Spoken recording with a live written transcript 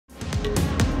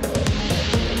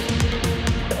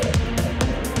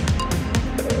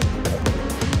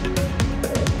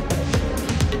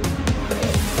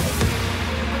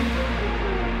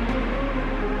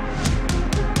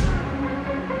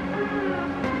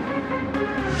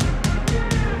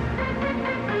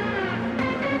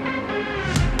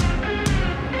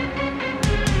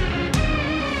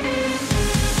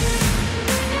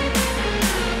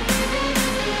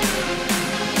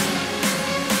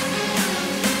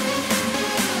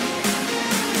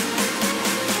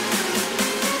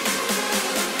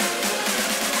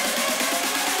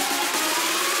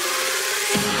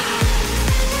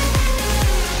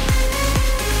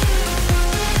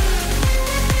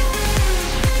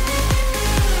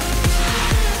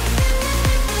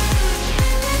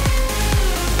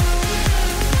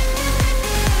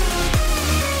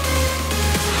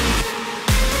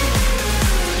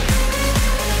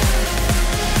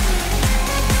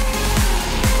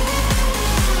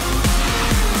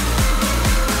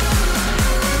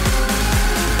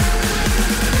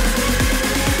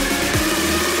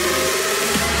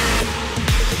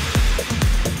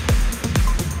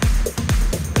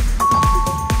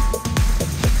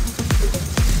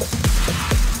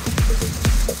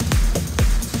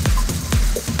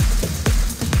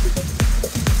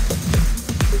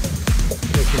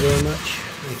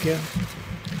again.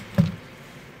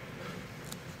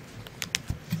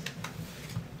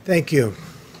 Thank you.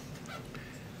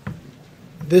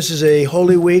 This is a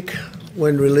holy week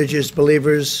when religious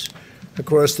believers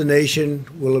across the nation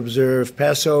will observe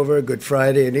Passover, Good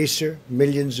Friday, and Easter.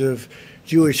 Millions of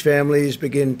Jewish families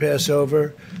begin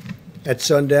Passover at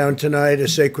sundown tonight, a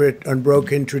sacred,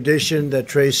 unbroken tradition that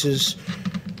traces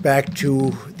back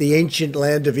to the ancient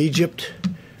land of Egypt.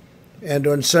 And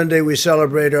on Sunday, we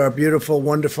celebrate our beautiful,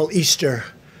 wonderful Easter,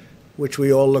 which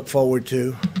we all look forward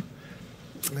to.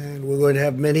 And we're going to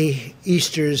have many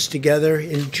Easters together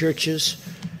in churches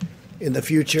in the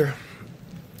future.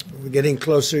 We're getting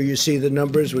closer. You see the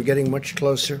numbers. We're getting much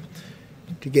closer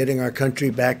to getting our country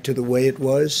back to the way it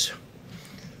was.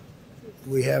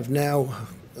 We have now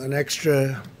an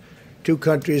extra 2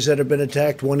 countries that have been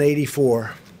attacked,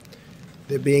 184.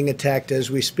 They're being attacked as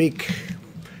we speak,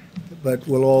 but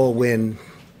we'll all win.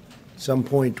 At some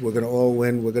point, we're going to all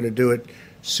win. We're going to do it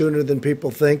sooner than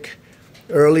people think.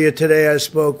 Earlier today, I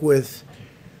spoke with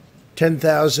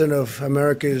 10,000 of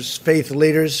America's faith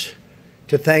leaders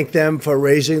to thank them for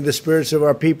raising the spirits of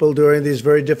our people during these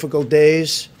very difficult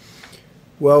days.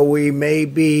 While we may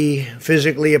be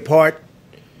physically apart,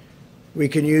 we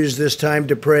can use this time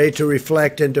to pray, to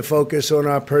reflect, and to focus on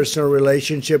our personal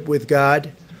relationship with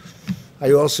God.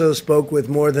 I also spoke with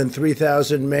more than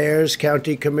 3,000 mayors,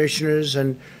 county commissioners,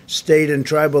 and state and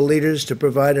tribal leaders to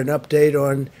provide an update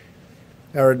on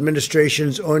our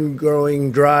administration's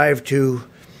ongoing drive to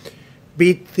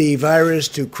beat the virus,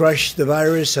 to crush the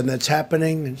virus, and that's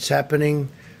happening. It's happening,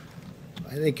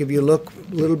 I think, if you look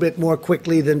a little bit more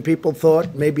quickly than people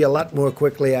thought, maybe a lot more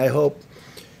quickly, I hope.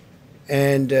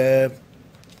 And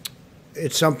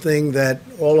it's something that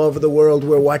all over the world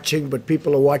we're watching, but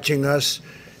people are watching us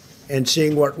and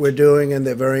seeing what we're doing, and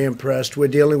they're very impressed. We're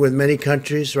dealing with many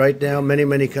countries right now,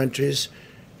 many countries,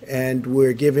 and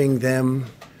we're giving them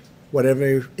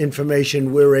whatever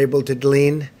information we're able to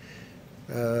glean.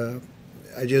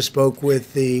 I just spoke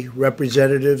with the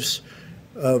representatives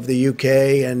of the UK,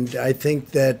 and I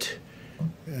think that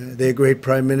their great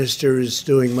Prime Minister is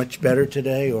doing much better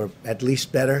today, or at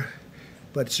least better.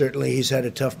 But certainly he's had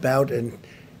a tough bout, and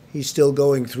he's still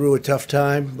going through a tough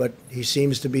time, but he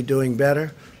seems to be doing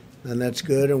better, and that's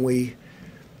good. And we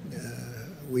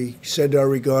send our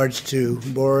regards to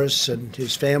Boris and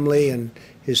his family and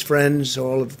his friends,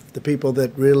 all of the people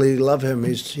that really love him.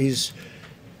 He's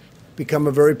become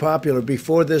a very popular,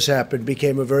 before this happened,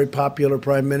 became a very popular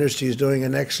prime minister. He's doing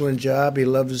an excellent job. He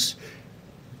loves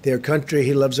their country.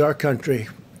 He loves our country.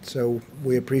 So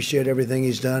we appreciate everything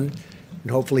he's done,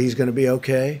 and hopefully he's going to be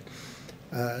okay.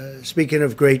 Speaking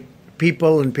of great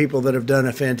people and people that have done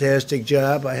a fantastic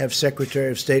job, I have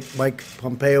Secretary of State Mike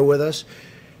Pompeo with us,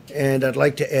 and I'd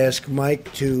like to ask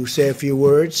Mike to say a few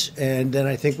words, and then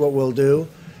I think what we'll do,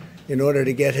 in order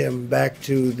to get him back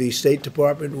to the State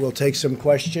Department, we'll take some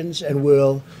questions, and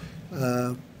we'll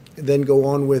then go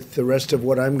on with the rest of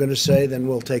what I'm going to say. Then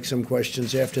we'll take some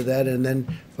questions after that, and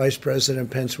then Vice President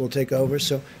Pence will take over.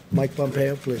 So, Mike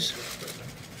Pompeo, please.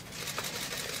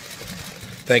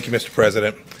 Thank you, Mr.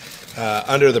 President.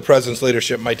 Under the President's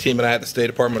leadership, my team and I at the State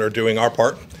Department are doing our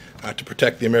part to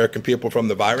protect the American people from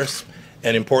the virus,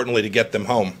 and importantly, to get them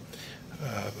home.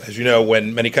 As you know,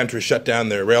 when many countries shut down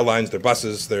their rail lines, their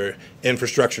buses, their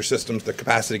infrastructure systems, the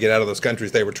capacity to get out of those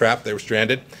countries, they were trapped, they were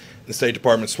stranded. The State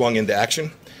Department swung into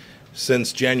action.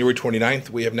 Since January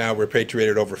 29th, we have now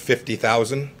repatriated over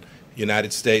 50,000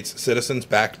 United States citizens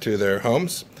back to their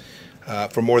homes.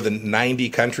 From more than 90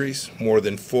 countries, more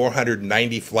than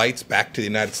 490 flights back to the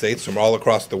United States from all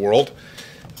across the world.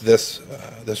 This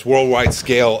worldwide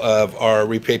scale of our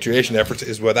repatriation efforts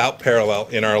is without parallel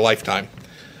in our lifetime.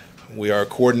 We are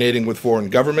coordinating with foreign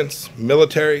governments,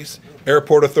 militaries,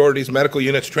 airport authorities, medical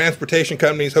units, transportation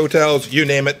companies, hotels, you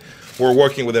name it. We're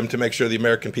working with them to make sure the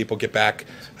American people get back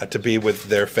to be with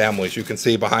their families. You can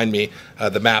see behind me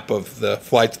the map of the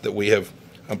flights that we have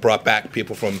brought back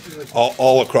people from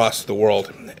all across the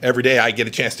world. Every day I get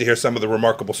a chance to hear some of the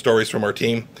remarkable stories from our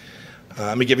team.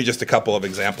 Let me give you just a couple of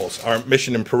examples. Our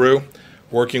mission in Peru,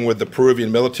 working with the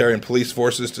Peruvian military and police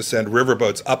forces to send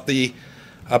riverboats up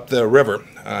the river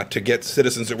to get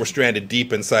citizens that were stranded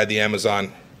deep inside the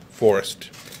Amazon forest.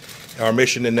 Our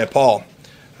mission in Nepal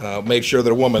made sure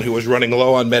that a woman who was running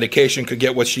low on medication could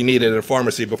get what she needed at a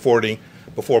pharmacy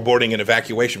before boarding an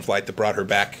evacuation flight that brought her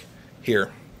back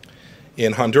here.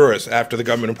 In Honduras, after the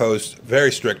government imposed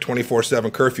very strict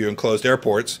 24/7 curfew and closed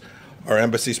airports, our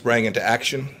embassy sprang into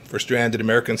action for stranded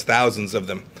Americans, thousands of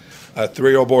them. A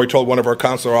 3-year-old boy told one of our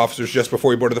consular officers just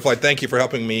before he boarded the flight, "Thank you for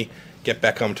helping me get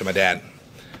back home to my dad."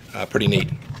 Pretty neat.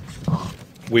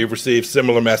 We've received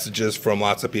similar messages from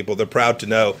lots of people. They're proud to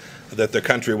know that their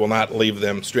country will not leave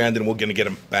them stranded and we're going to get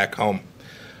them back home.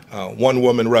 One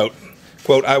woman wrote,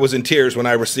 quote, "I was in tears when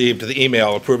I received the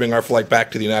email approving our flight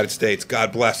back to the United States.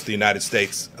 God bless the United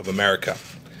States of America."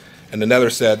 And another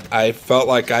said, "I felt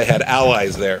like I had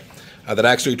allies there that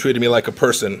actually treated me like a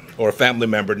person or a family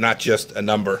member, not just a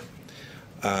number."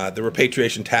 The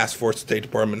Repatriation Task Force, State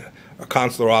Department, our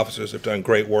consular officers have done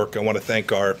great work. I want to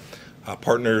thank our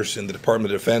partners in the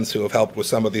Department of Defense who have helped with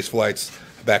some of these flights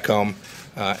back home,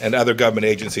 and other government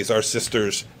agencies, our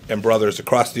sisters and brothers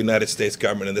across the United States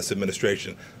government and this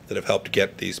administration that have helped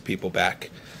get these people back.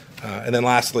 And then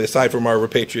lastly, aside from our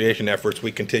repatriation efforts,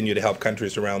 we continue to help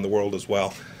countries around the world as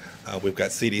well. We've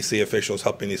got CDC officials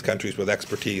helping these countries with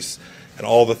expertise and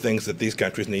all the things that these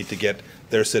countries need to get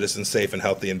their citizens safe and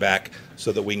healthy and back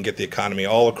so that we can get the economy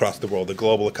all across the world, the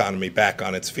global economy, back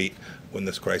on its feet when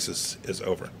this crisis is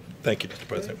over. Thank you, Mr.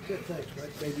 President. Good, thanks,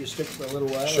 Mike. Maybe you stick for a little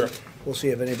while. Sure. We'll see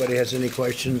if anybody has any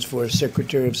questions for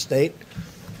Secretary of State.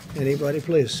 Anybody,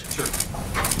 please? Sure.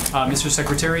 Mr.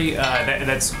 Secretary,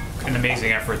 that's an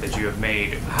amazing effort that you have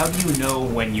made. How do you know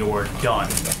when you're done?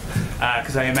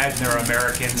 Because I imagine there are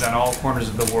Americans on all corners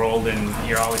of the world, and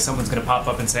you're always someone's going to pop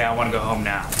up and say, "I want to go home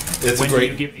now." When do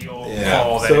you give the old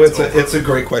call that so it's over? it's a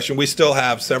great question. We still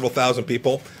have several thousand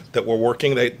people that we're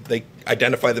working. They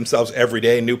identify themselves every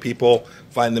day. New people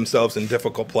find themselves in a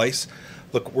difficult place.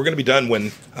 Look, we're going to be done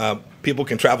when people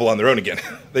can travel on their own again.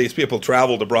 These people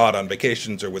traveled abroad on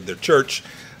vacations or with their church,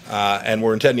 and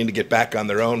we're intending to get back on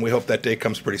their own. We hope that day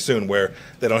comes pretty soon where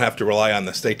they don't have to rely on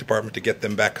the State Department to get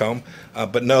them back home.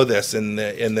 But know this, in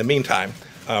the meantime,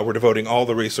 we're devoting all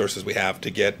the resources we have to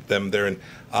get them there, and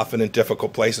often in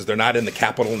difficult places. They're not in the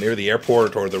capital near the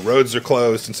airport, or the roads are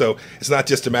closed, and so it's not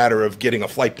just a matter of getting a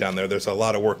flight down there. There's a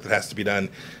lot of work that has to be done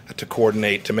to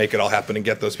coordinate, to make it all happen and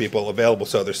get those people available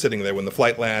so they're sitting there when the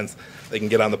flight lands, they can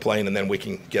get on the plane, and then we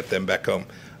can get them back home.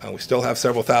 We still have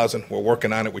several thousand. We're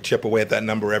working on it. We chip away at that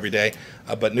number every day.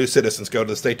 But new citizens go to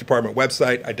the State Department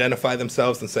website, identify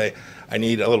themselves, and say, "I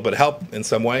need a little bit of help in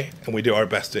some way," and we do our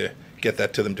best to get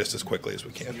that to them just as quickly as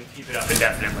we can. You'll keep it up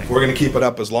indefinitely. We're going to keep it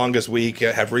up as long as we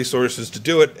have resources to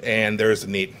do it, and there is a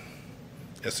need.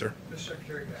 Yes, sir. Mr.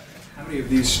 Secretary, how many of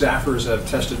these staffers have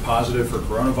tested positive for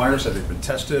coronavirus? Have they been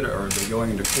tested, or are they going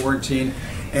into quarantine?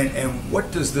 And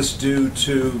what does this do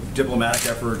to diplomatic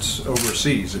efforts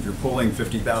overseas if you're pulling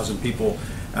 50,000 people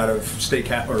out of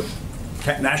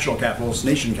national capitals,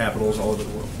 nation capitals all over the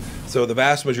world? So the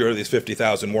vast majority of these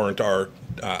 50,000 weren't our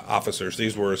officers.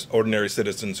 These were ordinary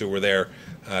citizens who were there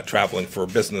traveling for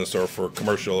business or for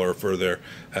commercial or for their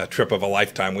trip of a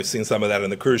lifetime. We've seen some of that in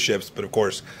the cruise ships, but of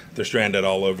course they're stranded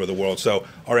all over the world. So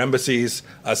our embassies,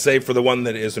 save for the one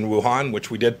that is in Wuhan,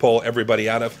 which we did pull everybody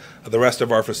out of, the rest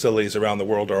of our facilities around the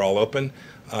world are all open.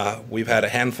 We've had a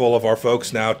handful of our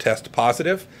folks now test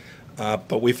positive.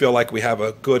 But we feel like we have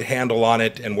a good handle on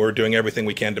it, and we're doing everything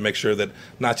we can to make sure that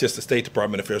not just the State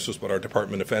Department officials, but our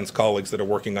Department of Defense colleagues that are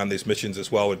working on these missions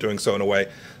as well are doing so in a way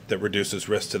that reduces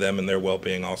risk to them and their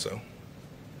well-being also.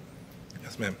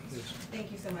 Yes, ma'am.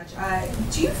 Thank you so much.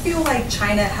 Do you feel like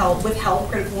China withheld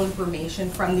critical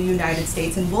information from the United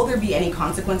States, and will there be any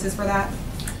consequences for that?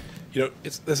 You know,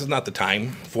 this is not the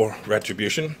time for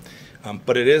retribution,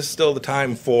 but it is still the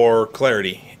time for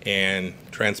clarity and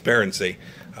transparency.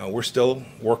 We're still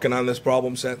working on this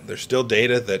problem set. There's still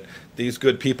data that these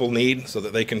good people need so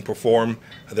that they can perform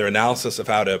their analysis of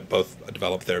how to both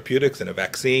develop therapeutics and a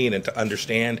vaccine and to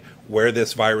understand where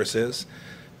this virus is.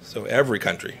 So every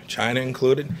country, China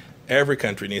included, every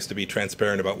country needs to be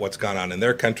transparent about what's gone on in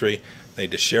their country. They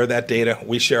need to share that data.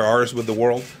 We share ours with the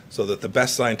world so that the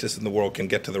best scientists in the world can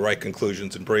get to the right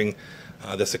conclusions and bring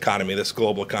this economy, this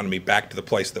global economy, back to the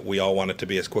place that we all want it to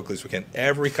be as quickly as we can.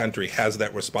 Every country has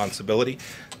that responsibility.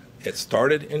 It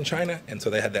started in China, and so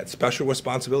they had that special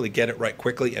responsibility to get it right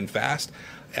quickly and fast.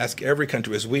 Ask every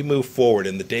country as we move forward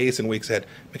in the days and weeks ahead,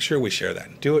 make sure we share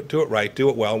that. Do it right, do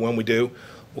it well. When we do,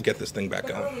 we'll get this thing back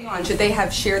But going. early on, should they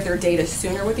have shared their data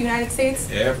sooner with the United States?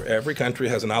 Every country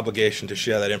has an obligation to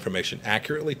share that information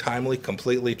accurately, timely,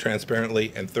 completely,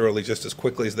 transparently, and thoroughly, just as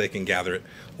quickly as they can gather it.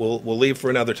 We'll leave for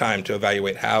another time to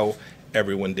evaluate how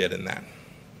everyone did in that.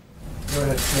 Go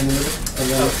ahead.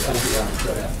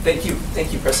 Thank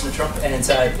you, President Trump.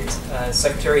 And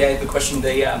Secretary, I have a question.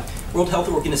 The World Health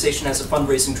Organization has a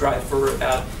fundraising drive for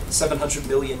about $700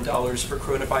 million for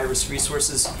coronavirus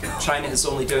resources. China has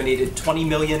only donated $20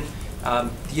 million.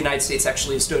 The United States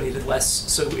actually has donated less.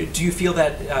 So do you feel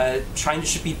that China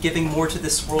should be giving more to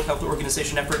this World Health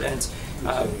Organization effort? And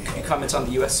could you comment on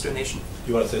the U.S. donation? Do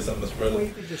you want to say something, Mr. President? Well,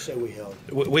 you could just say we held.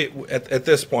 At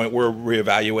this point, we're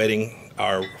reevaluating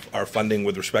our funding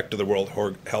with respect to the World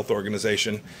Health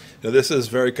Organization. This is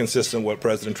very consistent with what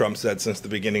President Trump said since the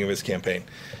beginning of his campaign.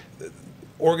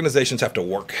 Organizations have to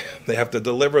work. They have to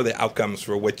deliver the outcomes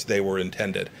for which they were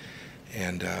intended.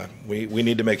 And we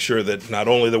need to make sure that not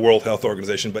only the World Health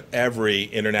Organization, but every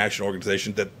international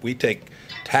organization, that we take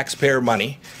taxpayer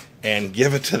money and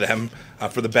give it to them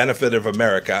for the benefit of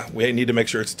America. We need to make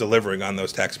sure it's delivering on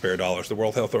those taxpayer dollars. The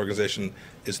World Health Organization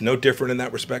is no different in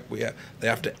that respect. They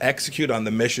have to execute on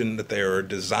the mission that they are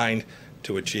designed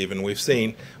to achieve. And we've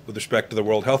seen, with respect to the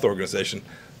World Health Organization,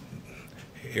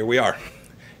 here we are.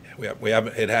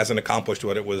 It hasn't accomplished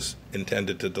what it was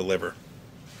intended to deliver.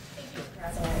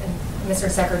 President and Mr.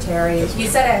 Secretary, you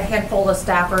said a handful of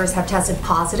staffers have tested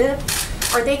positive.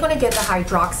 Are they going to get the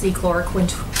hydroxychloroquine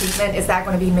treatment? Is that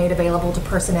going to be made available to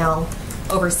personnel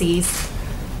overseas?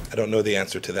 I don't know the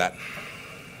answer to that.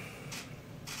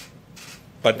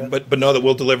 But know that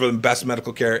we'll deliver the best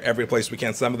medical care every place we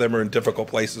can. Some of them are in difficult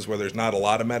places where there's not a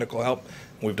lot of medical help.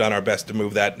 We've done our best to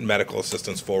move that medical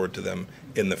assistance forward to them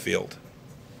in the field.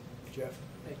 Jeff?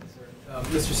 Thank you, sir.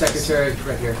 Mr. Secretary,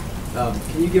 right here,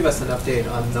 can you give us an update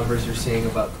on numbers you're seeing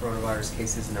about coronavirus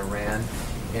cases in Iran,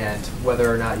 and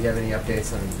whether or not you have any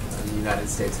updates on the United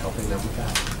States helping them with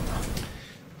that?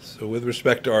 So with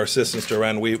respect to our assistance to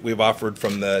Iran, we've offered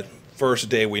from the first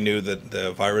day we knew that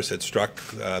the virus had struck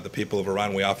the people of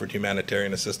Iran, we offered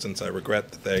humanitarian assistance. I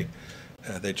regret that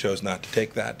they chose not to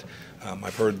take that.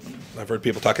 I've heard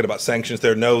people talking about sanctions.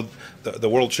 The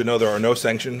world should know there are no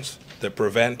sanctions that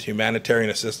prevent humanitarian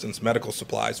assistance, medical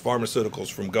supplies,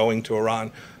 pharmaceuticals from going to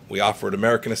Iran. We offered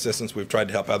American assistance. We've tried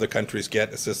to help other countries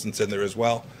get assistance in there as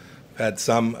well. We've had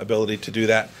some ability to do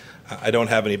that. I don't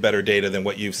have any better data than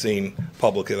what you've seen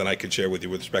publicly than I could share with you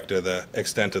with respect to the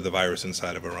extent of the virus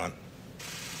inside of Iran.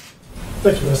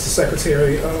 Thank you, Mr.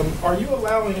 Secretary. Are you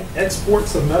allowing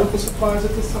exports of medical supplies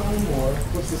at this time, or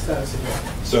what's the status of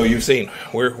that? So you've seen,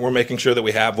 we're making sure that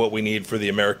we have what we need for the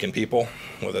American people,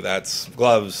 whether that's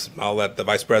gloves. I'll let the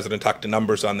Vice President talk to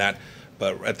numbers on that.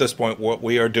 But at this point, what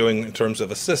we are doing in terms of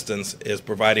assistance is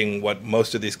providing what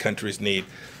most of these countries need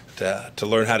to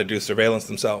learn how to do surveillance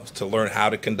themselves, to learn how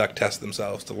to conduct tests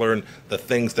themselves, to learn the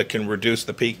things that can reduce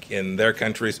the peak in their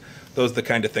countries. Those are the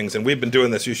kind of things. And we've been doing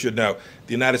this, you should know.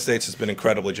 The United States has been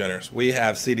incredibly generous. We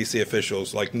have CDC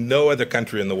officials like no other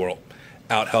country in the world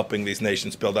out helping these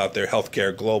nations build out their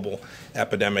healthcare, global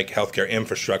epidemic healthcare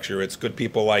infrastructure. It's good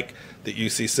people like that you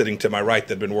see sitting to my right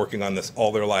that have been working on this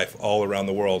all their life, all around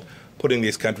the world, putting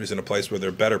these countries in a place where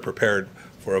they're better prepared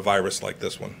for a virus like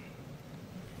this one.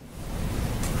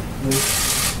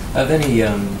 Have any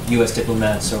U.S.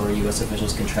 diplomats or U.S.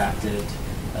 officials contracted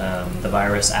the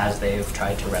virus as they've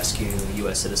tried to rescue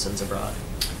U.S. citizens abroad?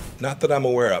 Not that I'm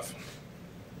aware of.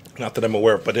 Not that I'm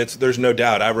aware of, but there's no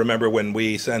doubt. I remember when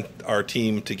we sent our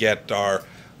team to get our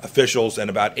officials and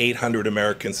about 800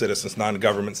 American citizens,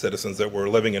 non-government citizens that were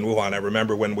living in Wuhan. I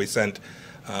remember when we sent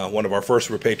one of our first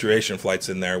repatriation flights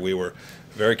in there, we were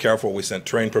very careful. We sent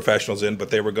trained professionals in, but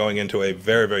they were going into a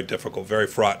very, very difficult, very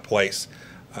fraught place.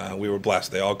 We were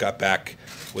blessed. They all got back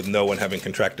with no one having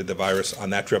contracted the virus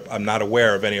on that trip. I'm not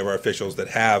aware of any of our officials that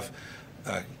have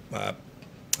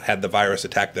had the virus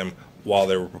attack them while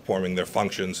they were performing their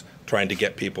functions, trying to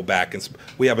get people back. And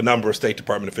we have a number of State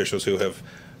Department officials who have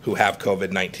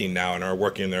COVID-19 now and are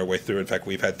working their way through. In fact,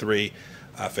 we've had 3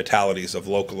 fatalities of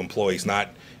local employees, not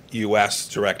U.S.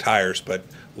 direct hires, but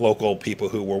local people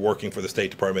who were working for the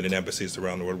State Department and embassies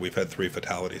around the world. We've had 3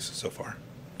 fatalities so far.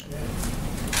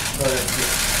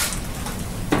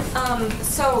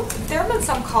 So there have been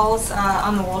some calls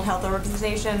on the World Health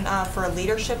Organization for a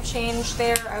leadership change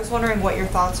there. I was wondering what your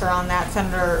thoughts are on that.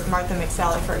 Senator Martha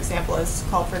McSally, for example, has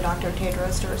called for Dr.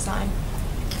 Tedros to resign.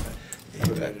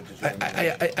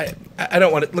 I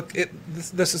don't want to look.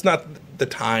 This is not the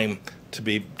time to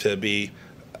be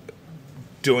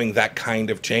doing that kind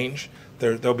of change.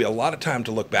 There'll be a lot of time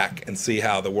to look back and see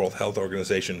how the World Health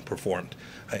Organization performed.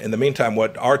 In the meantime,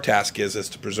 what our task is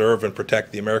to preserve and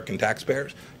protect the American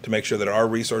taxpayers, to make sure that our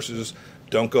resources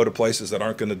don't go to places that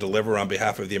aren't going to deliver on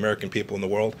behalf of the American people in the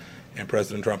world. And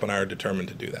President Trump and I are determined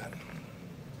to do that.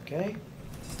 Okay.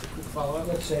 Just a quick follow-up.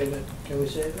 Let's save it. Can we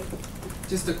save it?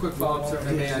 Just a quick follow-up, sir,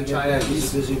 maybe on He's China. a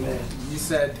busy man. You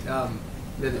said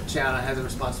that China has a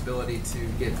responsibility to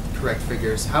get correct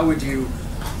figures. How would you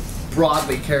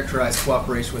broadly characterize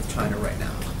cooperation with China right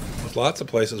now? There's lots of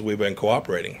places we've been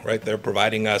cooperating, right? They're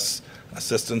providing us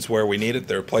assistance where we need it.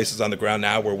 There are places on the ground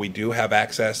now where we do have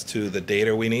access to the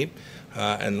data we need,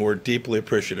 and we're deeply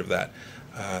appreciative of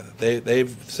that.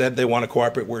 They've said they want to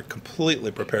cooperate. We're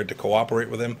completely prepared to cooperate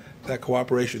with them, That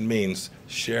cooperation means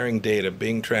sharing data,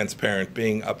 being transparent,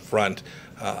 being upfront,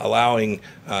 allowing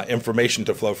information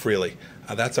to flow freely.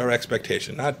 That's our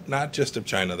expectation, not just of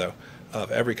China, though,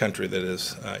 of every country that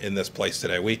is in this place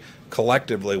today. We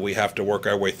collectively have to work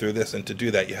our way through this, and to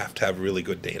do that, you have to have really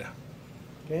good data.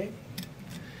 Okay.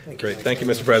 Great. Thank you,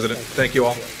 Mr. President. Thank you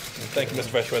all. Thank you, Mr.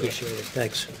 Vice President. Appreciate it.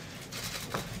 Thanks.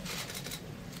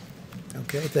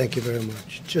 Okay, thank you very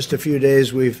much. Just a few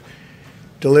days, we've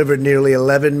delivered nearly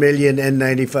 11 million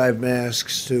N95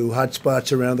 masks to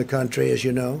hotspots around the country, as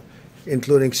you know,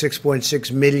 including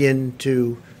 6.6 million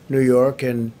to New York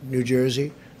and New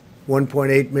Jersey,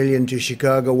 1.8 million to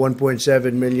Chicago,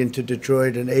 1.7 million to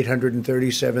Detroit, and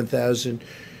 837,000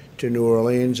 to New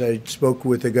Orleans. I spoke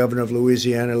with the governor of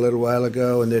Louisiana a little while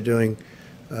ago, and they're doing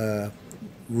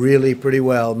really pretty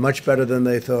well, much better than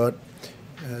they thought.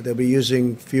 They'll be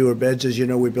using fewer beds. As you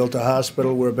know, we built a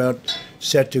hospital. We're about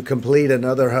set to complete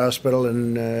another hospital,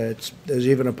 and there's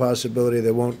even a possibility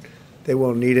they won't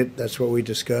need it. That's what we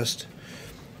discussed.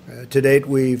 To date,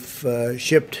 we've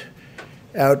shipped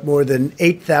out more than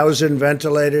 8,000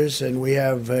 ventilators, and we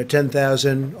have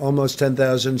almost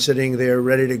 10,000 sitting there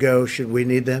ready to go should we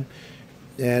need them,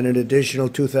 and an additional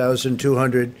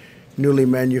 2,200 newly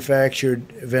manufactured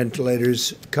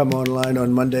ventilators come online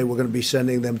on Monday. We're going to be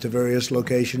sending them to various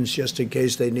locations just in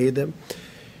case they need them.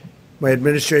 My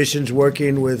administration's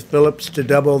working with Philips to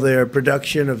double their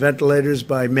production of ventilators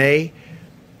by May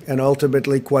and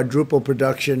ultimately quadruple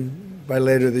production by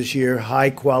later this year,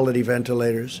 high-quality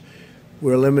ventilators.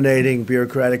 We're eliminating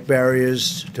bureaucratic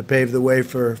barriers to pave the way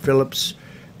for Philips'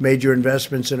 major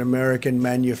investments in American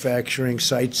manufacturing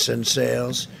sites and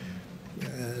sales.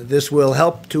 This will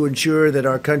help to ensure that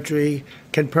our country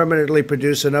can permanently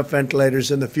produce enough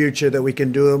ventilators in the future that we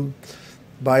can do them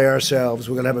by ourselves.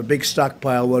 We're going to have a big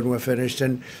stockpile when we're finished,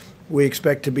 and we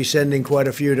expect to be sending quite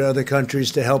a few to other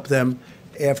countries to help them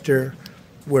after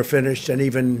we're finished. And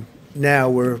even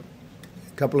now, a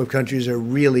couple of countries are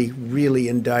really, really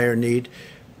in dire need,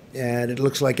 and it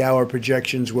looks like our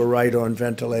projections were right on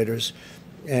ventilators.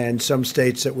 And some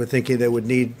states that were thinking they would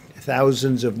need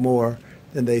thousands of more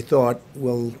than they thought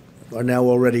are now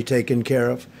already taken care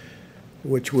of,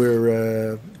 which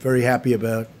we're very happy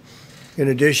about. In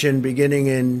addition, beginning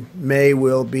in May,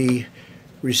 we'll be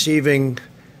receiving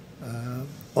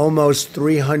almost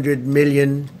 300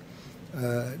 million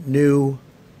new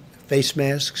face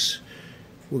masks.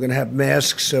 We're going to have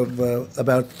masks of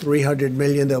about 300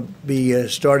 million. They'll be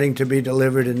starting to be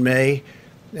delivered in May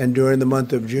and during the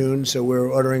month of June. So we're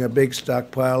ordering a big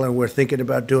stockpile, and we're thinking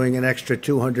about doing an extra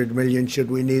 200 million should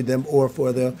we need them, or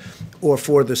for the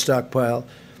stockpile.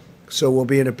 So we'll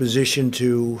be in a position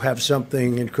to have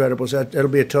something incredible. So that'll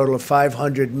be a total of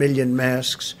 500 million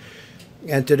masks.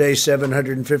 And today,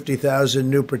 750,000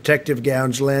 new protective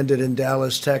gowns landed in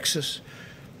Dallas, Texas,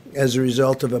 as a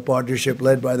result of a partnership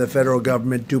led by the federal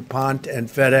government, DuPont, and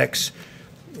FedEx.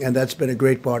 And that's been a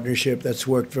great partnership. That's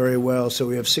worked very well. So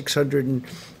we have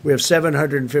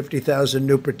 750,000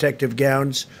 new protective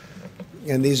gowns,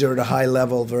 and these are at a high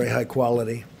level, very high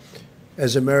quality.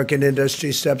 As American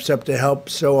industry steps up to help,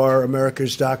 so are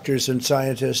America's doctors and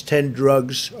scientists. 10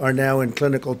 drugs are now in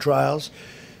clinical trials,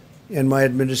 and my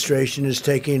administration is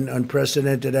taking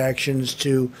unprecedented actions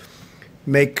to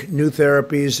make new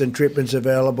therapies and treatments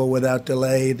available without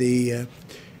delay. The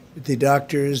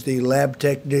doctors, the lab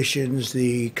technicians,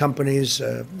 the companies,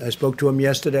 I spoke to them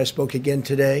yesterday, I spoke again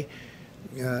today.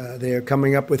 They are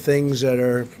coming up with things that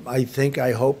are, I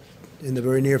hope, in the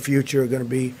very near future are going to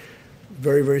be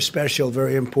very, very special,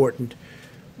 very important.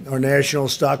 Our national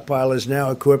stockpile is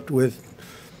now equipped with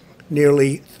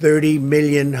nearly 30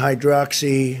 million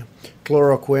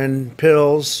hydroxychloroquine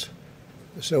pills.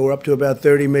 So we're up to about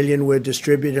 30 million. We're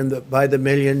distributing them by the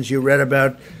millions. You read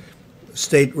about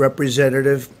State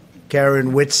Representative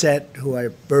Karen Whitsett, who I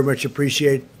very much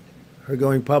appreciate her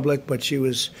going public, but she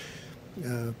was,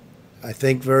 I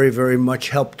think, very, very much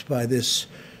helped by this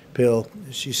pill.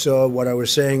 She saw what I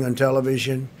was saying on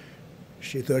television.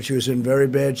 She thought she was in very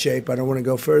bad shape. I don't want to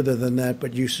go further than that,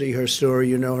 but you see her story,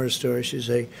 you know her story. She's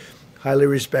a highly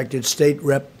respected state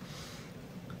rep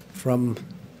from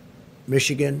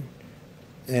Michigan,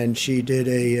 and I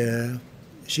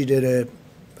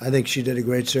think she did a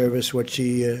great service, what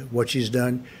she's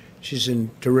done. She's in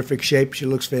terrific shape. She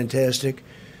looks fantastic,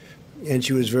 and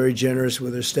she was very generous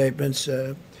with her statements.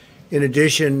 In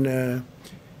addition,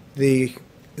 the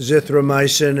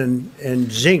zithromycin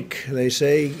and zinc, they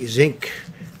say zinc.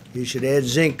 You should add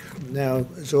zinc. Now,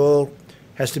 it's all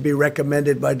has to be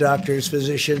recommended by doctors,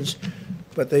 physicians,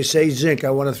 but they say zinc.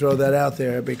 I want to throw that out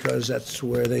there because that's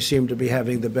where they seem to be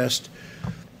having the best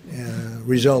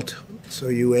result. So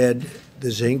you add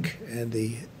zinc and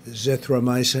the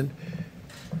zithromycin.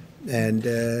 And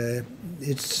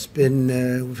it's been,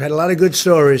 we've had a lot of good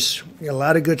stories,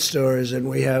 and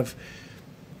we have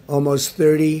almost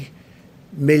 30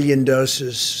 million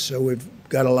doses, so we've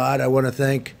got a lot. I want to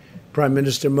thank Prime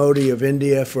Minister Modi of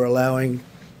India for allowing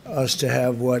us to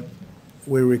have what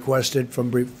we requested from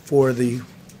before the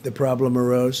problem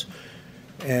arose,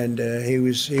 and he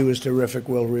was terrific.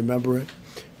 We'll remember it.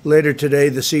 Later today,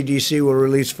 the CDC will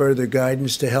release further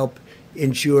guidance to help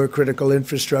ensure critical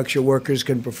infrastructure workers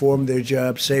can perform their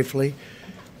jobs safely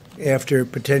after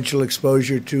potential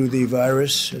exposure to the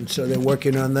virus, and so they're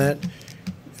working on that.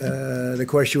 The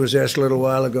question was asked a little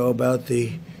while ago about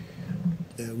the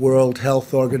World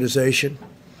Health Organization,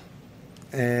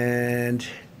 and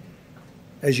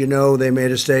as you know, they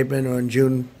made a statement on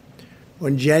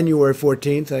January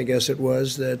 14th, I guess it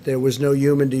was, that there was no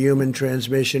human-to-human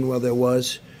transmission. Well, there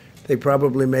was. They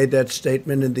probably made that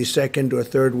statement in the second or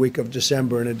third week of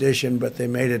December in addition, but they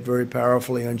made it very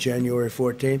powerfully on January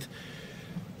 14th.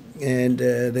 And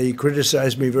they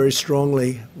criticized me very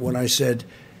strongly when I said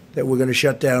that we're going to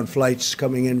shut down flights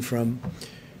coming in from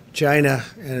China,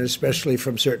 and especially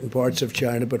from certain parts of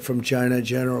China, but from China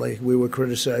generally. We were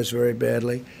criticized very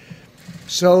badly.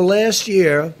 So last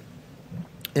year,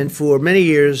 and for many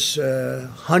years,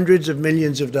 hundreds of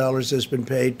millions of dollars has been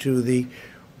paid to the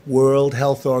World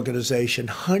Health Organization,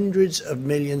 hundreds of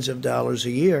millions of dollars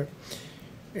a year.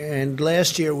 And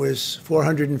last year was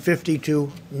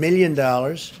 $452 million,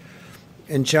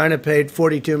 and China paid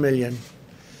 $42 million.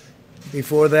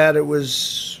 Before that, it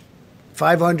was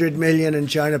 $500 million, and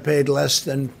China paid less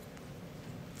than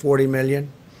 $40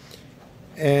 million.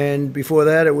 And before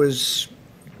that, it was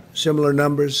similar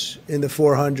numbers in the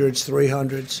 400s,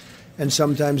 300s, and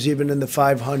sometimes even in the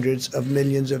 500s of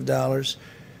millions of dollars.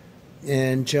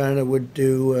 And China would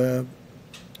do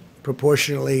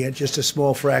proportionally just a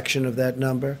small fraction of that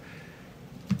number.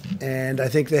 And I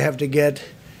think they have to get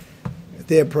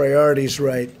their priorities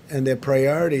right. And their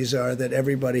priorities are that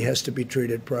everybody has to be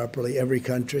treated properly, every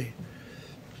country.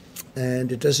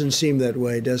 And it doesn't seem that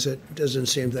way, does it? It doesn't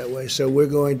seem that way. So we're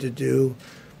going to do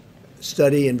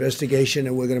study, investigation,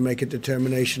 and we're going to make a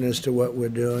determination as to what we're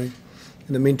doing.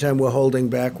 In the meantime, we're holding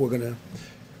back.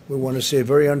 We want to say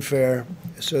very unfair.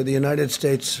 So the United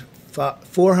States,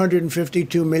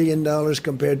 $452 million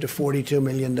compared to $42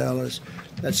 million.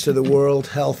 That's to the World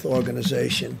Health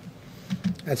Organization.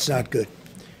 That's not good.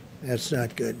 That's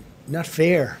not good. Not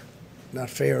fair. Not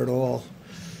fair at all.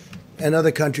 And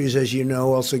other countries, as you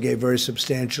know, also gave very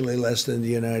substantially less than the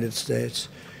United States.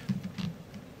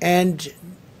 And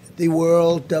the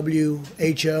World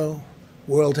WHO,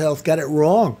 World Health, got it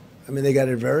wrong. I mean, they got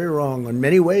it very wrong. In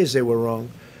many ways, they were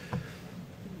wrong.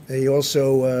 They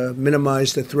also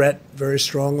minimized the threat very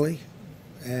strongly,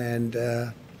 and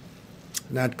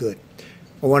not good.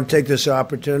 I want to take this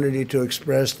opportunity to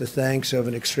express the thanks of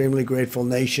an extremely grateful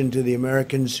nation to the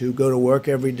Americans who go to work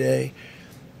every day,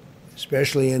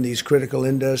 especially in these critical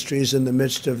industries in the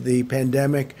midst of the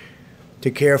pandemic, to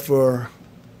care for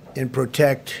and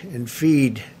protect and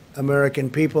feed American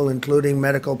people, including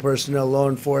medical personnel, law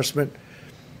enforcement,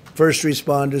 first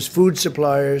responders, food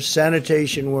suppliers,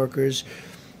 sanitation workers.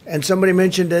 And somebody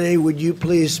mentioned today, would you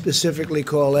please specifically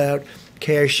call out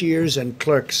cashiers and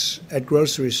clerks at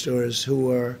grocery stores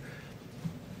who are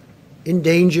in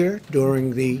danger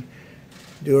during the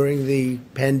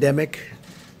pandemic,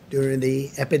 during the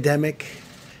epidemic.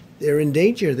 They're in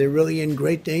danger. They're really in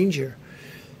great danger.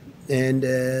 And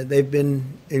they've been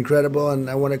incredible, and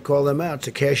I want to call them out,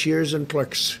 to cashiers and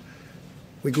clerks.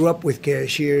 We grew up with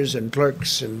cashiers and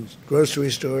clerks and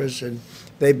grocery stores, and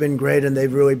they've been great, and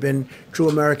they've really been true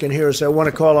American heroes. So I want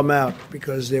to call them out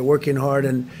because they're working hard,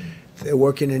 and they're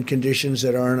working in conditions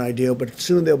that aren't ideal, but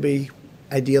soon they'll be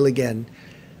ideal again.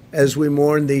 As we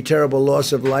mourn the terrible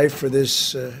loss of life for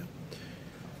this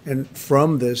and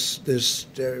from this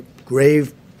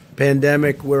grave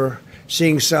pandemic, we're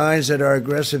seeing signs that our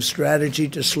aggressive strategy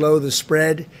to slow the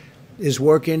spread is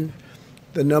working.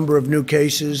 The number of new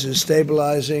cases is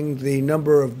stabilizing. The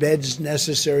number of beds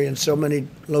necessary in so many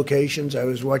locations. I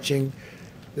was watching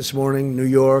this morning New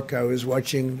York. I was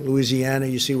watching Louisiana.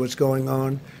 You see what's going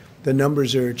on. The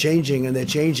numbers are changing, and they're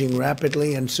changing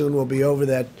rapidly, and soon we'll be over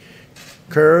that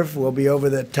curve. We'll be over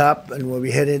that top, and we'll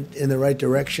be headed in the right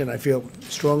direction. I feel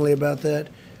strongly about that.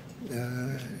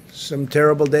 Some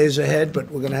terrible days ahead,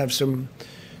 but we're going to have some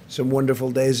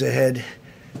wonderful days ahead.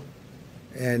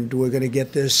 And we're going to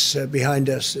get this behind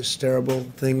us, this terrible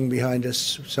thing behind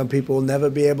us. Some people will never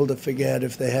be able to forget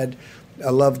if they had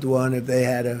a loved one, if they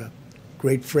had a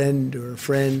great friend or a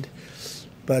friend.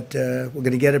 But we're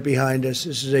going to get it behind us.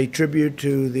 This is a tribute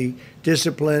to the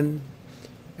discipline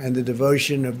and the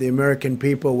devotion of the American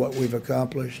people what we've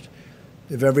accomplished.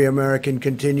 If every American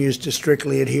continues to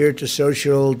strictly adhere to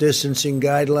social distancing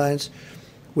guidelines,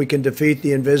 we can defeat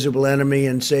the invisible enemy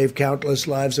and save countless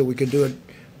lives, so we can do it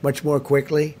much more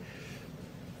quickly.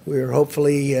 We're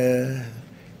hopefully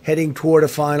heading toward a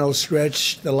final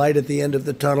stretch, the light at the end of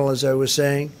the tunnel, as I was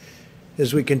saying.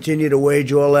 As we continue to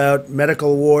wage all-out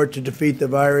medical war to defeat the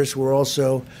virus, we're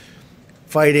also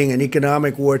fighting an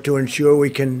economic war to ensure we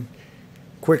can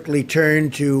quickly turn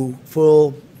to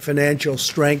full financial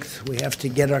strength. We have to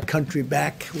get our country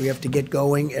back. We have to get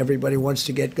going. Everybody wants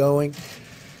to get going.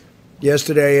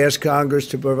 Yesterday, I asked Congress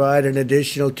to provide an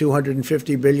additional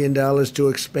 $250 billion to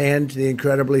expand the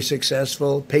incredibly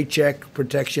successful Paycheck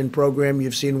Protection Program.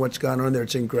 You've seen what's gone on there.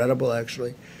 It's incredible,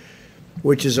 actually,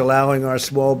 which is allowing our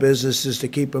small businesses to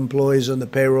keep employees on the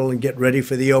payroll and get ready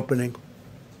for the opening.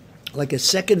 Like a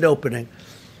second opening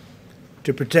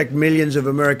to protect millions of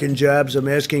American jobs, I'm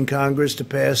asking Congress to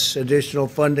pass additional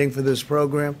funding for this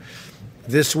program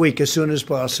this week as soon as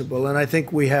possible. And I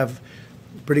think we have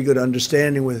pretty good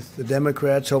understanding with the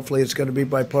Democrats. Hopefully it's going to be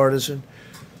bipartisan.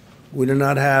 We do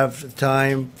not have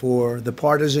time for the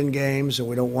partisan games, and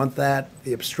we don't want that,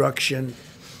 the obstruction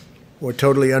or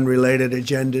totally unrelated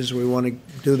agendas. We want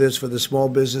to do this for the small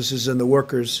businesses and the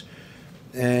workers.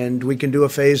 And we can do a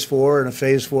phase 4, and a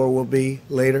phase 4 will be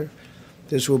later.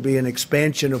 This will be an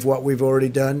expansion of what we've already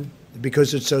done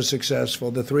because it's so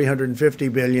successful. The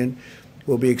 $350 billion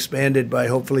will be expanded by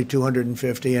hopefully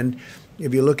 $250. And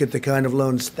if you look at the kind of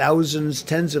loans, thousands,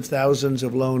 tens of thousands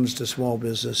of loans to small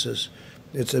businesses,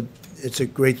 it's a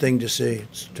great thing to see.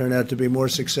 It's turned out to be more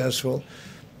successful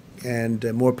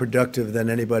and more productive than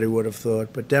anybody would have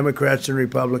thought. But Democrats and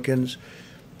Republicans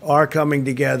are coming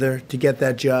together to get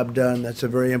that job done. That's a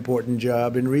very important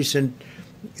job. In recent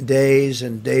days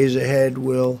and days ahead,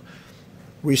 we'll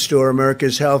restore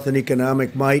America's health and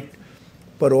economic might,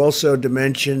 but also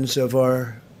dimensions of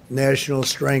our national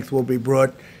strength will be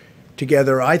brought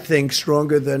together, I think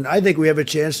we have a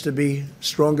chance to be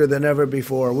stronger than ever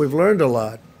before. We've learned a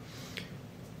lot.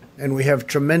 And we have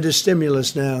tremendous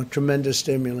stimulus now, tremendous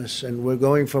stimulus. And we're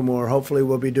going for more. Hopefully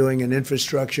we'll be doing an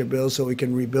infrastructure bill so we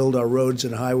can rebuild our roads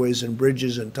and highways and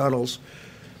bridges and tunnels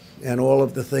and all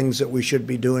of the things that we should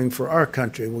be doing for our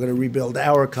country. We're going to rebuild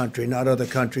our country, not other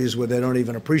countries where they don't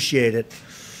even appreciate it.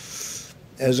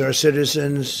 As our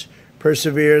citizens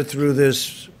persevere through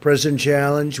this present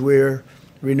challenge, we're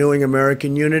renewing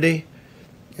American unity,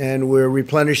 and we're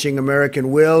replenishing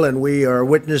American will, and we are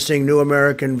witnessing new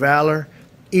American valor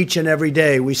each and every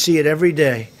day. We see it every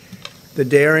day. The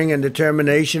daring and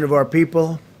determination of our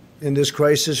people in this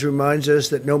crisis reminds us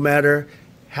that no matter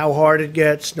how hard it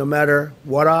gets, no matter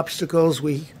what obstacles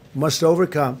we must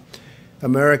overcome,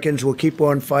 Americans will keep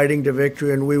on fighting to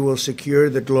victory, and we will secure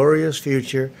the glorious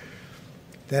future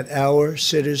that our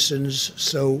citizens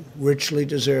so richly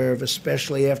deserve,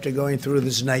 especially after going through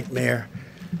this nightmare,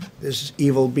 this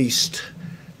evil beast.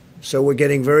 So we're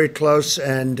getting very close,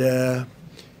 and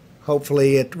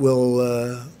hopefully it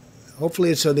will.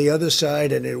 Hopefully it's on the other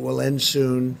side, and it will end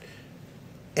soon.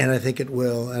 And I think it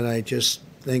will. And I just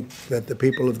think that the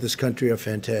people of this country are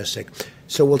fantastic.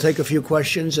 So we'll take a few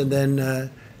questions, and then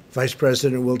Vice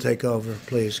President will take over.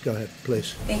 Please, go ahead,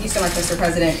 please. Thank you so much, Mr.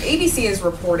 President. ABC is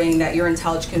reporting that your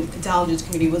intelligence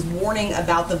committee was warning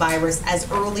about the virus as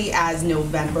early as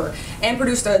November and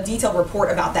produced a detailed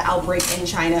report about the outbreak in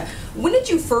China. When did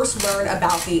you first learn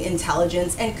about the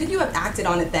intelligence, and could you have acted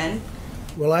on it then?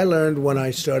 Well, I learned when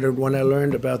I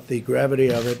learned about the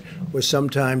gravity of it was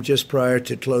sometime just prior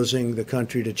to closing the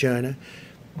country to China.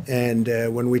 And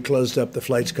when we closed up the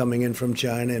flights coming in from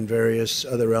China and various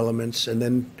other elements, and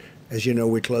then, as you know,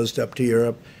 we closed up to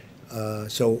Europe.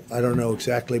 So I don't know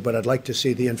exactly, but I'd like to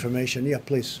see the information. Yeah,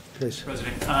 please.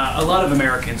 President, a lot of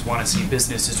Americans want to see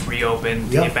businesses reopen,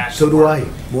 to get back to so do work.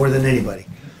 I, more than anybody.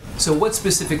 So what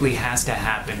specifically has to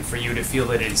happen for you to feel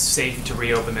that it's safe to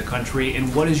reopen the country,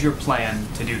 and what is your plan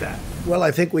to do that? Well,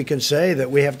 I think we can say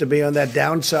that we have to be on that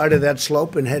downside of that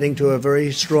slope and heading to a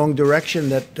very strong direction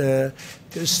that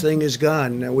this thing is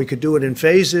gone. Now, we could do it in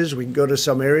phases. We can go to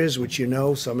some areas, which you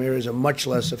know, some areas are much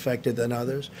less affected than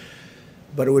others.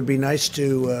 But it would be nice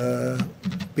to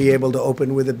be able to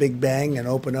open with a big bang and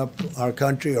open up our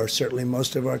country, or certainly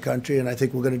most of our country, and I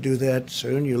think we're going to do that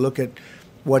soon. You look at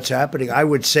what's happening. I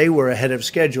would say we're ahead of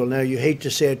schedule. Now, you hate to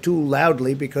say it too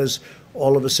loudly because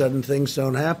all of a sudden things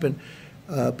don't happen.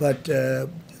 But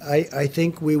I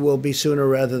think we will be sooner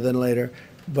rather than later.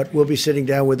 But we'll be sitting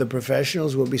down with the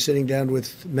professionals. We'll be sitting down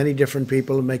with many different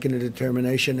people and making a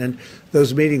determination. And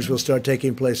those meetings will start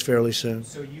taking place fairly soon.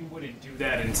 So you wouldn't do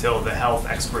that until the health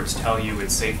experts tell you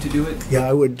it's safe to do it? Yeah,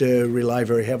 I would rely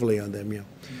very heavily on them, yeah.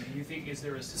 Do you think, is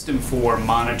there a system for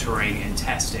monitoring and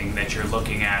testing that you're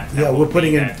looking at? That Yeah, will we're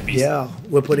putting mean in, that to be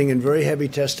we're putting in very heavy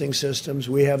testing systems.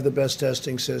 We have the best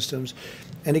testing systems.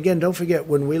 And again, don't forget,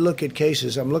 when we look at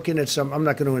cases, I'm looking at I'm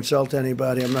not going to insult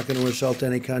anybody, I'm not going to insult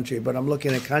any country, but I'm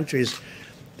looking at countries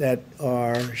that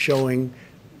are showing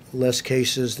less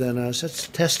cases than us. That's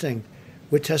testing.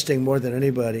 We're testing more than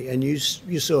anybody. And you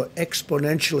saw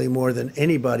exponentially more than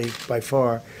anybody by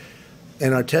far.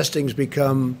 And our testing's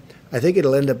become, I think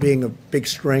it'll end up being a big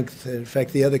strength. In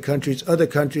fact, the other countries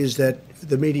that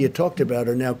the media talked about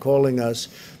are now calling us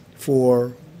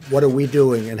for what are we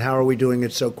doing and how are we doing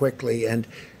it so quickly and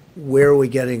where are we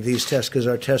getting these tests, because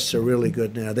our tests are really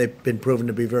good now. They've been proven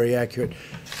to be very accurate.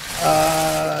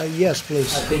 Yes,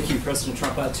 please. Thank you, President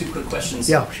Trump. Two quick questions.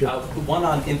 Yeah, sure. One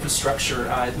on infrastructure.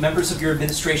 Members of your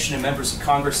administration and members of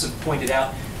Congress have pointed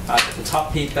out that the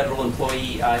top paid federal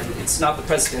employee, it's not the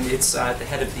president, it's the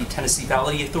head of the Tennessee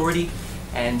Valley Authority,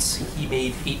 and he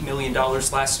made $8 million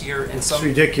last year. And It's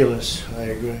ridiculous. I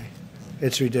agree.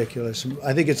 It's ridiculous.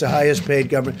 I think it's the highest paid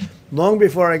government. Long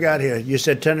before I got here, you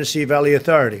said Tennessee Valley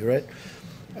Authority, right?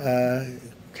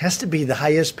 Has to be the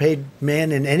highest paid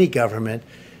man in any government.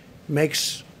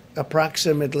 Makes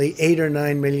approximately $8 or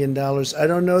 $9 million. I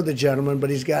don't know the gentleman, but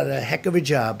he's got a heck of a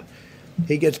job.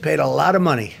 He gets paid a lot of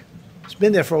money. He's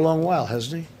been there for a long while,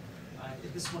 hasn't he?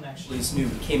 This one actually is new.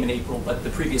 It came in April, but the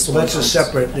previous Well, one that's a was-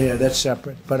 separate. Yeah, that's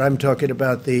separate. But I'm talking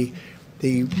about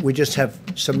we just have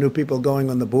some new people going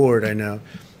on the board, I know.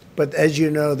 But as you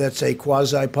know, that's a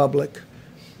quasi-public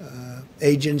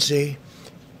agency.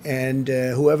 And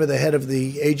whoever the head of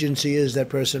the agency is, that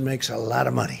person makes a lot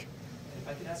of money. If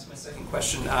I could ask my second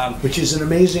question. Which is an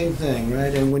amazing thing,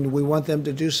 right? And when we want them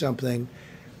to do something,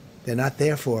 they're not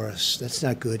there for us. That's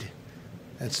not good.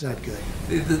 That's not good.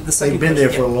 The second They've been there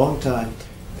question- for a long time.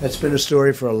 That's been a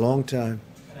story for a long time.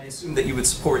 I assume that you would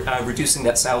support reducing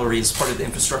that salary as part of the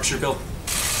infrastructure bill.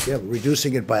 Yeah,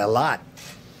 reducing it by a lot.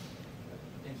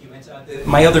 Thank you. And,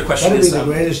 my other question That'd be is, the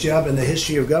greatest job in the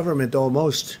history of government,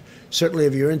 almost. Certainly,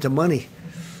 if you're into money.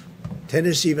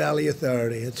 Tennessee Valley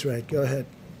Authority. That's right. Go ahead.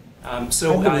 I've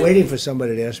been waiting for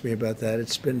somebody to ask me about that.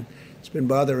 It's been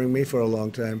bothering me for a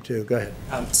long time too. Go ahead.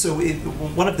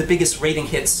 One of the biggest rating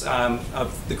hits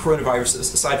of the coronavirus,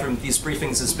 aside from these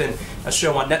briefings, has been a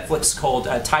show on Netflix called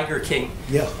Tiger King.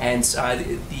 Yeah. And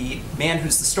the man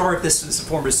who's the star of this is a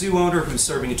former zoo owner who's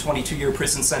serving a 22-year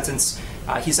prison sentence.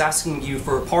 He's asking you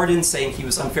for a pardon, saying he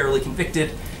was unfairly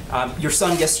convicted. Your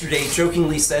son yesterday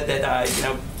jokingly said that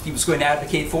he was going to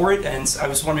advocate for it, and I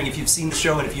was wondering if you've seen the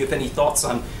show and if you have any thoughts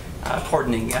on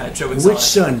pardoning Joe Exotic. Which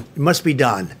son? It must be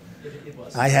Don.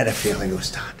 I had a feeling it was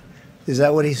Don. Is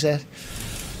that what he said?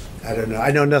 I don't know.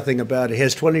 I know nothing about it. He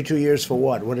has 22 years for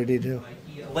what? What did he do?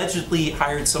 He allegedly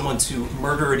hired someone to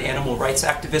murder an animal rights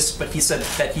activist, but he said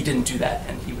that he didn't do that,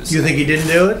 and he was. Do you think he didn't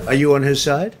do it? Are you on his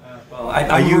side? Well,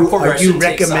 I'm a reporter. I Are you shouldn't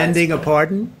take recommending sides. a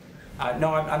pardon?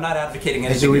 No, I'm not advocating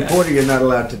anything. As a reporter, you're not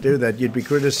allowed to do that. You'd be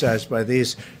criticized by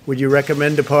these. Would you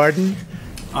recommend a pardon?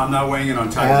 I'm not weighing in on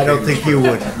Tiger I don't King. think you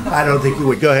would. I don't think you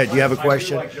would. Go ahead. You have a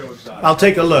question? I do like Joe Exotic. I'll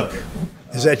take a look.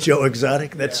 Is that Joe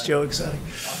Exotic? That's Joe Exotic.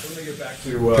 Let me get back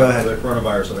to Go ahead. the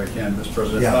coronavirus if I can, Mr.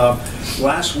 President. Yeah.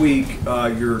 Last week,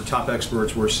 your top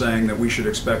experts were saying that we should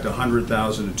expect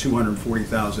 100,000 to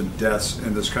 240,000 deaths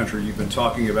in this country. You've been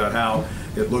talking about how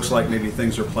it looks like maybe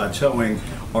things are plateauing.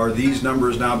 Are these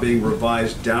numbers now being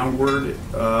revised downward?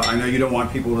 I know you don't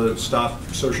want people to stop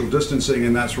social distancing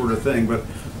and that sort of thing, but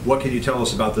what can you tell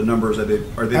us about the numbers? Are they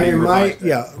being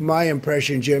revised? My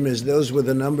impression, Jim, is those were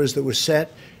the numbers that were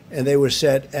set, and they were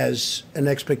set as an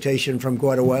expectation from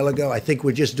quite a while ago. I think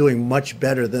we're just doing much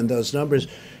better than those numbers.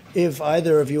 If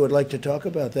either of you would like to talk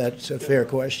about that, it's a fair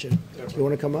question. You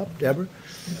want to come up, Deborah?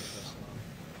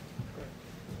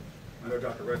 I know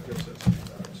Dr. Redfield said something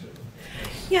about it too.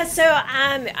 Yeah, so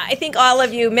I think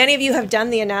many of you have done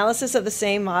the analysis of the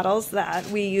same models that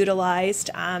we utilized.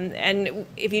 And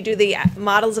if you do the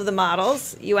models of the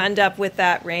models, you end up with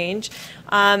that range.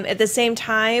 At the same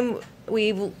time,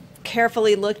 we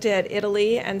carefully looked at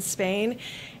Italy and Spain,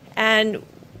 and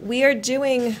we are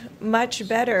doing much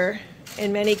better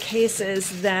in many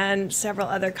cases than several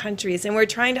other countries. And we're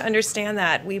trying to understand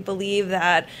that. We believe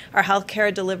that our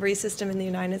healthcare delivery system in the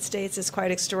United States is quite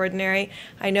extraordinary.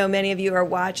 I know many of you are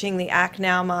watching the Act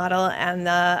Now model and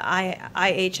the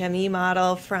IHME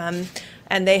model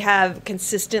and they have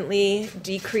consistently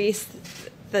decreased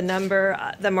the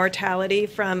number, the mortality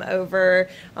from over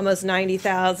almost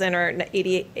 90,000 or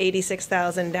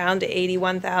 86,000 down to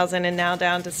 81,000 and now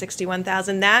down to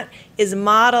 61,000. That is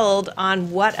modeled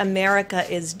on what America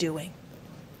is doing.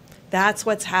 That's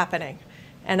what's happening.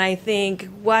 And I think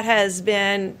what has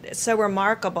been so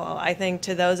remarkable, I think,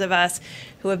 to those of us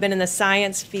who have been in the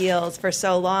science fields for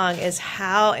so long is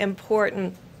how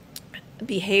important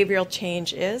behavioral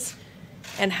change is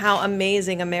and how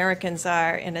amazing Americans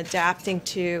are in adapting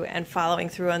to and following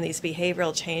through on these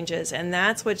behavioral changes. And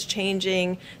that's what's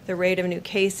changing the rate of new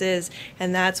cases,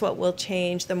 and that's what will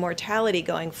change the mortality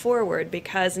going forward,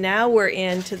 because now we're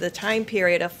into the time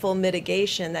period of full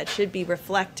mitigation that should be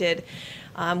reflected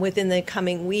within the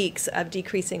coming weeks of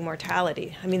decreasing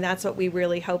mortality. I mean, that's what we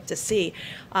really hope to see.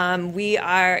 We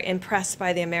are impressed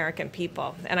by the American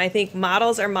people. And I think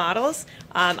models are models.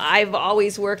 I've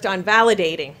always worked on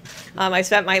validating. I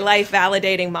spent my life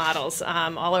validating models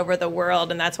all over the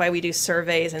world, and that's why we do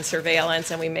surveys and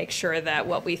surveillance, and we make sure that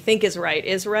what we think is right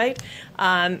is right.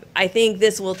 I think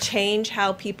this will change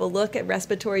how people look at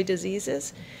respiratory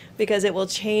diseases, because it will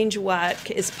change what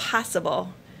is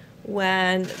possible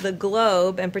when the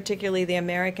globe, and particularly the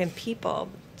American people,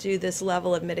 do this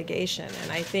level of mitigation.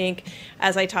 And I think,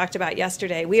 as I talked about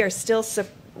yesterday, we are still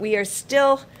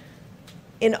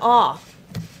in awe,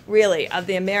 really, of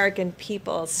the American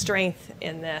people's strength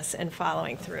in this and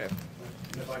following through.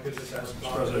 If I could just ask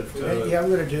President. Yeah, I'm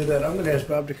going to do that. I'm going to ask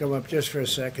Bob to come up just for a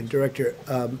second. Director,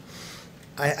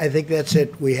 I think that's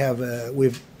it. They have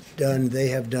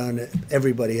done,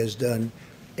 everybody has done,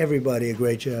 everybody a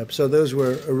great job. So those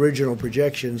were original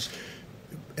projections,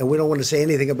 and we don't want to say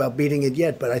anything about beating it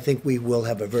yet, but I think we will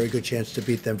have a very good chance to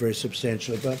beat them very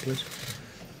substantially. Bob, please.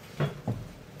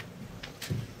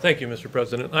 Thank you, Mr.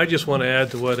 President. I just want to add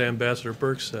to what Ambassador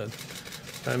Birx said.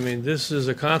 I mean, this is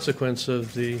a consequence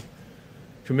of the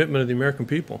commitment of the American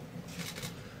people.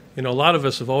 You know, a lot of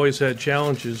us have always had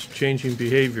challenges changing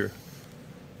behavior,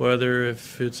 whether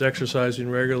if it's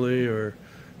exercising regularly or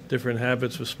different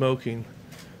habits with smoking.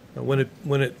 When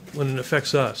it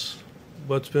affects us.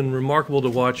 What's been remarkable to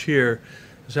watch here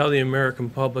is how the American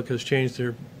public has changed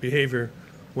their behavior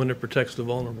when it protects the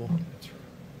vulnerable.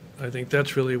 I think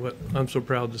that's really what I'm so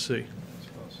proud to see.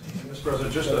 Mr.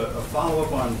 President, just a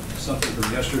follow-up on something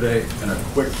from yesterday and a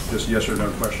quick just yes or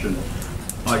no question.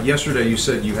 Yesterday you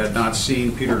said you had not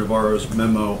seen Peter Navarro's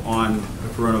memo on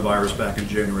the coronavirus back in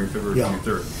January, February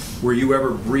 23rd. Were you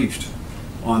ever briefed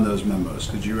on those memos?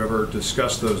 Did you ever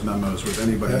discuss those memos with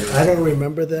anybody? I don't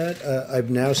remember that. I've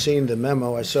now seen the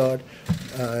memo. I saw it.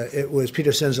 It was,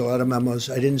 Peter sends a lot of memos.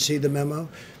 I didn't see the memo.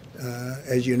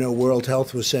 As you know, World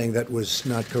Health was saying that was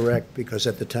not correct because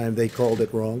at the time they called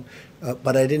it wrong.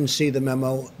 But I didn't see the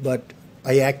memo, but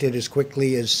I acted as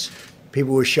quickly as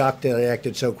people were shocked that I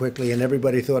acted so quickly, and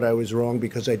everybody thought I was wrong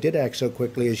because I did act so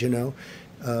quickly, as you know,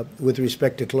 with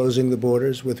respect to closing the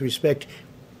borders, with respect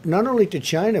not only to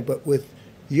China, but with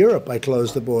Europe. I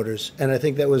closed the borders, and I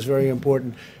think that was very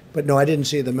important. But no, I didn't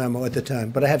see the memo at the time,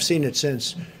 but I have seen it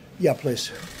since. Yeah, please.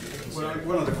 One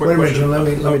other quick Wait a minute, question.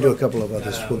 John, let me do a couple of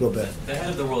others. We'll go back. The head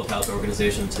of the World Health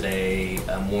Organization today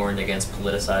warned against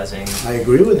politicizing. I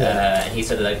agree with that. And he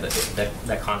said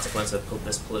that consequence of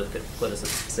this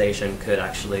politicization could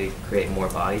actually create more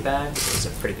body bags. It's a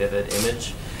pretty vivid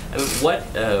image. I mean,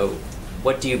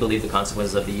 what do you believe the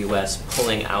consequences of the U.S.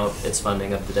 pulling out its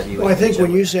funding of the WHO? Well, I think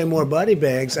when you say more body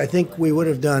bags, I think we would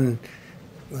have done,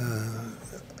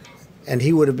 and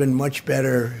he would have been much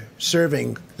better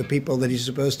serving the people that he's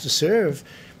supposed to serve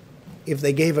if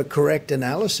they gave a correct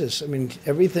analysis. I mean,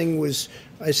 everything was,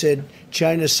 I said,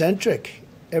 China-centric.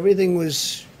 Everything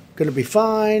was going to be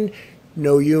fine,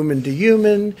 no human to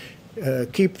human,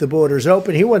 keep the borders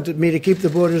open. He wanted me to keep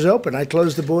the borders open. I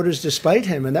closed the borders despite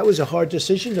him, and that was a hard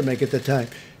decision to make at the time.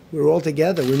 We were all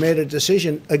together. We made a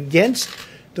decision against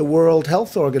the World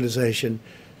Health Organization.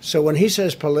 So when he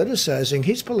says politicizing,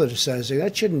 he's politicizing.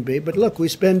 That shouldn't be. But look, we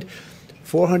spend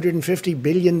 $450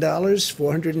 billion,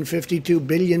 $452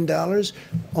 billion,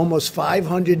 almost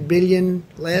 $500 billion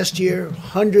last year,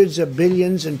 hundreds of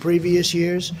billions in previous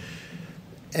years.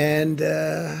 And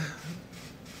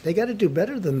they got to do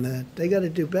better than that. They got to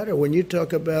do better. When you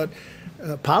talk about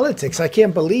politics, I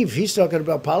can't believe he's talking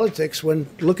about politics when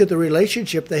look at the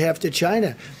relationship they have to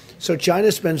China. So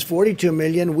China spends $42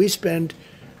 million, we spend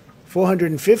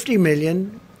 $450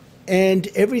 million, and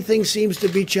everything seems to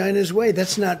be China's way.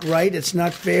 That's not right. It's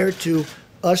not fair to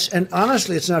us, and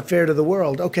honestly, it's not fair to the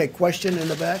world. Okay, question in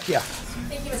the back? Yeah.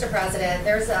 Thank you, Mr. President.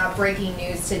 There's breaking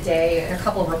news today and a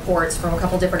couple of reports from a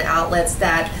couple different outlets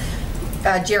that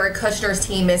Jared Kushner's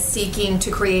team is seeking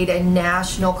to create a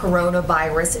national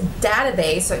coronavirus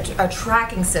database, a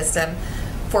tracking system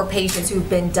for patients who've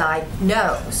been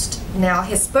diagnosed. Now,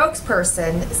 his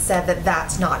spokesperson said that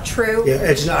that's not true. Yeah,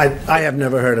 it's not, I have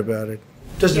never heard about it.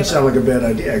 Doesn't sound like a bad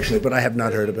idea, actually, but I have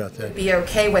not heard about that. Be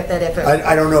okay with it if it.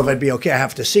 I don't know if I'd be okay. I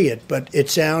have to see it, but it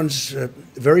sounds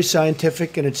very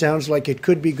scientific, and it sounds like it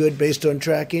could be good based on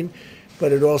tracking,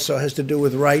 but it also has to do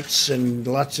with rights and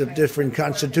lots of different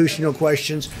constitutional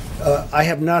questions. I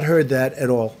have not heard that at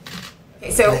all.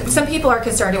 Okay, so some people are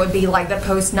concerned it would be like the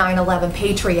post 9/11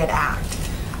 Patriot Act,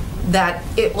 that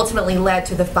it ultimately led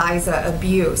to the FISA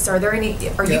abuse. Are you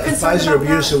concerned FISA about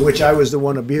abuse, that? of which I was the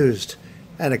one abused,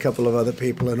 and a couple of other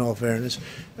people, in all fairness.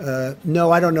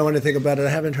 No, I don't know anything about it.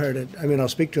 I haven't heard it. I mean, I'll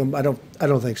speak to them. I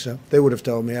don't think so. They would have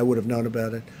told me. I would have known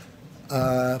about it.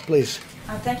 Please.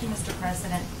 Thank you, Mr.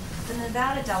 President. The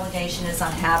Nevada delegation is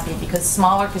unhappy because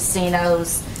smaller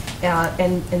casinos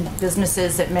and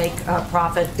businesses that make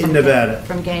profit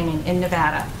from gaming in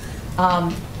Nevada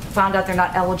found out they're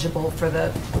not eligible for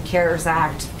the CARES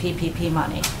Act PPP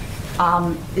money.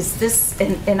 Is this,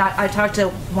 and I talked to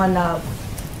one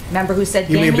member who said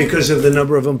gaming. You mean because of the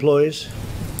number of employees?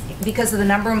 Because of the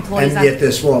number of employees. And yet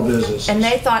they're small businesses. And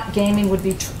they thought gaming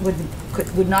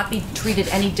would not be treated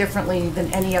any differently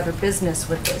than any other business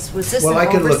with this. Was this well, an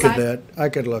I could oversight? look at that. I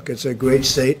could look. It's a great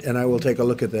state, and I will take a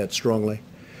look at that strongly.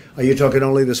 Are you talking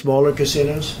only the smaller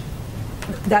casinos?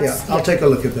 That's, I'll take a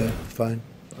look at that. Fine.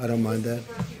 I don't mind that.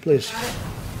 Please.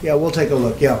 Yeah, we'll take a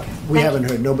look. Yeah, we haven't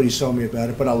heard. Nobody's told me about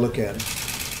it, but I'll look at it.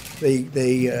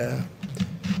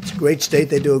 It's a great state.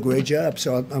 They do a great job,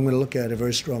 so I'm going to look at it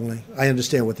very strongly. I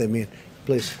understand what they mean.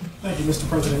 Please. Thank you, Mr.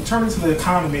 President. Turning to the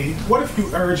economy, what if you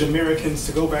urge Americans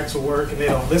to go back to work and they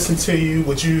don't listen to you?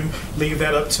 Would you leave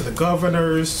that up to the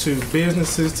governors, to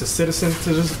businesses, to citizens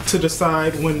to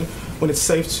decide when it's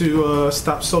safe to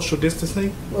stop social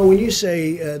distancing? Well, when you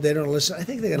say they don't listen, I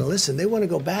think they're going to listen. They want to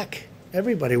go back.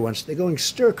 Everybody wants. They're going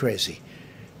stir crazy.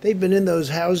 They've been in those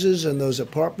houses and those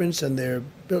apartments, and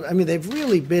they've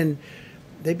really been.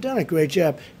 They've done a great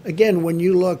job. Again, when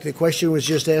you look, the question was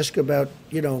just asked about,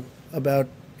 about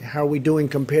how are we doing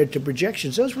compared to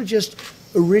projections. Those were just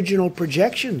original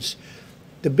projections.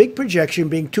 The big projection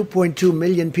being 2.2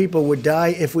 million people would die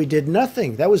if we did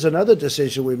nothing. That was another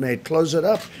decision we made, close it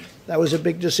up. That was a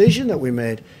big decision that we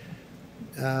made.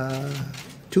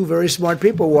 Two very smart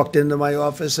people walked into my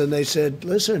office and they said,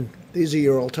 listen, these are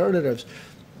your alternatives.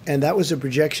 And that was a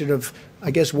projection of, I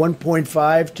guess,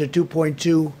 1.5 to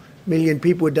 2.2 million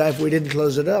people would die if we didn't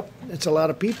close it up. That's a lot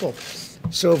of people.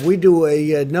 So if we do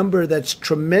a number that's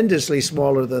tremendously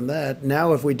smaller than that,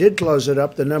 now if we did close it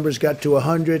up, the numbers got to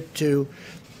 100 to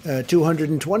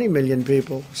 220 million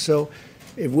people. So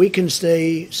if we can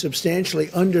stay substantially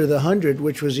under the 100,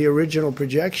 which was the original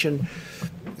projection,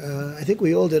 I think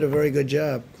we all did a very good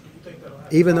job.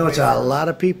 Even though it's a lot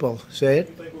of people. Say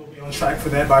it? Do you think we'll be on track for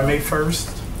that by May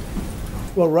 1st?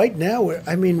 Well, right now,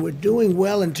 we're doing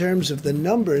well in terms of the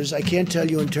numbers. I can't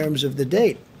tell you in terms of the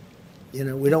date.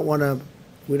 We don't want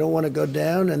to go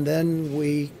down, and then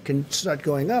we can start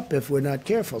going up if we're not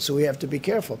careful. So we have to be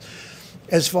careful.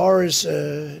 As far as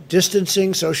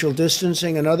distancing, social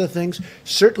distancing, and other things,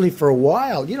 certainly for a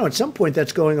while, at some point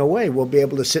that's going away. We'll be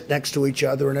able to sit next to each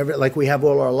other and everything like we have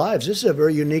all our lives. This is a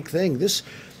very unique thing. This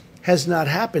has not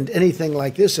happened anything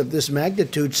like this of this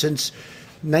magnitude since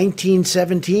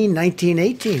 1917,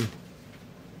 1918,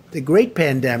 the great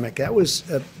pandemic. That was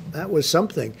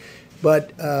something.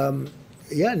 But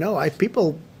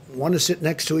people want to sit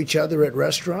next to each other at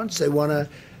restaurants. They want to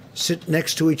sit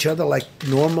next to each other like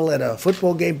normal at a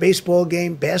football game, baseball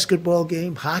game, basketball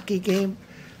game, hockey game.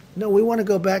 No, we want to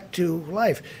go back to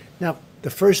life. Now, the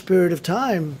first period of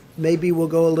time, maybe we'll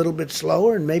go a little bit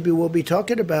slower, and maybe we'll be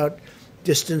talking about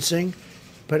distancing.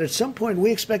 But at some point,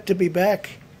 we expect to be back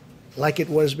like it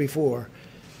was before.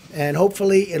 And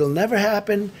hopefully it'll never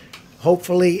happen.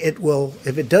 Hopefully it will.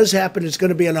 If it does happen, it's going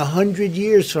to be in 100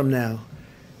 years from now.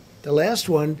 The last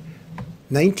one,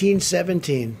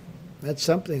 1917. That's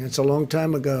something. It's a long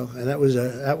time ago, and that was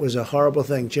a horrible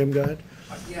thing. Jim, go ahead.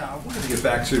 Yeah, I wanted to get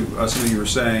back to something you were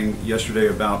saying yesterday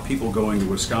about people going to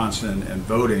Wisconsin and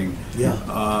voting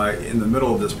in the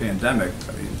middle of this pandemic,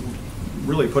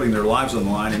 really putting their lives on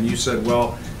the line. And you said,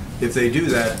 well, if they do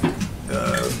that,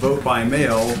 vote by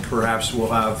mail, perhaps we'll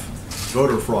have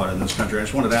voter fraud in this country. I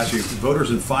just wanted to ask you,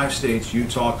 voters in 5 states,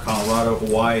 Utah, Colorado,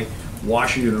 Hawaii,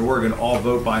 Washington, and Oregon, all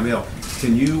vote by mail.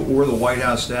 Can you or the White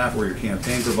House staff or your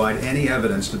campaign provide any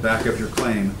evidence to back up your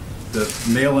claim that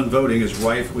mail-in voting is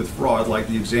rife with fraud, like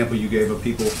the example you gave of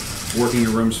people working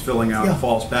in rooms filling out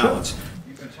false ballots? Sure.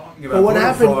 You've been talking about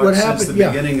voter fraud since the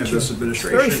beginning of this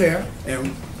administration. Very fair. And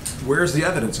where's the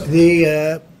evidence of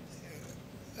it?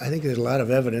 I think there's a lot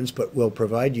of evidence, but we'll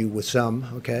provide you with some,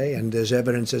 okay? And there's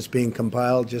evidence that's being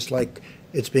compiled, just like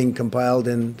it's being compiled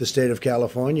in the state of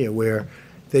California, where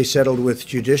they settled with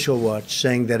Judicial Watch,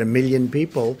 saying that 1 million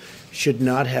people should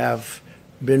not have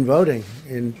been voting.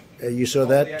 And you saw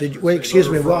that? Did you, wait, excuse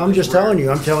me. Well, I'm just telling you.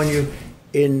 I'm telling you,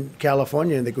 in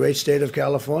California, in the great state of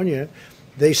California,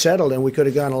 they settled, and we could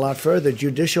have gone a lot further.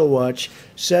 Judicial Watch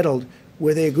settled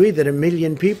where they agreed that 1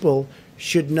 million people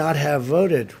should not have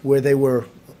voted, where they were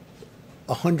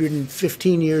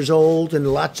 115 years old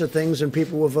and lots of things, and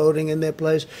people were voting in their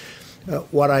place.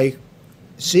 What I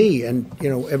see, and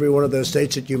every one of those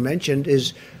states that you mentioned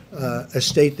is a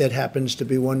state that happens to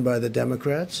be won by the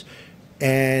Democrats.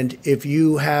 And if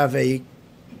you have a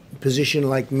position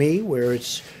like me, where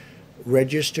it's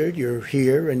registered, you're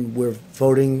here, and we're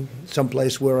voting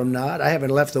someplace where I'm not. I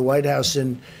haven't left the White House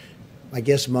in, I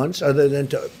guess, months, other than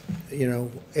to,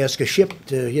 ask a ship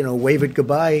to, wave it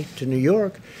goodbye to New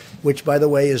York, which, by the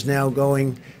way, is now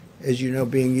going, as you know,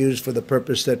 being used for the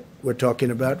purpose that we're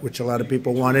talking about, which a lot of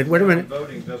people wanted. Wait a minute.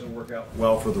 Voting doesn't work out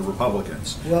well for the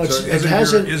Republicans. Well, so it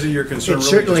hasn't. Isn't your concern It really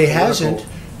certainly just hasn't.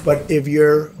 But if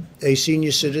you're a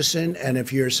senior citizen and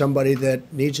if you're somebody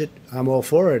that needs it, I'm all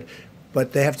for it.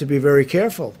 But they have to be very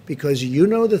careful, because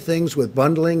the things with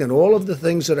bundling and all of the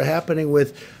things that are happening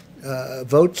with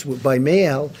votes by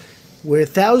mail, where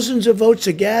thousands of votes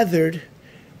are gathered.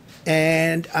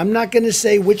 And I'm not going to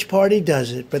say which party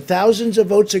does it, but thousands of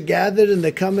votes are gathered, and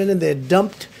they come in and they're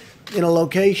dumped in a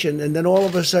location, and then all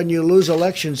of a sudden you lose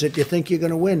elections that you think you're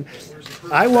going to win.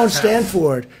 I won't stand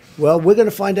for it. Well, we're going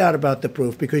to find out about the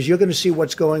proof, because you're going to see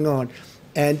what's going on.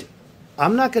 And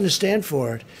I'm not going to stand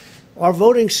for it. Our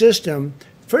voting system,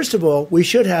 first of all, we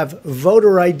should have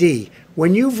voter ID.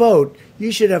 When you vote,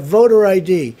 you should have voter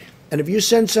ID. And if you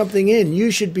send something in, you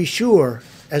should be sure,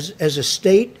 as a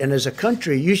state and as a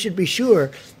country, you should be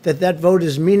sure that that vote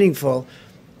is meaningful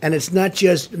and it's not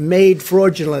just made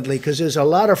fraudulently, because there's a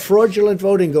lot of fraudulent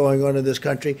voting going on in this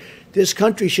country. This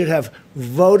country should have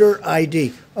voter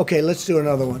ID. Okay, let's do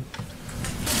another one.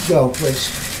 Go, please.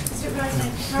 Mr.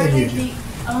 President,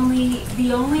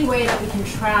 the only way that we can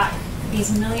track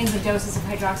these millions of doses of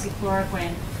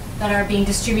hydroxychloroquine that are being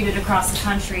distributed across the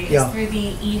country is through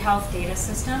the eHealth data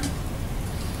system.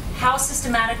 How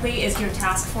systematically is your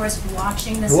task force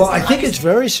watching this? Well, I think it's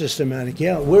very systematic,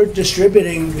 yeah. We're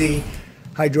distributing the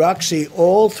hydroxy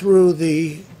all through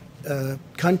the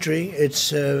country.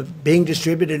 It's being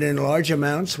distributed in large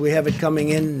amounts. We have it coming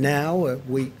in now.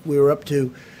 We were up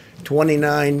to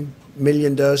 29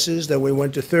 million doses, then we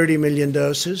went to 30 million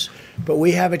doses. But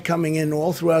we have it coming in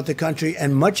all throughout the country,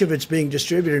 and much of it's being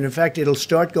distributed. In fact, it'll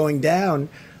start going down,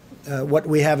 what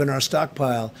we have in our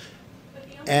stockpile.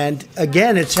 And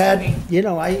again, it's had,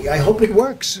 I hope it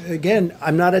works. Again,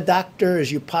 I'm not a doctor,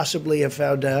 as you possibly have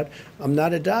found out. I'm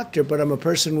not a doctor, but I'm a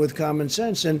person with common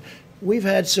sense. And we've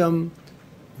had some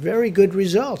very good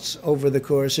results over the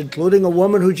course, including a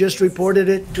woman who just reported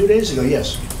it 2 days ago.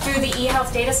 Yes. Through the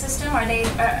eHealth data system, are they?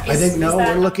 I think no.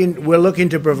 We're looking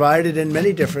to provide it in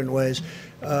many different ways.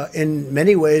 In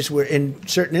many ways, in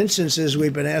certain instances,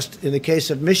 we've been asked. In the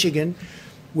case of Michigan,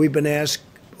 we've been asked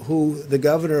who the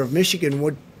governor of Michigan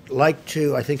would like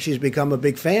to. I think she's become a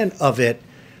big fan of it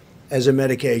as a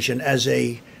medication, as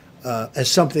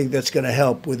something that's going to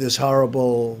help with this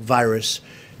horrible virus.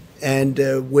 And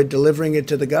we're delivering it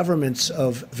to the governments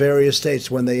of various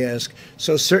states when they ask.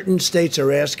 So certain states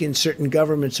are asking, certain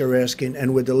governments are asking,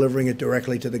 and we're delivering it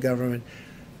directly to the government.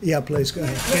 Yeah, please, go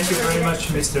ahead. Thank you very much,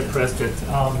 Mr. President.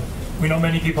 We know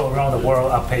many people around the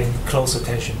world are paying close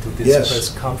attention to this press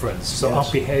conference. So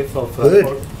on behalf of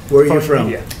Where are you from?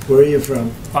 Media, where are you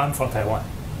from? I'm from Taiwan.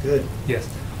 Good. Yes.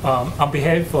 On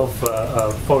behalf of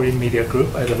Foreign Media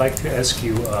Group, I'd like to ask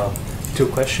you 2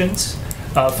 questions.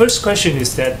 First question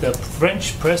is that the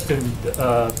French President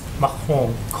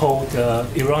Macron called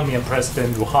Iranian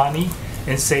President Rouhani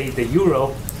and say that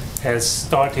Europe has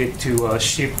started to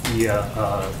ship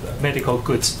the medical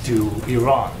goods to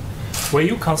Iran. Will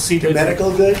you consider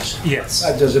medical goods? Yes.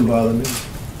 That doesn't bother me.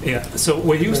 Yeah. So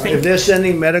will you think if they're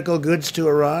sending medical goods to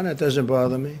Iran, it doesn't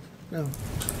bother me. No.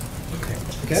 Okay.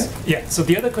 Okay. Yeah. So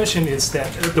the other question is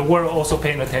that the world also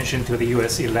paying attention to the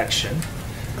U.S. election.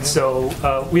 So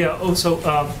we are also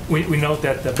we know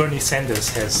that Bernie Sanders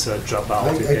has dropped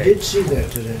out today. I did see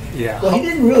that today. Yeah. Well, he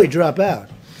didn't really drop out.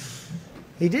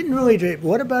 He didn't really.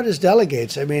 What about his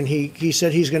delegates? I mean, he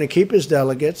said he's going to keep his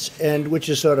delegates, and which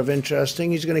is sort of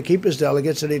interesting. He's going to keep his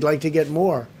delegates, and he'd like to get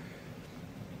more.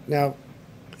 Now,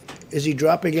 is he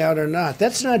dropping out or not?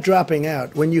 That's not dropping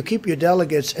out. When you keep your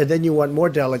delegates, and then you want more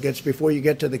delegates before you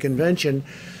get to the convention,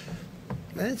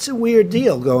 that's a weird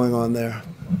deal going on there.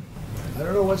 I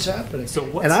don't know what's happening. So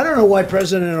what's- And I don't know why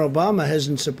President Obama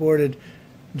hasn't supported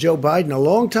Joe Biden a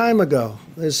long time ago.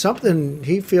 There's something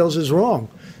he feels is wrong.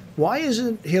 Why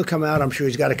isn't he'll come out? I'm sure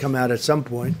he's got to come out at some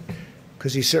point,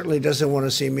 because he certainly doesn't want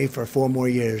to see me for 4 more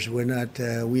years. We're not.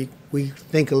 We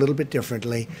think a little bit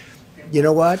differently. You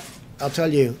know what? I'll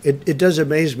tell you. It does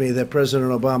amaze me that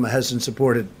President Obama hasn't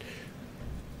supported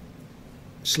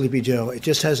Sleepy Joe. It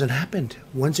just hasn't happened.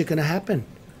 When's it going to happen?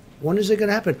 When is it going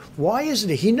to happen? Why isn't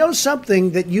it? He knows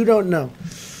something that you don't know.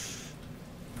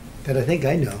 That I think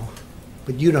I know,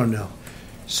 but you don't know.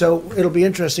 So it'll be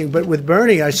interesting. But with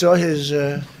Bernie, I saw his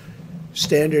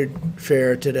standard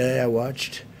fare today. I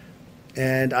watched.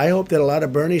 And I hope that a lot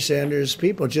of Bernie Sanders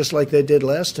people, just like they did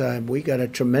last time, we got a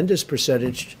tremendous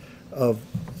percentage of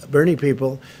Bernie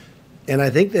people. And I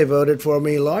think they voted for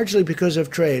me largely because of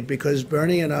trade, because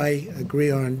Bernie and I agree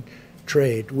on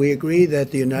trade. We agree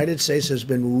that the United States has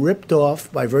been ripped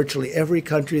off by virtually every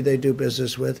country they do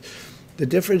business with. The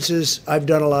difference is I've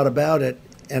done a lot about it,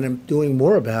 and I'm doing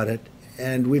more about it.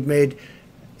 And we've made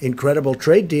incredible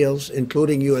trade deals,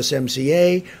 including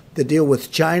USMCA, the deal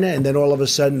with China, and then all of a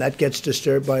sudden that gets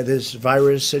disturbed by this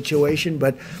virus situation.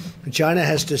 But China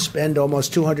has to spend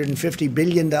almost $250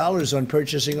 billion on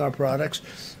purchasing our products,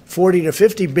 $40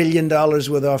 to $50 billion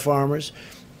with our farmers.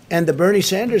 And the Bernie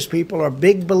Sanders people are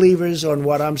big believers on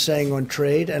what I'm saying on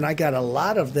trade, and I got a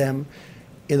lot of them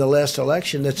in the last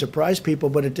election that surprised people,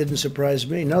 but it didn't surprise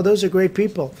me. No, those are great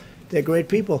people. They're great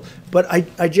people. But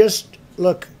I just,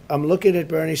 look, I'm looking at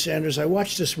Bernie Sanders. I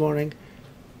watched this morning,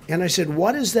 and I said,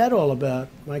 what is that all about?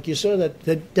 Mike, you saw that,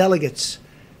 the delegates.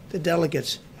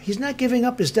 He's not giving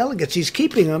up his delegates. He's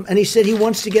keeping them, and he said he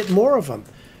wants to get more of them.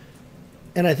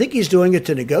 And I think he's doing it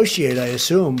to negotiate, I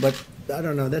assume, but I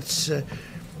don't know. That's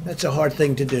a hard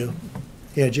thing to do.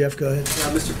 Yeah, Jeff, go ahead.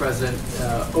 Mr. President,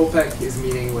 OPEC is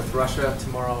meeting with Russia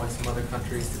tomorrow and some other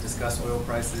countries to discuss oil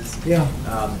prices. Yeah.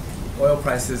 Oil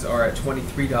prices are at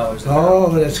 $23 a barrel.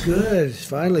 Oh, that's good.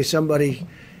 Finally, somebody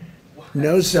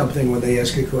knows something when they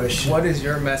ask a question. What is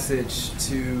your message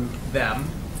to them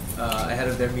ahead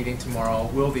of their meeting tomorrow?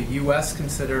 Will the U.S.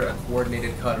 consider a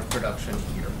coordinated cut of production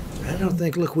here? I don't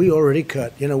think, look, we already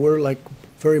cut. You know, we're like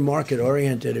very market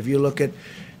oriented. If you look at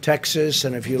Texas,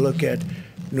 and if you look at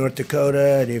North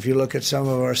Dakota, and if you look at some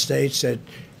of our states that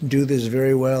do this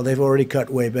very well, they've already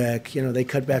cut way back. You know, they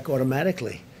cut back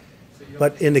automatically.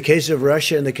 But in the case of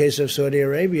Russia, in the case of Saudi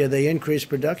Arabia, they increased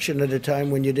production at a time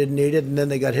when you didn't need it, and then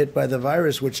they got hit by the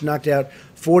virus, which knocked out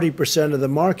 40% of the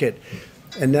market,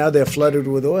 and now they're flooded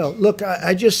with oil. Look,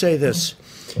 I just say this.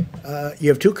 You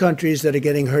have 2 countries that are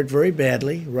getting hurt very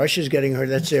badly. Russia's getting hurt.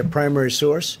 That's their primary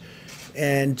source.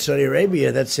 And Saudi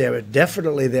Arabia, that's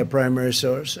definitely their primary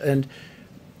source. And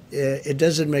it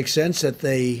doesn't make sense that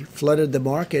they flooded the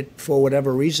market for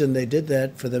whatever reason they did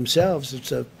that for themselves.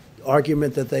 It's an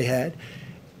argument that they had.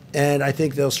 And I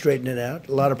think they'll straighten it out.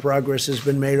 A lot of progress has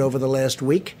been made over the last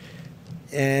week.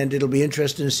 And it'll be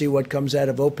interesting to see what comes out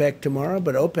of OPEC tomorrow.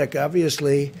 But OPEC,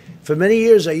 obviously, for many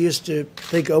years I used to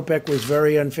think OPEC was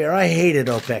very unfair. I hated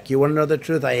OPEC. You want to know the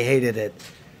truth? I hated it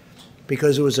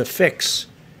because it was a fix.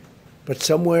 But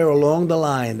somewhere along the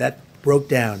line, that broke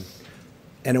down,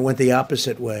 and it went the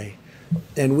opposite way.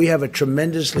 And we have a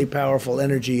tremendously powerful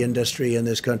energy industry in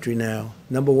this country now,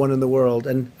 #1 in the world,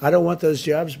 and I don't want those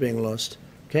jobs being lost.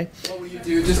 Okay? What will you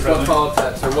do, just one follow-up to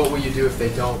that, sir, what will you do if they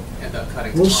don't end up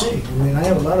cutting We'll tomorrow? see. I mean, I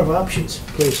have a lot of options.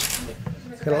 Please.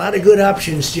 Got a lot of good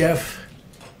options, Jeff.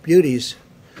 Beauties.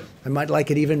 I might like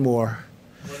it even more.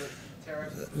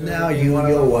 Now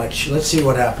you'll watch. Let's see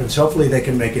what happens. Hopefully they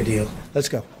can make a deal. Let's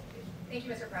go. Thank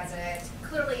you, Mr. President.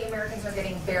 Clearly, Americans are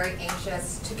getting very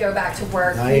anxious to go back to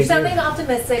work. I There's agree. something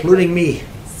optimistic. Including me.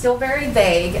 Still very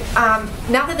vague.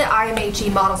 Now that the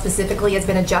IMHE model specifically has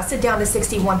been adjusted down to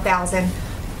 61,000,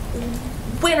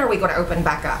 when are we going to open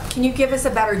back up? Can you give us a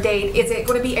better date? Is it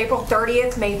going to be April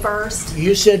 30th, May 1st?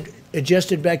 You said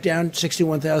adjusted back down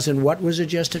 61,000. What was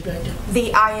adjusted back down?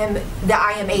 The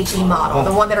IMHE model,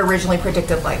 the one that originally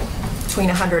predicted like between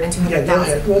 100 and 200,000. Yeah, go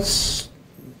ahead. Well, it's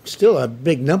still a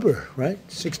big number, right?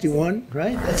 61,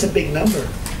 right? That's a big number.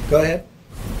 Go ahead.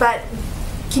 But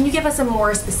can you give us a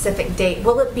more specific date?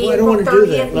 Will it be Well, I don't April want to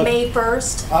do that. 30th, Look, May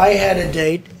 1st? I had a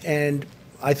date, and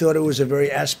I thought it was a very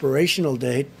aspirational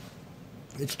date.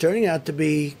 It's turning out to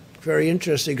be very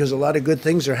interesting because a lot of good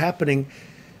things are happening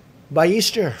by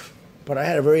Easter. But I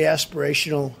had a very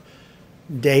aspirational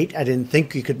date. I didn't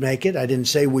think you could make it. I didn't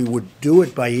say we would do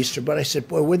it by Easter, but I said,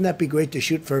 boy, wouldn't that be great to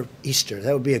shoot for Easter?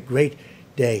 That would be a great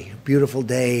day, beautiful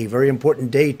day, very important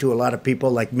day to a lot of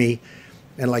people like me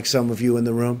and like some of you in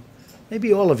the room,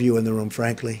 maybe all of you in the room,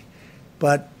 frankly.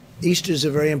 But Easter is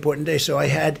a very important day. So I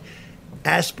had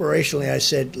aspirationally, I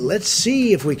said, let's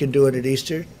see if we can do it at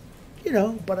Easter,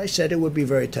 but I said it would be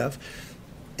very tough.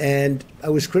 And I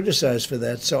was criticized for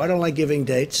that. So I don't like giving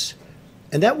dates.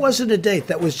 And that wasn't a date.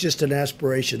 That was just an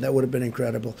aspiration. That would have been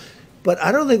incredible. But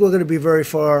I don't think we're going to be very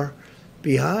far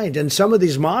behind. And some of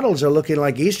these models are looking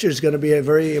like Easter is going to be a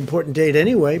very important date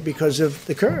anyway because of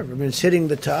the curve. I mean, it's hitting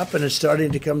the top and it's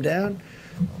starting to come down.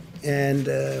 And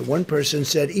one person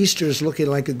said Easter is looking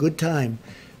like a good time.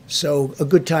 So a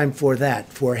good time for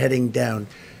that, for heading down.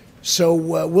 So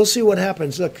we'll see what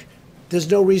happens. Look, there's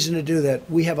no reason to do that.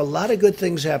 We have a lot of good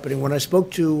things happening. When I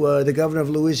spoke to the governor of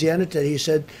Louisiana today, he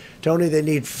said, Tony, they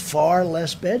need far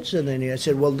less beds than they need. I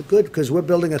said, well, good, because we're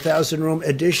building 1,000-room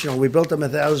additional. We built them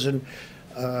 1,000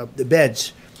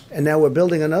 beds, and now we're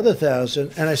building another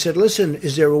 1,000. And I said, listen,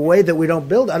 is there a way that we don't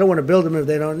build? I don't want to build them if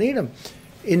they don't need them.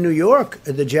 In New York,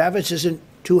 the Javits isn't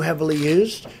too heavily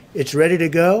used. It's ready to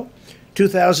go.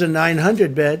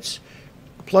 2,900 beds.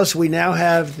 Plus, we now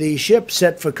have the ship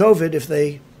set for COVID if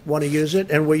they want to use it,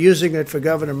 and we're using it for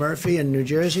Governor Murphy in New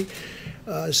Jersey.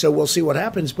 So we'll see what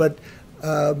happens. But,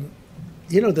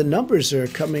 the numbers are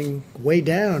coming way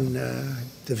down.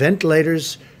 The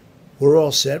ventilators, we're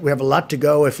all set. We have a lot to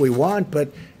go if we want,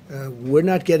 but I'm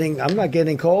not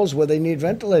getting calls where they need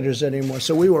ventilators anymore.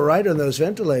 So we were right on those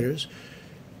ventilators.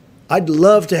 I'd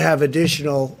love to have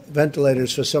additional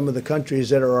ventilators for some of the countries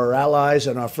that are our allies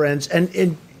and our friends.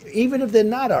 And even if they're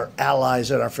not our allies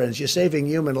and our friends, you're saving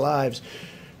human lives.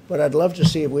 But I'd love to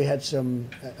see if we had some.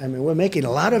 I mean, we're making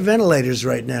a lot of ventilators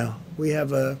right now. We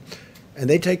have and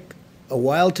they take a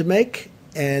while to make,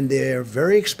 and they're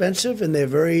very expensive, and they're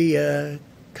very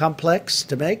complex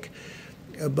to make.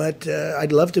 But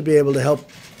I'd love to be able to help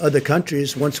other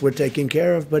countries once we're taken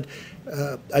care of. But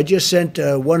I just sent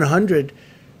 100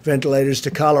 ventilators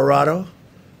to Colorado,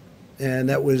 and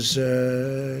that was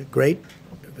great.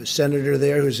 A senator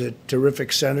there who's a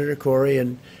terrific senator,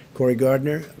 Cory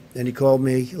Gardner. And he called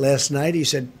me last night. He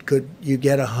said, could you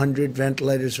get 100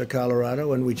 ventilators for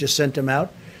Colorado? And we just sent them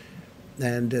out,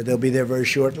 and they'll be there very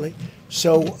shortly.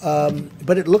 So,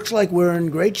 but it looks like we're in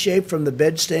great shape from the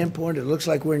bed standpoint. It looks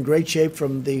like we're in great shape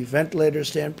from the ventilator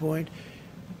standpoint.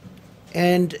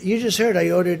 And you just heard I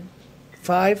ordered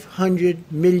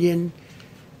 500 million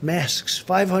masks,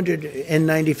 500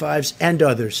 N95s and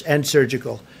others, and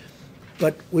surgical.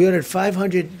 But we ordered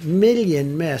 500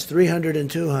 million masks, 300 and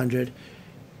 200.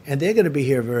 And they're going to be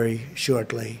here very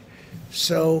shortly.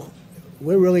 So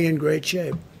we're really in great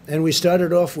shape. And we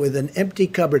started off with an empty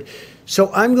cupboard.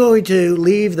 So I'm going to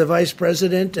leave the vice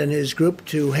president and his group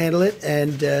to handle it,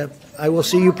 and I will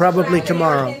see you probably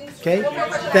tomorrow. Okay?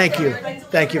 Thank you.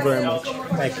 Thank you very much.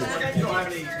 Thank you. You don't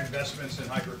have any investments in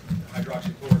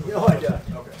hydroxychloroquine? No, I don't.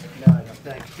 Okay. No,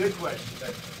 thank you. Good question.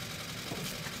 Thank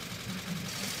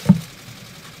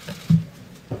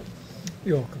you.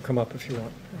 You all can come up if you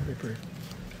want. I'll be brief.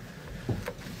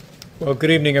 Well,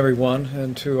 good evening, everyone,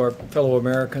 and to our fellow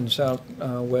Americans out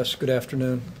west, good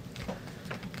afternoon.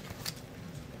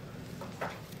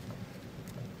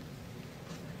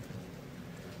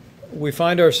 We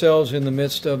find ourselves in the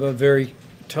midst of a very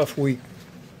tough week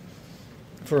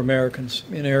for Americans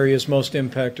in areas most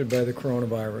impacted by the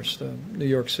coronavirus, the New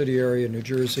York City area, New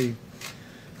Jersey,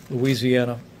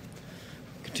 Louisiana.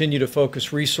 Continue to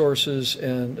focus resources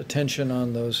and attention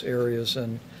on those areas,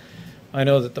 and I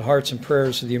know that the hearts and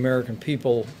prayers of the American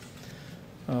people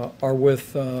are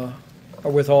with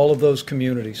all of those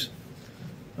communities.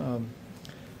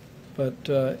 But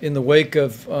in the wake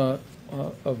of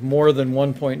more than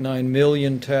 1.9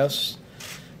 million tests,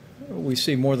 we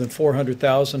see more than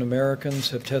 400,000 Americans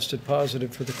have tested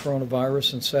positive for the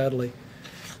coronavirus, and sadly,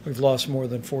 we've lost more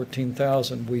than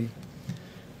 14,000.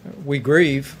 We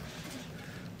grieve,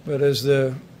 but as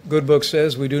the good book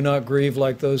says, we do not grieve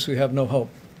like those who have no hope.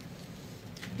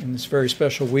 In this very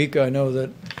special week, I know that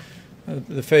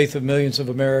the faith of millions of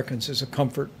Americans is a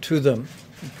comfort to them.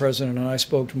 The President and I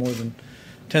spoke to more than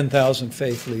 10,000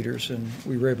 faith leaders, and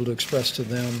we were able to express to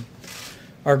them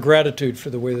our gratitude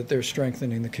for the way that they're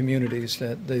strengthening the communities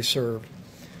that they serve.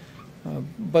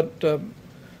 But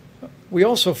we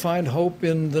also find hope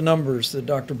in the numbers that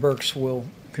Dr. Birx will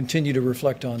continue to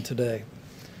reflect on today.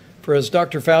 For as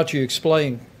Dr. Fauci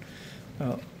explained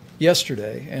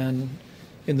yesterday and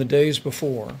in the days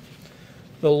before,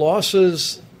 the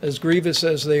losses, as grievous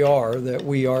as they are, that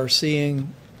we are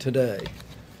seeing today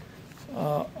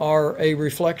are a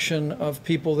reflection of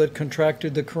people that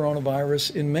contracted the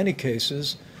coronavirus in many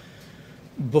cases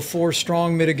before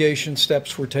strong mitigation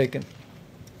steps were taken,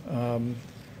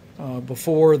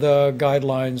 before the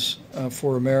guidelines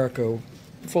for America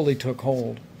fully took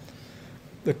hold.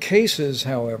 The cases,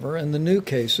 however, and the new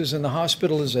cases and the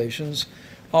hospitalizations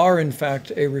are in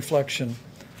fact a reflection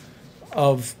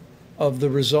of the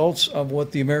results of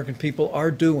what the American people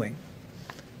are doing.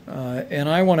 And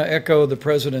I want to echo the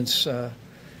President's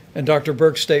and Dr.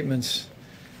 Birx's statements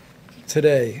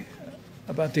today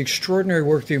about the extraordinary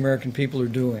work the American people are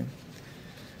doing,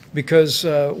 because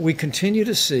we continue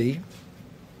to see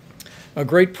a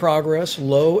great progress,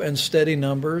 low and steady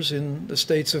numbers in the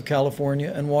states of California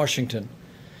and Washington.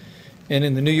 And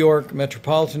in the New York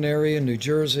metropolitan area, New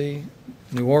Jersey,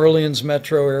 New Orleans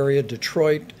metro area,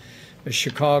 Detroit,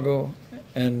 Chicago,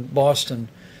 and Boston,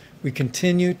 we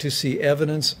continue to see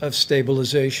evidence of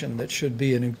stabilization that should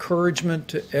be an encouragement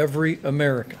to every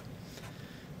American.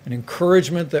 An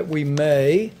encouragement that we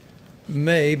may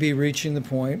be reaching the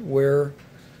point where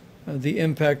the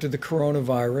impact of the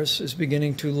coronavirus is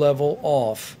beginning to level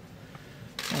off.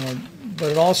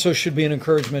 But it also should be an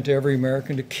encouragement to every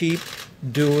American to keep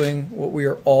doing what we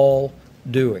are all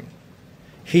doing.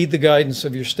 Heed the guidance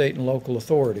of your state and local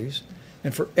authorities,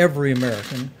 and for every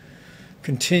American,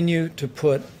 continue to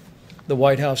put the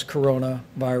White House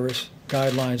coronavirus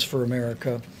guidelines for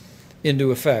America into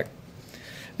effect.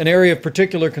 An area of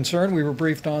particular concern we were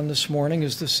briefed on this morning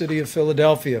is the city of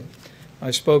Philadelphia.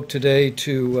 I spoke today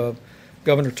to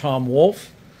Governor Tom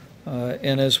Wolf,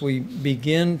 and as we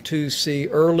begin to see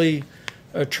early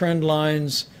trend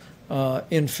lines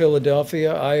in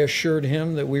Philadelphia, I assured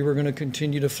him that we were going to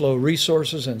continue to flow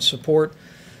resources and support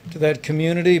to that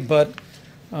community, but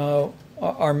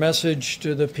our message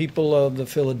to the people of the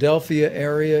Philadelphia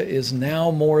area is now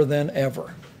more than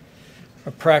ever.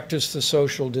 Practice the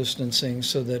social distancing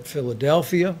so that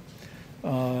Philadelphia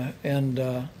and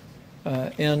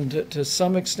to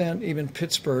some extent even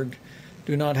Pittsburgh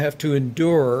do not have to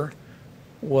endure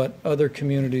what other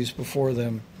communities before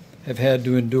them have had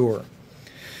to endure.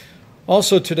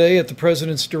 Also today, at the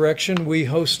President's direction, we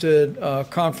hosted a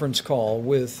conference call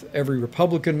with every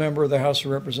Republican member of the House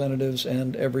of Representatives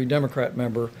and every Democrat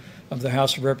member of the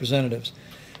House of Representatives.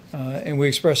 And we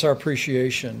express our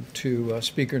appreciation to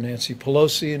Speaker Nancy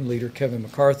Pelosi and Leader Kevin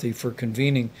McCarthy for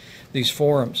convening these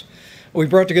forums. We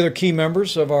brought together key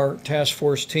members of our task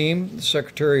force team. The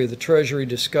Secretary of the Treasury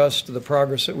discussed the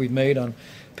progress that we've made on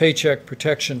paycheck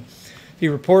protection. He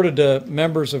reported to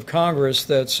members of Congress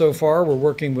that so far we're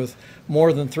working with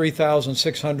more than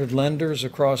 3,600 lenders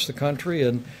across the country,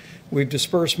 and we've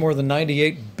dispersed more than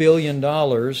 $98 billion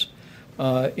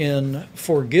in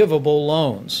forgivable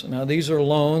loans. Now, these are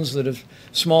loans that if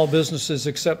small businesses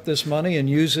accept this money and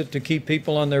use it to keep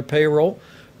people on their payroll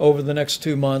over the next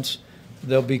 2 months,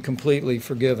 they'll be completely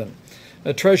forgiven.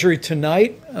 The Treasury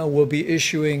tonight will be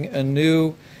issuing a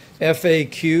new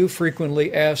FAQ,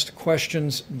 Frequently Asked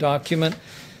Questions document,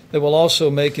 that will also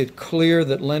make it clear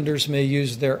that lenders may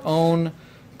use their own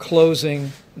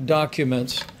closing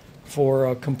documents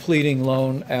for completing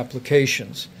loan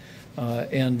applications.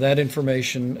 And that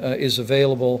information is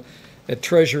available at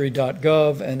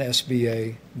treasury.gov and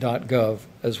sba.gov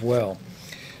as well.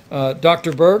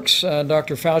 Dr. Birx and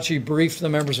Dr. Fauci briefed the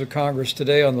members of Congress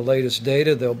today on the latest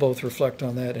data. They'll both reflect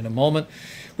on that in a moment.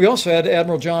 We also had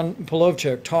Admiral John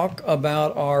Polovchik talk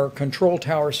about our control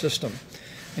tower system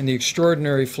and the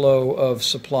extraordinary flow of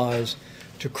supplies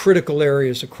to critical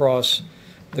areas across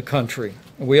the country.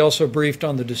 We also briefed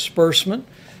on the disbursement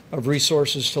of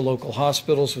resources to local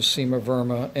hospitals with Seema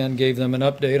Verma and gave them an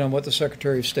update on what the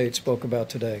Secretary of State spoke about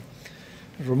today.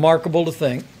 It's remarkable to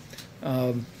think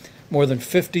more than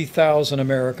 50,000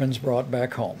 Americans brought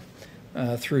back home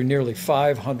through nearly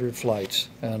 500 flights.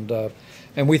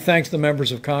 And we thank the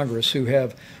members of Congress who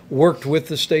have worked with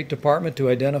the State Department to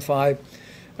identify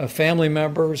family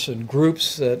members and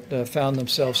groups that found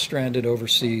themselves stranded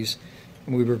overseas,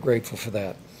 and we were grateful for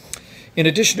that. In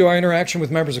addition to our interaction with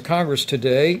members of Congress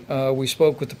today, we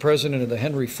spoke with the president of the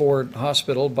Henry Ford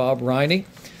Hospital, Bob Riney.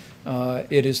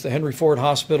 It is the Henry Ford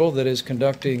Hospital that is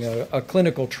conducting a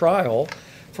clinical trial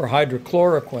for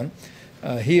hydrochloroquine.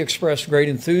 He expressed great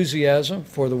enthusiasm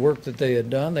for the work that they had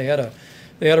done. They had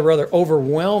a rather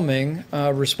overwhelming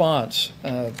response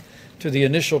to the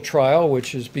initial trial,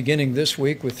 which is beginning this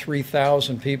week with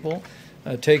 3,000 people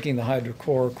taking the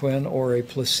hydrochloroquine or a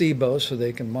placebo so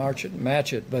they can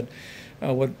match it. But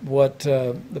what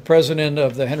the president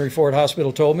of the Henry Ford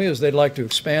Hospital told me is they'd like to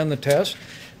expand the test.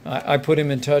 I put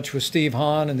him in touch with Steve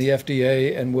Hahn and the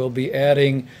FDA, and we'll be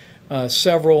adding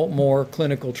several more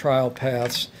clinical trial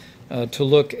paths to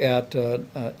look at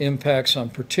impacts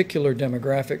on particular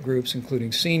demographic groups,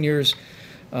 including seniors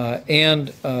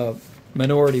and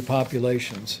minority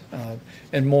populations,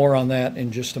 and more on that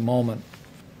in just a moment.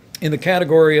 In the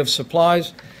category of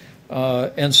supplies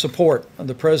and support,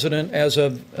 the President, as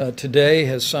of today,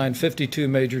 has signed 52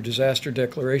 major disaster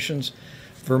declarations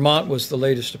Vermont was the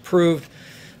latest approved.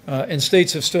 And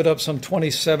states have stood up some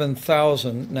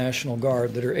 27,000 National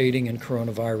Guard that are aiding in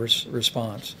coronavirus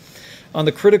response. On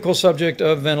the critical subject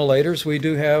of ventilators, we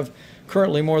do have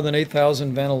currently more than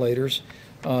 8,000 ventilators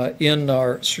in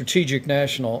our strategic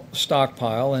national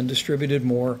stockpile, and distributed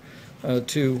more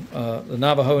to the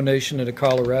Navajo Nation and to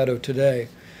Colorado today.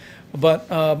 But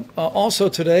also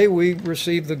today we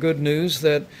received the good news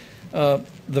that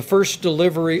the first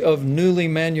delivery of newly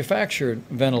manufactured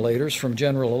ventilators from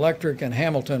General Electric and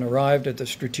Hamilton arrived at the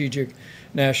Strategic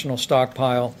National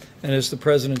Stockpile, and as the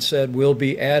President said, we'll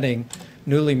be adding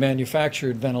newly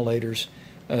manufactured ventilators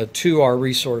to our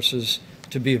resources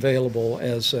to be available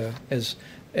as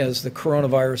the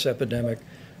coronavirus epidemic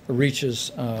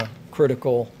reaches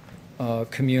critical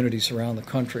communities around the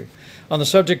country. On the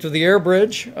subject of the air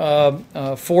bridge,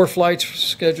 4 flights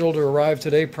scheduled to arrive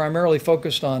today, primarily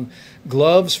focused on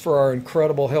gloves for our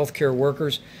incredible healthcare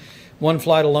workers. One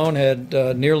flight alone had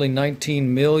nearly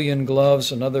 19 million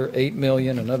gloves, another 8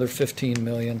 million, another 15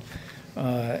 million,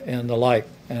 and the like.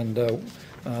 And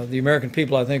the American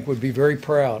people, I think, would be very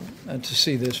proud to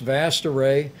see this vast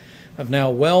array of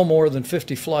now well more than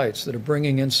 50 flights that are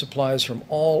bringing in supplies from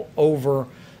all over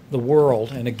the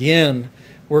world. And again,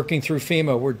 working through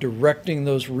FEMA, we're directing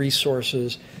those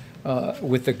resources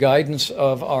with the guidance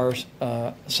of our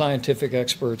scientific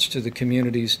experts to the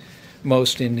communities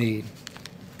most in need.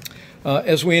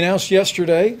 As we announced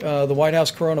yesterday, the White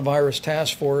House Coronavirus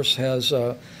Task Force has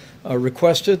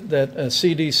requested that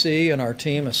CDC and our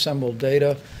team assemble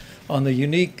data on the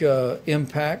unique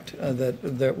impact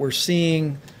that we're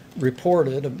seeing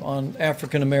reported on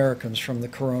African Americans from the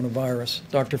coronavirus.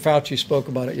 Dr. Fauci spoke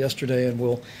about it yesterday, and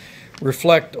we'll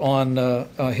reflect on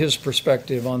his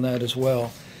perspective on that as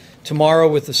well. Tomorrow,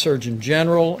 with the Surgeon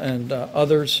General and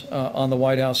others on the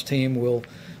White House team,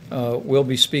 we'll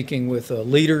be speaking with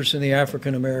leaders in the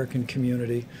African American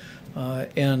community.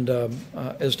 And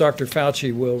as Dr.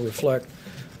 Fauci will reflect,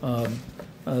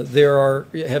 there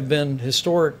have been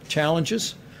historic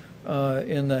challenges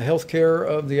in the health care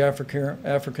of the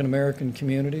African American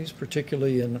communities,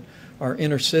 particularly in our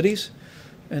inner cities.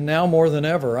 And now more than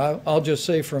ever, I'll just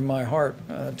say from my heart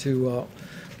to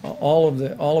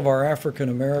all of our African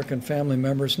American family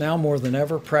members, now more than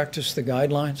ever, practice the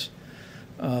guidelines.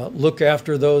 Look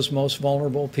after those most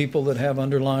vulnerable, people that have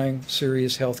underlying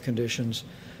serious health conditions.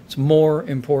 It's more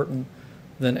important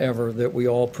than ever that we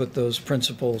all put those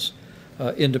principles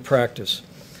into practice.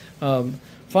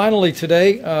 Finally,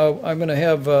 today, I'm going to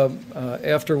have,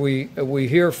 after we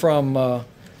hear from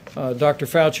Dr.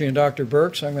 Fauci and Dr.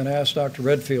 Birx, I'm going to ask Dr.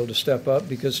 Redfield to step up,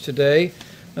 because today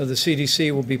the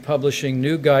CDC will be publishing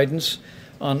new guidance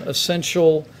on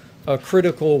essential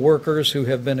critical workers who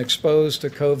have been exposed to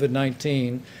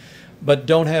COVID-19 but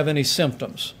don't have any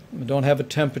symptoms, don't have a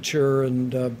temperature,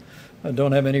 and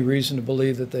don't have any reason to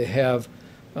believe that they have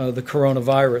the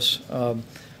coronavirus.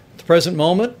 At the present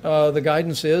moment, the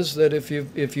guidance is that if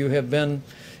you have been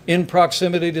in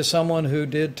proximity to someone who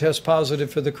did test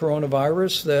positive for the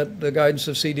coronavirus, that the guidance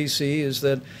of CDC is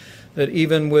that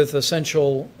even with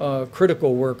essential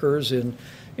critical workers in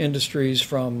industries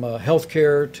from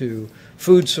healthcare to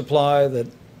food supply, that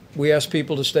we ask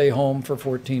people to stay home for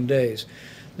 14 days.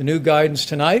 The new guidance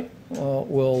tonight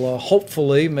will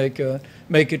hopefully make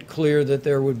it clear that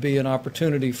there would be an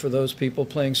opportunity for those people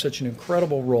playing such an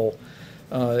incredible role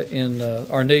in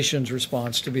our nation's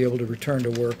response to be able to return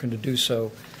to work and to do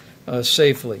so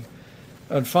safely.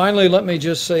 And finally, let me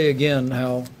just say again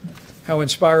how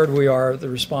inspired we are at the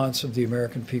response of the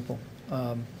American people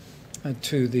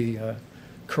to the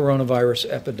coronavirus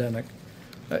epidemic.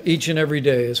 Each and every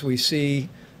day, as we see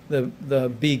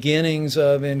the beginnings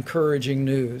of encouraging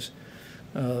news,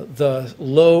 the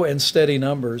low and steady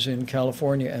numbers in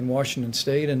California and Washington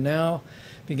State, and now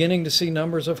beginning to see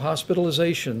numbers of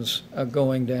hospitalizations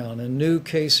going down and new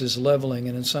cases leveling,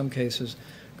 and in some cases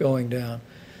going down.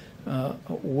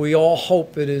 We all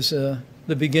hope it is the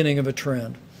beginning of a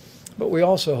trend, but we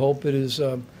also hope it's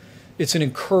an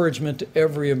encouragement to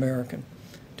every American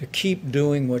to keep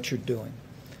doing what you're doing,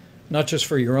 not just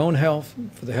for your own health,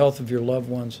 for the health of your loved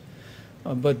ones,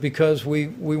 but because we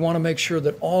want to make sure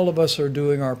that all of us are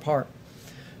doing our part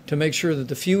to make sure that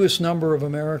the fewest number of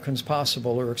Americans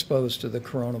possible are exposed to the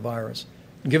coronavirus.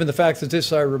 And given the fact that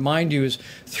this, I remind you, is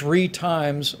 3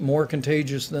 times more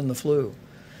contagious than the flu,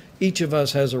 each of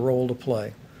us has a role to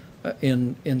play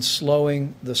in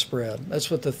slowing the spread.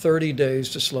 That's what the 30 days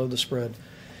to slow the spread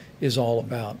is all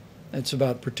about. It's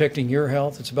about protecting your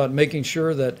health. It's about making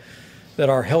sure that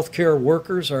our healthcare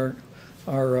workers and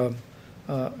our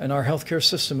healthcare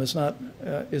system is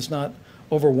not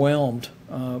overwhelmed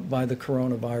by the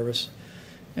coronavirus.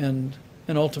 And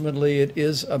and ultimately it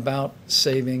is about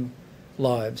saving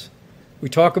lives. We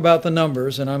talk about the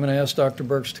numbers, and I'm going to ask Dr.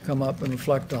 Birx to come up and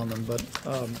reflect on them, but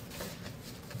I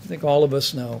think all of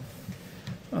us know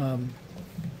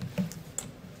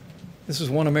this is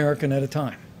one American at a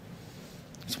time.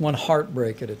 It's one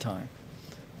heartbreak at a time.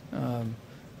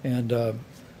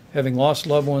 Having lost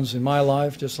loved ones in my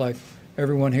life, just like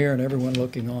everyone here and everyone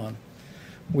looking on,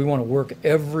 we want to work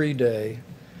every day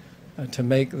to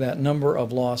make that number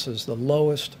of losses the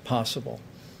lowest possible.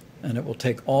 And it will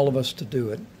take all of us to do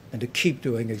it and to keep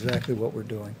doing exactly what we're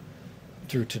doing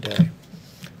through today.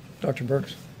 Dr.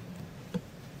 Birx.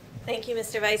 Thank you,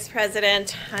 Mr. Vice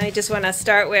President. I just want to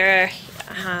start where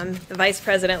the Vice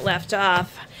President left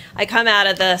off. I come out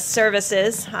of the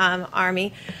services,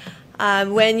 Army.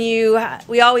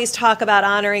 We always talk about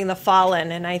honoring the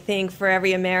fallen, and I think for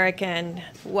every American,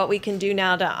 what we can do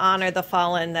now to honor the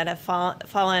fallen that have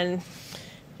fallen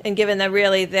and given them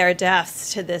really their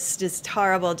deaths to this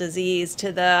horrible disease,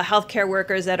 to the healthcare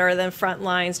workers that are in the front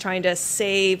lines trying to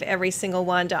save every single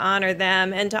one, to honor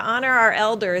them, and to honor our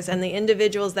elders and the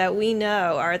individuals that we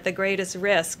know are at the greatest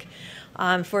risk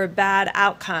for bad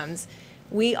outcomes.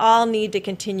 We all need to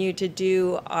continue to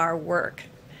do our work.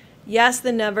 Yes,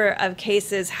 the number of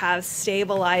cases have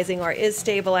stabilizing or is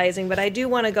stabilizing, but I do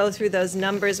want to go through those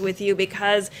numbers with you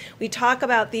because we talk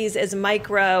about these as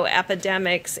micro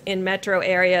epidemics in metro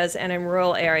areas and in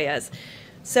rural areas.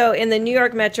 So in the New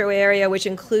York metro area, which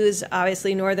includes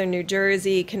obviously northern New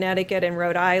Jersey, Connecticut, and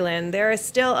Rhode Island, there are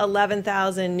still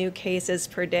 11,000 new cases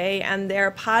per day, and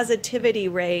their positivity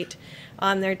rate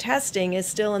on their testing is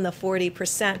still in the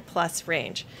 40% plus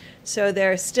range. So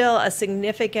there's still a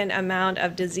significant amount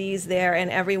of disease there,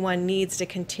 and everyone needs to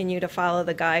continue to follow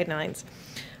the guidelines.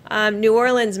 New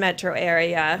Orleans metro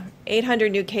area,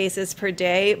 800 new cases per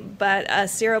day, but a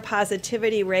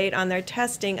seropositivity rate on their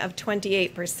testing of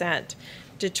 28%.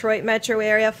 Detroit metro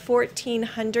area,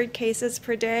 1,400 cases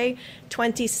per day,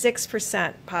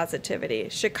 26% positivity.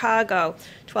 Chicago,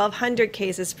 1,200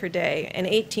 cases per day, and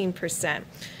 18%.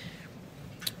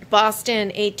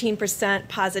 Boston, 18%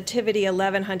 positivity,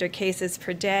 1,100 cases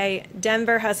per day.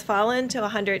 Denver has fallen to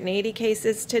 180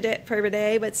 cases per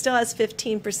day, but still has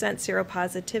 15%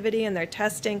 seropositivity in their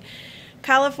testing.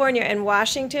 California and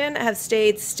Washington have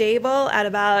stayed stable at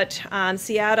about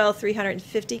Seattle,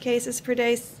 350 cases per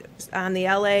day. On the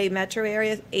LA metro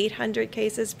area, 800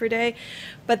 cases per day,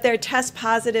 but their test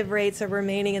positive rates are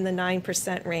remaining in the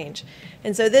 9% range.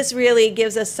 And so this really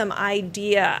gives us some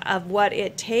idea of what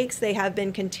it takes. They have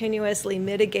been continuously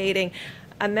mitigating.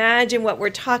 Imagine what we're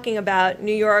talking about,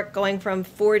 New York going from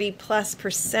 40+%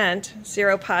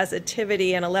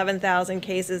 seropositivity and 11,000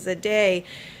 cases a day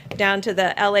down to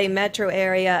the LA metro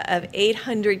area of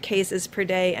 800 cases per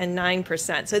day and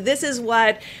 9%. So this is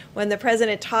what, when the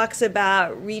president talks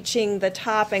about reaching the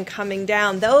top and coming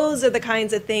down, those are the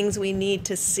kinds of things we need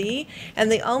to see. And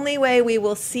the only way we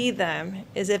will see them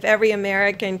is if every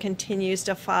American continues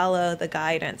to follow the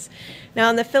guidance. Now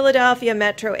in the Philadelphia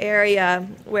metro area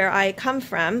where I come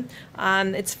from,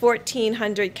 it's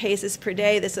 1,400 cases per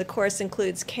day. This of course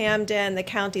includes Camden, the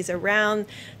counties around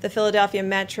the Philadelphia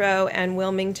metro, and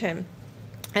Wilmington.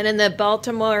 And in the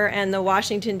Baltimore and the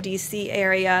Washington, D.C.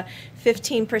 area,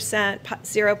 15%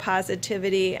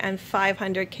 seropositivity and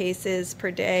 500 cases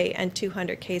per day and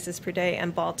 200 cases per day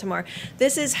in Baltimore.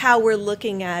 This is how we're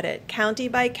looking at it, county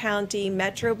by county,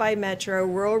 metro by metro,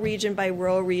 rural region by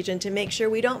rural region, to make sure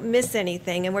we don't miss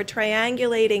anything. And we're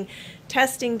triangulating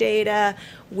testing data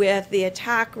with the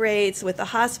attack rates, with the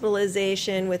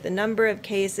hospitalization, with the number of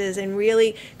cases, and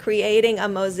really creating a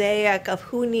mosaic of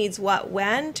who needs what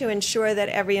when to ensure that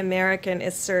every American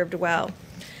is served well.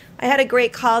 I had a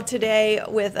great call today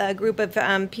with a group of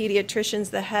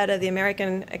pediatricians, the head of the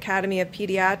American Academy of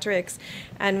Pediatrics,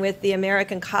 and with the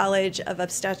American College of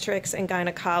Obstetrics and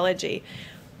Gynecology.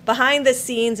 Behind the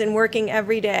scenes and working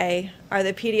every day are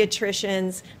the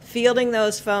pediatricians fielding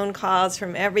those phone calls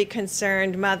from every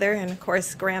concerned mother, and of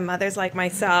course grandmothers like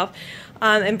myself,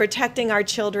 and protecting our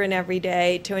children every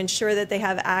day to ensure that they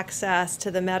have access to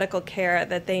the medical care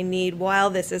that they need while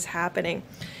this is happening.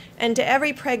 And to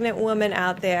every pregnant woman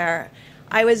out there,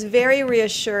 I was very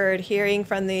reassured hearing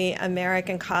from the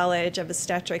American College of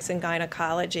Obstetrics and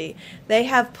Gynecology. They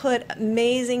have put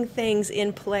amazing things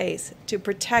in place to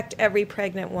protect every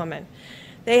pregnant woman.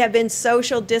 They have been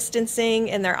social distancing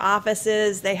in their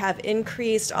offices. They have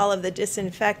increased all of the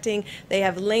disinfecting. They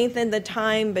have lengthened the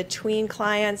time between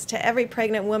clients. To every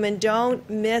pregnant woman, don't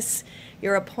miss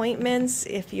your appointments.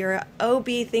 If your OB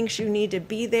thinks you need to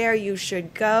be there, you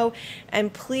should go.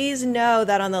 And please know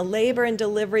that on the labor and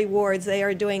delivery wards, they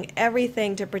are doing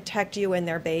everything to protect you and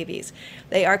their babies.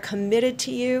 They are committed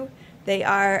to you. They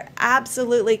are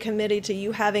absolutely committed to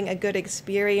you having a good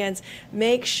experience.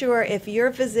 Make sure if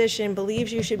your physician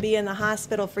believes you should be in the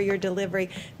hospital for your delivery,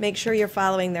 make sure you're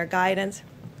following their guidance.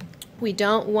 We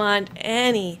don't want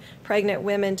any pregnant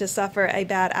women to suffer a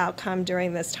bad outcome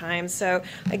during this time. So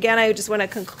again, I just want to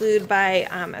conclude by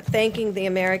thanking the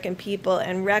American people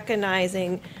and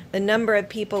recognizing the number of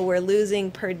people we're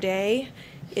losing per day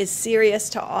is serious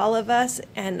to all of us,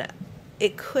 and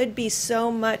it could be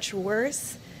so much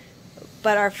worse.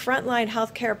 But our frontline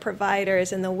healthcare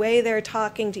providers and the way they're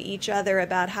talking to each other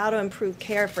about how to improve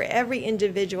care for every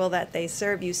individual that they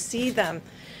serve, you see them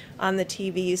on the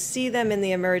TV, you see them in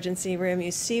the emergency room,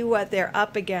 you see what they're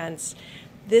up against.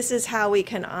 This is how we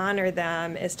can honor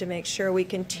them, is to make sure we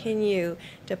continue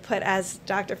to put, as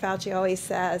Dr. Fauci always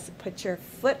says, put your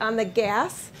foot on the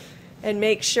gas and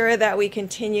make sure that we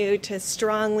continue to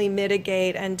strongly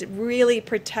mitigate and really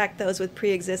protect those with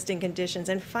pre-existing conditions.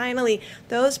 And finally,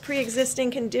 those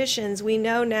pre-existing conditions we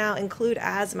know now include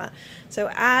asthma. So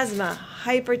asthma,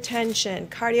 hypertension,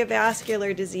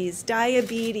 cardiovascular disease,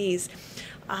 diabetes,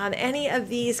 any of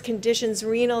these conditions,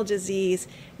 renal disease,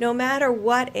 no matter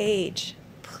what age,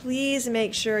 please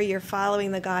make sure you're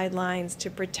following the guidelines to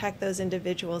protect those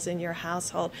individuals in your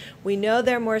household. We know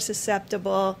they're more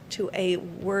susceptible to a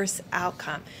worse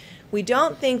outcome. We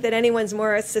don't think that anyone's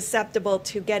more susceptible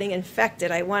to getting infected.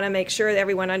 I want to make sure that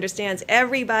everyone understands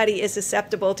everybody is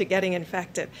susceptible to getting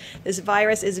infected. This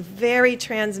virus is very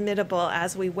transmittable,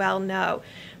 as we well know,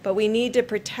 but we need to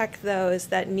protect those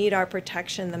that need our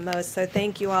protection the most. So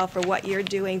thank you all for what you're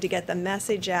doing to get the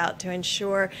message out to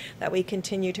ensure that we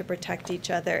continue to protect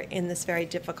each other in this very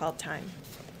difficult time.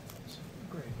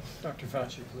 Great. Dr.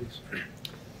 Fauci, please.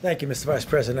 Thank you, Mr. Vice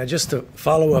President. Just to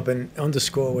follow up and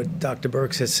underscore what Dr.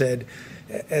 Birx has said,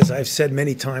 as I've said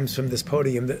many times from this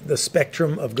podium, the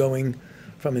spectrum of going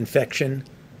from infection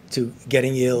to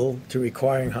getting ill to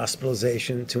requiring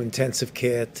hospitalization to intensive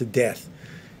care to death.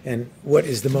 And what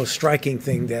is the most striking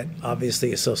thing that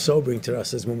obviously is so sobering to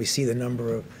us is when we see the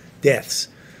number of deaths.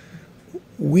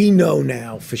 We know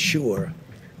now for sure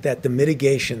that the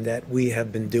mitigation that we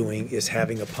have been doing is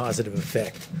having a positive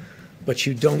effect, but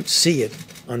you don't see it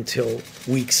until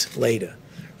weeks later.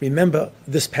 Remember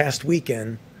this past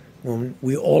weekend when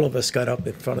all of us got up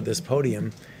in front of this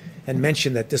podium and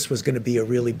mentioned that this was going to be a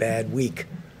really bad week.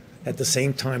 At the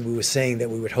same time, we were saying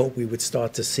that we would hope we would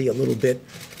start to see a little bit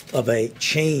of a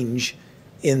change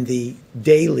in the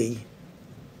daily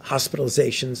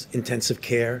hospitalizations, intensive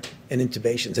care, and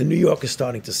intubations. And New York is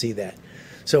starting to see that.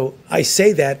 So I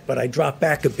say that, but I drop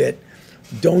back a bit.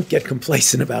 Don't get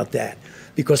complacent about that,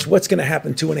 because what's going to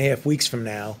happen 2.5 weeks from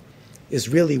now is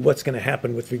really what's going to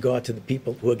happen with regard to the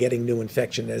people who are getting new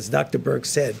infection. As Dr. Birx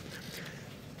said,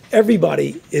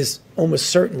 everybody is almost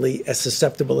certainly as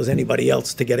susceptible as anybody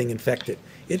else to getting infected.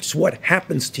 It's what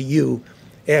happens to you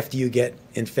after you get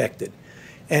infected.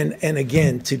 And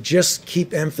again, to just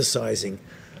keep emphasizing,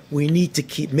 we need to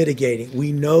keep mitigating.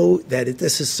 We know that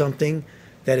this is something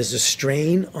that is a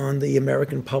strain on the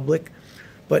American public,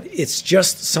 but it's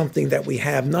just something that we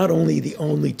have, not only the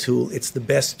only tool, it's the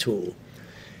best tool.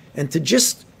 And to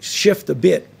just shift a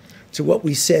bit to what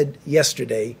we said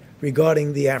yesterday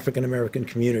regarding the African American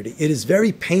community, it is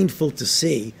very painful to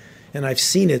see, and I've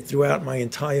seen it throughout my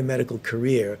entire medical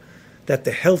career, that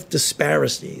the health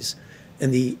disparities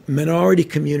in the minority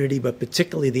community, but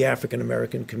particularly the African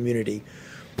American community,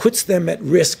 puts them at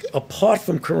risk, apart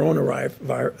from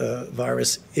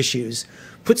coronavirus issues,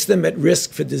 puts them at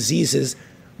risk for diseases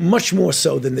much more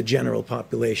so than the general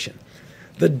population.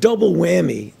 The double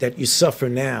whammy that you suffer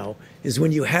now is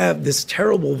when you have this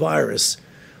terrible virus,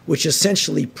 which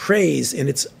essentially preys in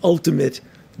its ultimate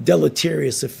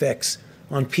deleterious effects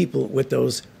on people with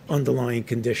those underlying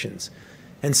conditions.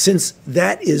 And since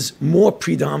that is more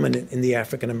predominant in the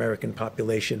African American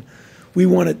population, we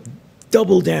want to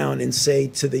double down and say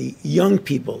to the young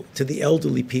people, to the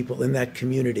elderly people in that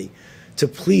community, to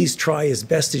please try as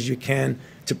best as you can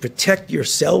to protect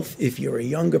yourself if you're a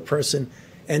younger person,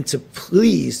 and to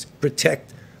please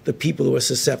protect the people who are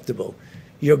susceptible.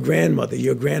 Your grandmother,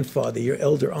 your grandfather, your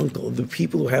elder uncle, the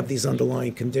people who have these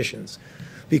underlying conditions.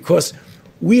 Because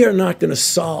we are not going to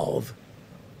solve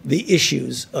the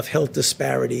issues of health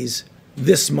disparities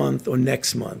this month or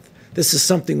next month. This is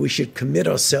something we should commit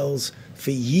ourselves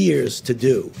for years to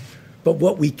do. But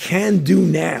what we can do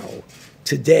now,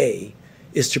 today,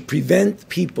 is to prevent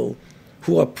people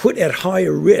who are put at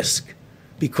higher risk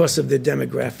because of their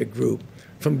demographic group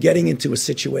from getting into a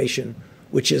situation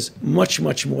which is much,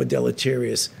 much more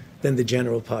deleterious than the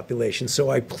general population. So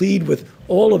I plead with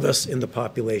all of us in the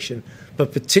population,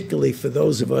 but particularly for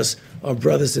those of us, our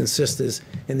brothers and sisters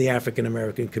in the African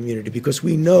American community, because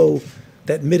we know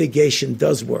that mitigation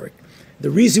does work. The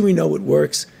reason we know it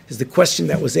works is the question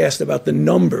that was asked about the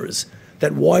numbers,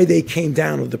 that why they came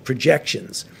down, or the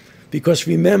projections. Because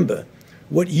remember,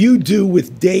 what you do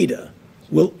with data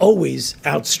will always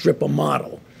outstrip a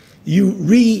model. You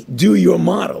redo your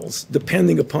models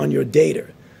depending upon your data.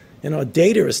 And our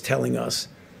data is telling us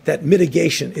that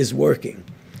mitigation is working.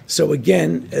 So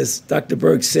again, as Dr.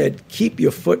 Birx said, keep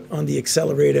your foot on the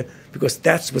accelerator, because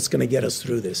that's what's going to get us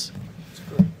through this.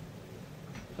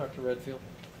 Dr. Redfield.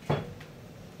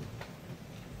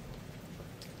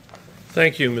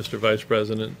 Thank you, Mr. Vice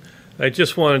President. I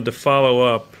just wanted to follow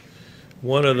up.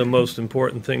 One of the most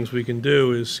important things we can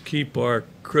do is keep our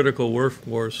critical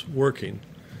workforce working.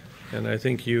 And I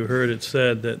think you heard it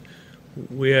said that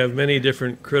we have many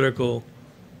different critical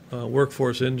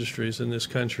workforce industries in this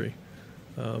country.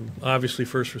 Obviously,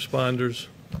 first responders,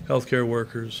 healthcare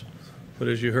workers, but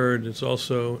as you heard, it's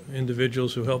also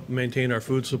individuals who help maintain our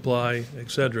food supply,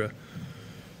 et cetera.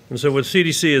 And so what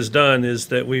CDC has done is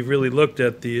that we've really looked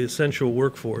at the essential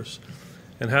workforce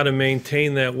and how to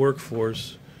maintain that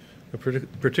workforce,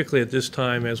 particularly at this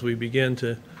time as we begin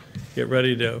to get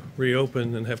ready to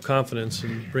reopen and have confidence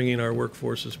in bringing our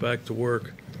workforces back to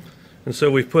work. And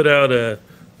so we've put out a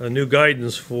new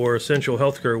guidance for essential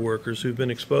healthcare workers who've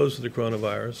been exposed to the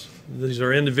coronavirus. These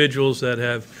are individuals that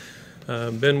have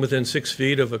been within 6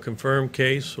 feet of a confirmed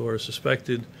case or a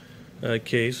suspected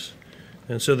case,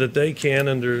 and so that they can,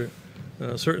 under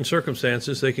certain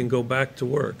circumstances, they can go back to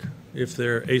work. If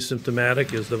they're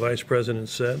asymptomatic, as the Vice President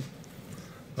said,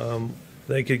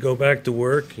 they could go back to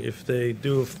work if they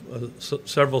do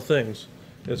several things,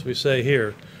 as we say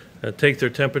here. Take their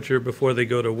temperature before they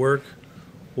go to work,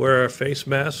 wear a face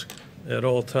mask at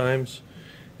all times,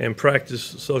 and practice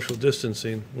social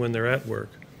distancing when they're at work.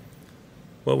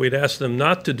 What we'd ask them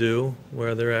not to do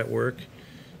while they're at work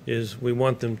is we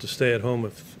want them to stay at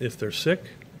home if they're sick.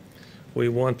 We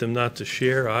want them not to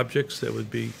share objects that would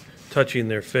be touching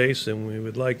their face, and we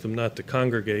would like them not to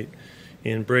congregate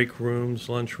in break rooms,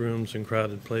 lunch rooms, and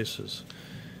crowded places.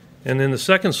 And in the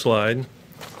second slide,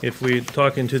 if we're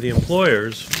talking to the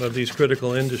employers of these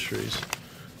critical industries,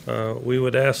 we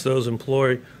would ask those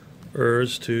employers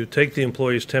to take the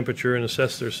employee's temperature and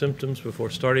assess their symptoms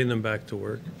before starting them back to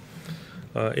work.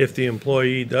 If the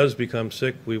employee does become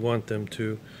sick, we want them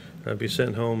to be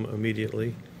sent home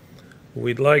immediately.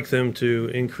 We'd like them to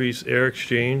increase air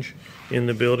exchange in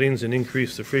the buildings and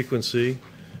increase the frequency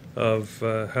of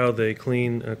how they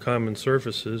clean common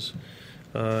surfaces,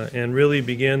 and really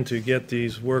begin to get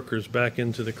these workers back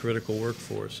into the critical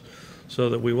workforce so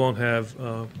that we won't have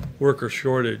worker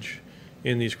shortage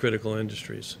in these critical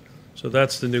industries. So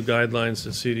that's the new guidelines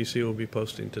that CDC will be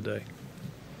posting today.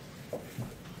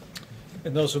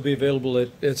 And those will be available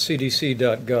at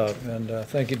cdc.gov. And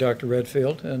thank you, Dr.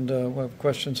 Redfield. And we'll have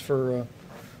questions for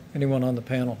anyone on the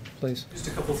panel, please. Just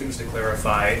a couple things to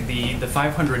clarify. The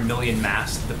 500 million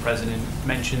masks the President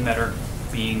mentioned that are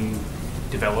being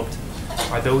developed,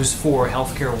 are those for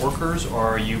healthcare workers, or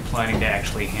are you planning to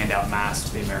actually hand out masks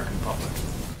to the American public?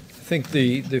 I think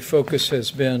the focus has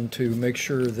been to make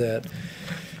sure that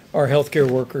our healthcare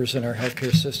workers and our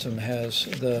healthcare system has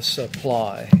the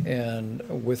supply.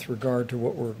 And with regard to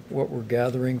what we're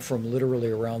gathering from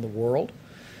literally around the world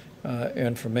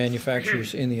and from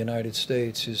manufacturers in the United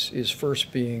States is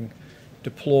first being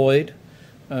deployed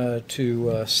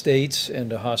to states and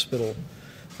to hospital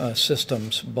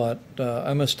systems. But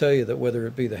I must tell you that whether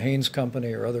it be the Haynes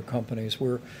Company or other companies,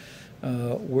 we're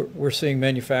seeing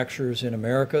manufacturers in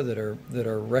America that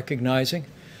are recognizing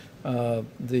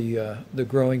the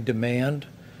growing demand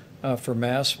for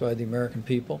masks by the American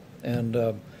people, and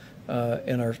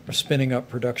are spinning up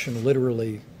production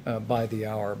literally by the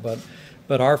hour.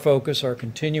 But our focus, our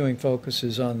continuing focus,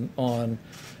 is on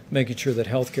making sure that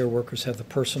healthcare workers have the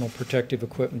personal protective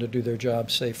equipment to do their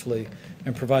job safely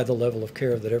and provide the level of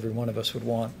care that every one of us would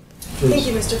want. Thank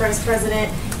you, Mr. Vice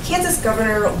President. Kansas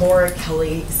Governor Laura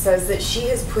Kelly says that she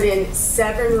has put in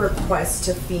 7 requests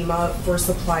to FEMA for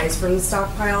supplies from the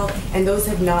stockpile, and those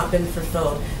have not been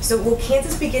fulfilled. So will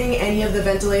Kansas be getting any of the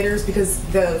ventilators, because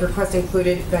the request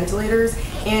included ventilators?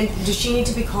 And does she need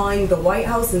to be calling the White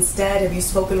House instead? Have you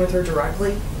spoken with her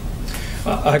directly?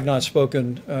 I've not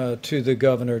spoken to the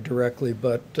governor directly,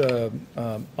 but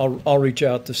I'll reach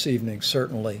out this evening,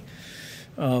 certainly.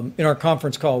 In our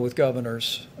conference call with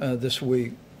governors this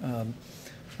week,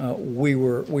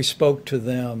 we spoke to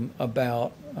them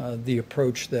about the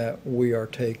approach that we are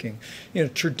taking. You know,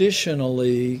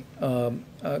 traditionally,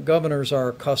 governors are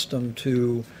accustomed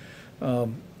to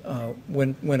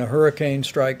When a hurricane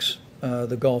strikes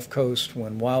the Gulf Coast,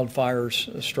 when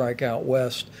wildfires strike out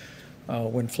west,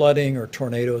 when flooding or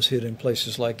tornadoes hit in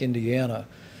places like Indiana,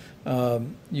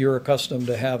 you're accustomed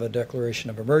to have a declaration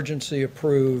of emergency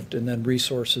approved and then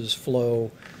resources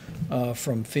flow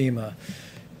from FEMA.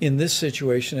 In this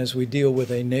situation, as we deal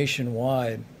with a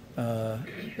nationwide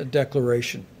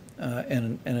declaration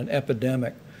and an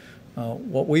epidemic,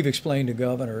 what we've explained to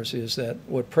governors is that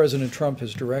what President Trump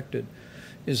has directed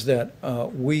is that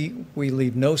we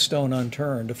leave no stone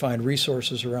unturned to find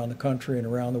resources around the country and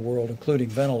around the world, including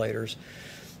ventilators,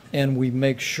 and we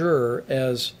make sure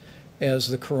as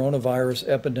the coronavirus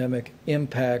epidemic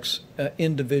impacts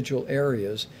individual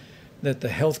areas, that the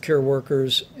healthcare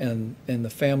workers and the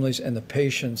families and the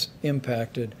patients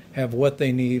impacted have what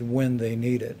they need when they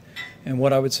need it. And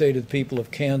what I would say to the people of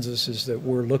Kansas is that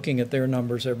we're looking at their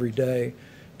numbers every day,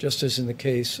 just as in the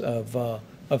case of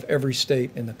every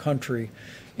state in the country,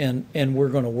 and we're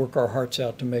going to work our hearts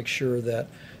out to make sure that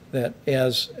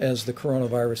as the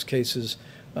coronavirus cases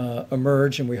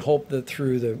emerge, and we hope that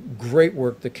through the great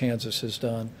work that Kansas has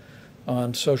done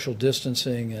on social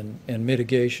distancing and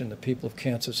mitigation, the people of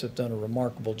Kansas have done a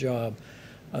remarkable job,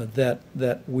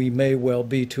 that we may well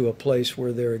be to a place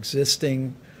where their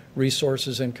existing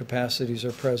resources and capacities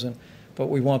are present. But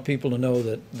we want people to know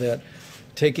that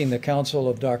taking the counsel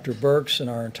of Dr. Birx and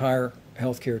our entire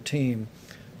healthcare team,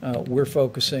 we're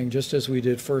focusing, just as we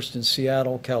did first in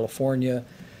Seattle, California,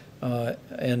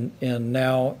 and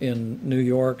now in New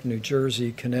York, New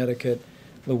Jersey, Connecticut,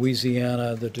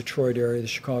 Louisiana, the Detroit area, the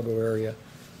Chicago area.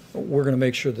 We're going to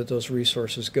make sure that those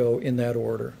resources go in that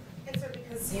order. And so,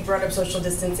 because you brought up social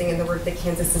distancing and the work that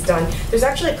Kansas has done, there's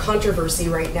actually a controversy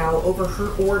right now over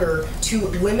her order to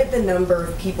limit the number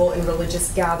of people in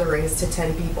religious gatherings to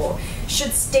 10 people.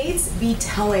 Should states be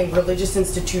telling religious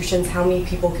institutions how many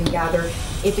people can gather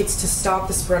if it's to stop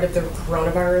the spread of the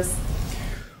coronavirus?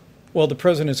 Well, the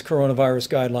President's coronavirus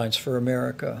guidelines for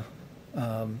America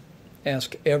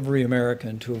ask every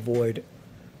American to avoid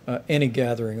any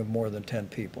gathering of more than 10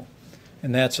 people.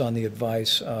 And that's on the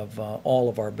advice of all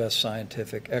of our best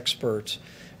scientific experts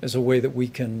as a way that we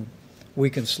can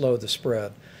slow the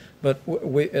spread. But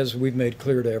as we've made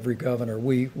clear to every governor,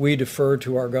 we defer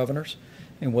to our governors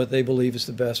and what they believe is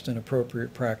the best and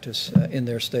appropriate practice in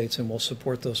their states, and we'll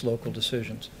support those local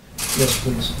decisions. Yes,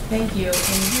 please. Thank you. In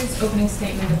his opening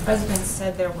statement, the President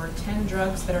said there were 10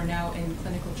 drugs that are now in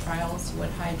clinical trials. Would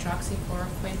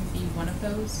hydroxychloroquine be one of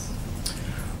those?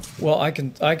 Well, I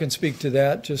can speak to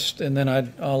that, and then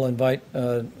I'll invite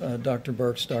Dr.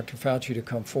 Birx, Dr. Fauci to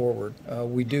come forward.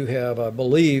 We do have, I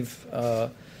believe,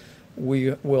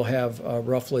 we will have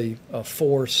roughly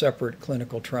 4 separate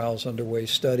clinical trials underway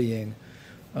studying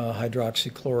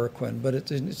hydroxychloroquine. But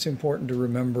it's important to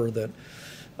remember that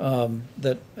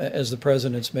that, as the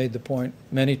President's made the point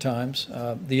many times,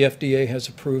 the FDA has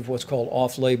approved what's called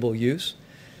off-label use.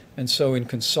 And so in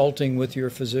consulting with your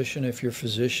physician, if your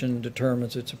physician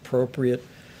determines it's appropriate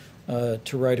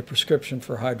to write a prescription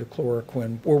for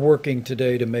hydrochloroquine, we're working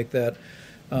today to make that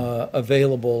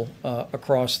available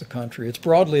across the country. It's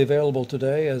broadly available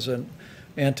today as an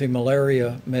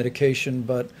anti-malaria medication,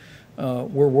 but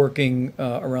we're working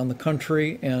around the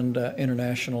country and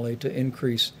internationally to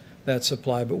increase that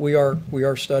supply. But we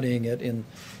are studying it in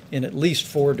at least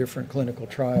 4 different clinical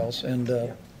trials,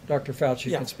 and Dr.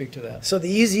 Fauci can speak to that. So the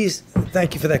easiest,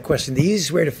 thank you for that question. The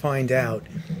easiest way to find out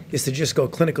is to just go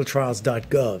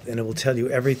clinicaltrials.gov, and it will tell you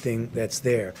everything that's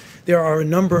there. There are a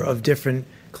number of different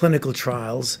clinical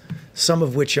trials, some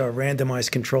of which are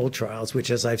randomized controlled trials, which,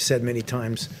 as I've said many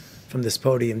times from this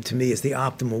podium, to me is the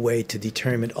optimal way to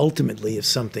determine ultimately if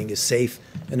something is safe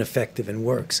and effective and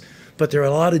works. But there are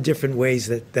a lot of different ways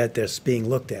that that's being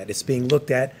looked at. It's being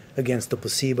looked at against the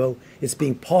placebo. It's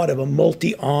being part of a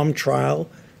multi-arm trial,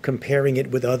 comparing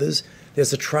it with others.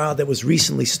 There's a trial that was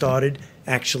recently started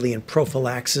actually in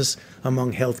prophylaxis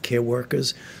among healthcare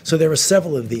workers. So there are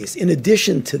several of these. In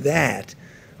addition to that,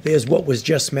 there's what was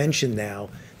just mentioned now,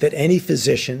 that any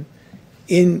physician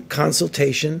in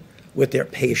consultation with their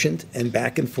patient and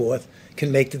back and forth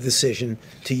can make the decision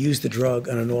to use the drug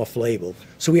on an off-label.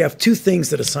 So we have 2 things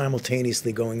that are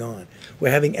simultaneously going on. We're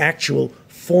having actual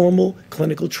formal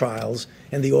clinical trials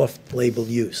and the off-label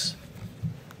use.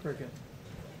 Very good.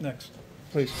 Next,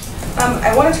 please.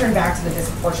 I want to turn back to the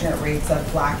disproportionate rates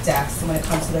of Black deaths when it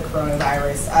comes to the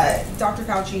coronavirus. Dr.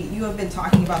 Fauci, you have been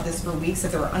talking about this for weeks,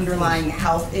 that there are underlying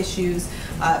health issues.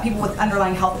 People with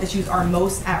underlying health issues are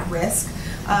most at risk.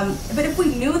 But if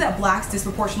we knew that Blacks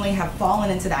disproportionately have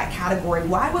fallen into that category,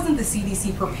 why wasn't the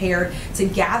CDC prepared to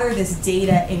gather this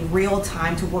data in real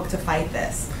time to work to fight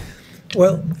this?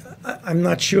 Well, I'm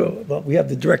not sure. Well, we have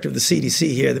the director of the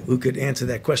CDC here who could answer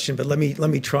that question, but let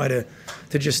me try to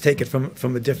just take it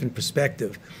from a different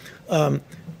perspective.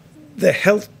 The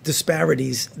health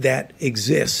disparities that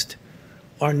exist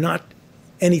are not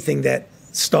anything that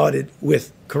started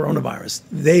with coronavirus.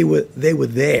 They were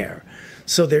there.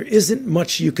 So there isn't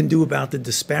much you can do about the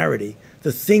disparity.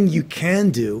 The thing you can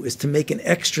do is to make an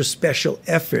extra special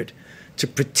effort to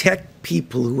protect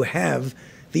people who have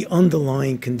the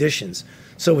underlying conditions.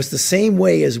 So it's the same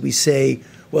way as we say,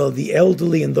 well, the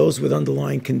elderly and those with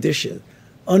underlying condition.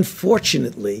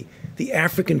 Unfortunately, the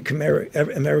African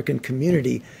American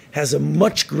community has a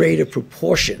much greater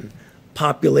proportion,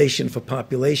 population for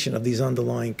population, of these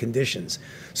underlying conditions.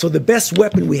 So the best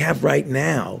weapon we have right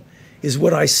now is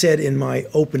what I said in my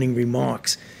opening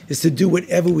remarks, is to do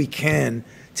whatever we can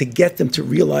to get them to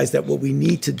realize that what we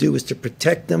need to do is to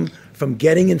protect them from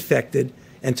getting infected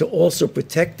and to also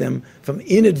protect them from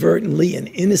inadvertently and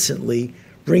innocently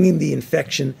bringing the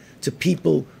infection to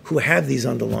people who have these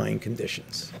underlying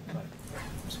conditions.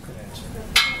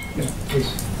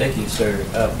 Thank you, sir.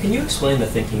 Can you explain the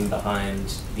thinking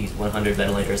behind these 100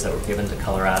 ventilators that were given to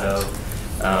Colorado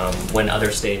when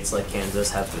other states like Kansas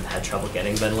have had trouble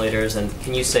getting ventilators? And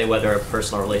can you say whether a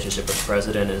personal relationship with the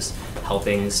president is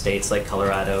helping states like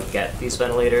Colorado get these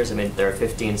ventilators? I mean, there are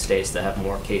 15 states that have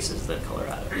more cases than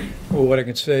Colorado. Well, what I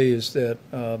can say is that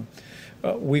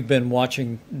we've been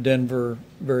watching Denver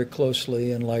very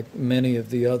closely, and like many of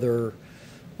the other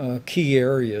key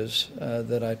areas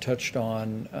that I touched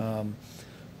on,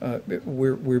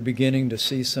 we're beginning to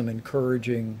see some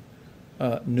encouraging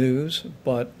news,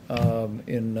 but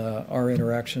in our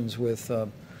interactions with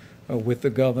the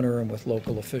governor and with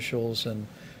local officials and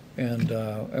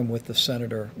with the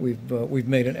senator, we've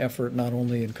made an effort not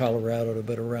only in Colorado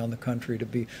but around the country to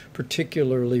be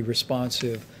particularly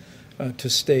responsive to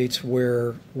states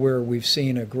where we've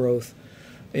seen a growth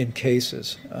in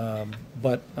cases.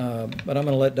 But I'm going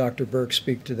to let Dr. Birx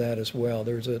speak to that as well.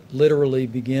 There's literally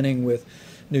beginning with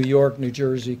New York, New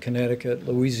Jersey, Connecticut,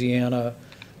 Louisiana,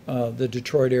 the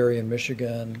Detroit area in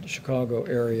Michigan, Chicago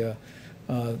area.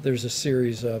 There's a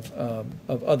series of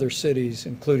other cities,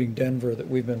 including Denver, that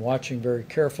we've been watching very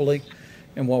carefully.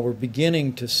 And while we're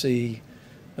beginning to see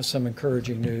some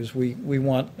encouraging news, we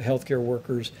want healthcare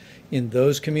workers in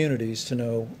those communities to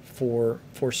know for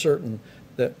certain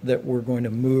that we're going to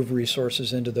move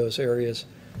resources into those areas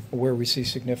where we see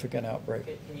significant outbreak.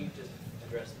 Can you just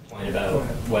address the point about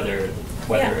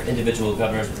whether individual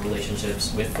governors with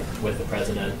relationships with the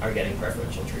president are getting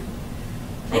preferential treatment?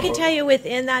 I can tell you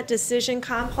within that decision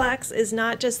complex is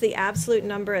not just the absolute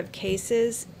number of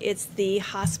cases, it's the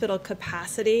hospital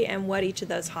capacity and what each of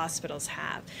those hospitals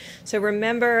have. So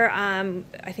remember,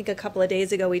 I think a couple of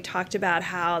days ago we talked about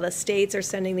how the states are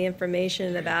sending the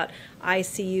information about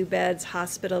ICU beds,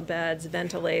 hospital beds,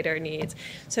 ventilator needs.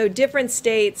 So different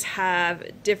states have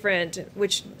different,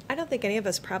 which I don't think any of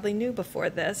us probably knew before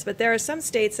this, but there are some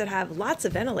states that have lots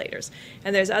of ventilators,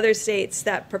 and there's other states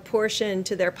that proportion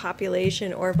to their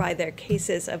population or by their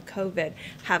cases of COVID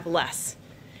have less.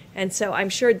 And so I'm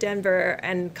sure Denver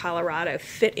and Colorado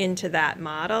fit into that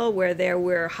model where there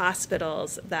were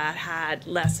hospitals that had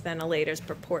less ventilators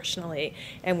proportionally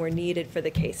and were needed for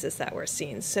the cases that were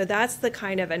seen. So that's the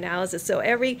kind of analysis. So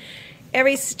every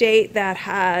state that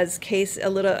has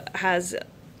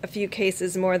a few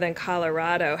cases more than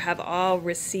Colorado have all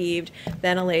received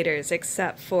ventilators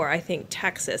except for, I think,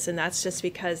 Texas, and that's just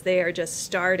because they are just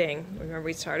starting.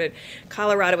 Remember,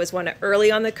 Colorado was one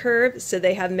early on the curve, so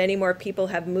they have many more people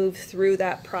have moved through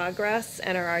that progress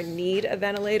and are in need of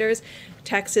ventilators.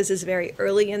 Texas is very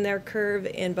early in their curve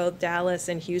in both Dallas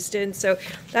and Houston. So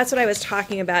that's what I was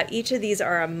talking about. Each of these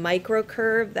are a micro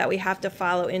curve that we have to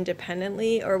follow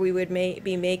independently, or we would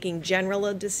be making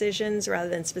general decisions rather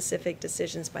than specific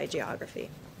decisions by geography.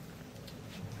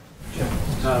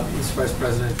 Mr. Vice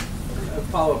President, a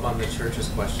follow-up on the church's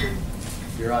question.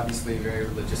 You're obviously a very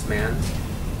religious man.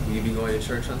 Will you be going to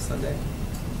church on Sunday?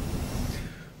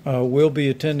 We'll be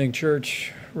attending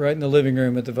church right in the living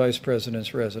room at the Vice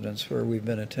President's residence, where we've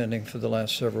been attending for the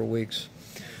last several weeks.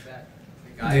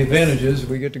 The advantage is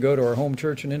we get to go to our home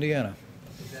church in Indiana.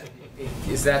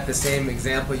 Is that the same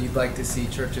example you'd like to see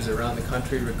churches around the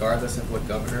country, regardless of what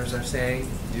governors are saying,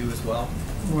 do as well?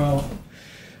 Well,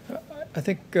 I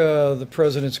think the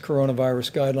President's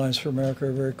coronavirus guidelines for America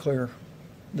are very clear,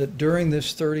 that during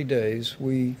this 30 days,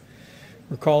 we're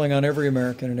calling on every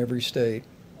American in every state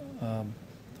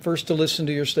first to listen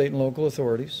to your state and local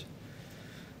authorities,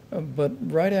 but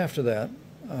right after that,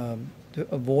 to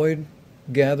avoid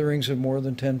gatherings of more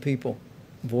than 10 people,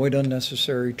 avoid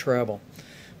unnecessary travel,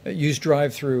 use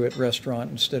drive-through at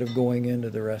restaurant instead of going into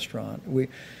the restaurant.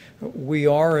 We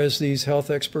are, as these health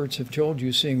experts have told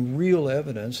you, seeing real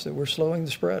evidence that we're slowing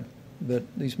the spread, that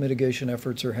these mitigation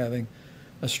efforts are having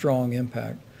a strong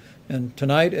impact. And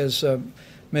tonight, as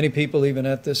many people, even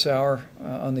at this hour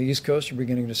on the East Coast, are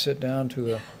beginning to sit down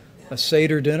to a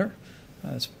Seder dinner.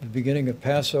 It's the beginning of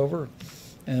Passover,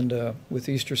 and with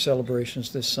Easter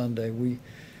celebrations this Sunday, we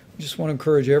just want to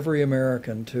encourage every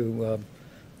American to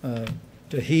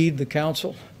heed the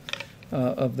counsel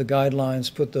of the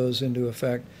guidelines, put those into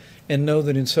effect, and know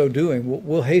that in so doing,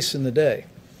 we'll hasten the day.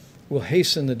 We'll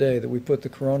hasten the day that we put the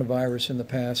coronavirus in the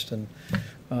past and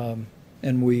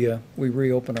we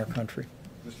reopen our country.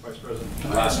 Mr. Vice President,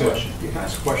 can I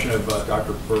ask a question of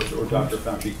Dr. Birx or Dr.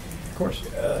 Fauci? Of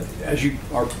course. As you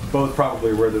are both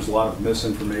probably aware, there's a lot of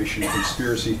misinformation,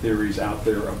 conspiracy theories out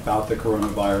there about the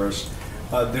coronavirus.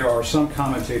 There are some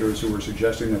commentators who are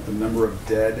suggesting that the number of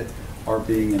dead are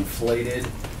being inflated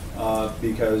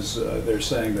because they're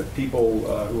saying that people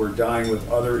who are dying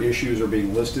with other issues are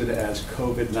being listed as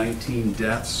COVID-19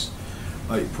 deaths.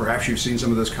 Perhaps you've seen some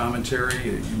of this commentary.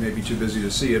 You may be too busy to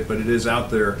see it, but it is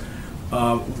out there.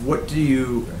 What do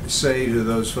you say to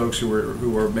those folks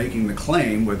who are making the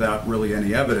claim without really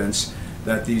any evidence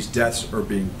that these deaths are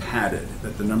being padded,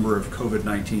 that the number of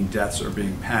COVID-19 deaths are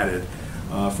being padded?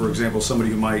 For example, somebody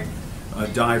who might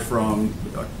die from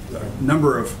a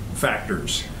number of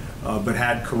factors but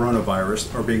had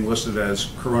coronavirus are being listed as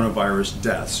coronavirus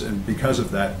deaths, and because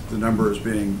of that, the number is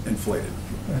being inflated.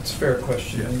 That's a fair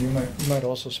question. Yeah. And you might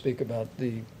also speak about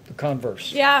the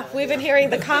converse. Yeah, we've been hearing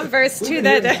the converse too.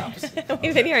 That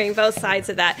we've been hearing both sides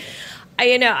of that.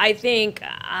 I think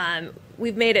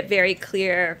we've made it very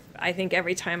clear, I think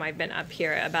every time I've been up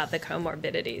here, about the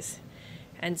comorbidities.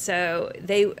 And so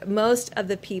most of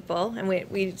the people, and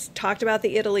we talked about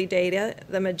the Italy data,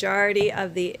 the majority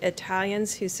of the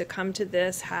Italians who succumbed to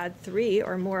this had 3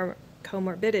 or more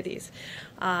comorbidities.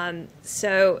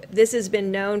 So this has been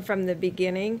known from the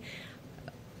beginning.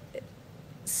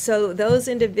 So those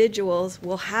individuals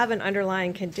will have an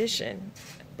underlying condition,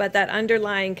 but that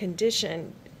underlying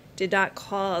condition did not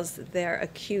cause their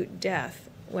acute death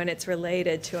when it's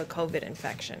related to a COVID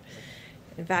infection.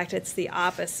 In fact, it's the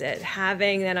opposite.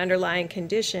 Having an underlying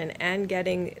condition and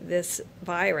getting this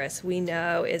virus, we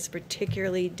know, is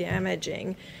particularly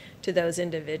damaging to those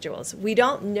individuals. We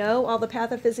don't know all the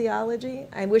pathophysiology.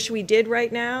 I wish we did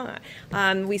right now.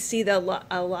 We see a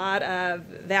lot of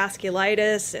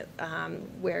vasculitis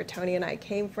where Tony and I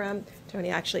came from.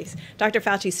 Dr.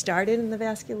 Fauci started in the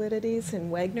vasculitides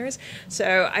and Wegener's.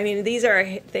 So, I mean, these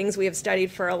are things we have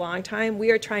studied for a long time.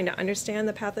 We are trying to understand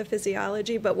the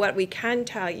pathophysiology, but what we can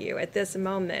tell you at this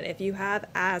moment, if you have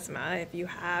asthma, if you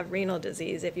have renal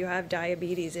disease, if you have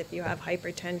diabetes, if you have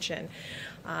hypertension,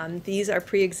 these are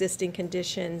pre-existing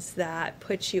conditions that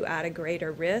put you at a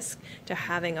greater risk to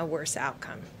having a worse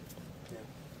outcome.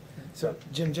 So,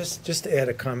 Jim, just to add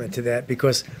a comment to that,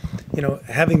 because,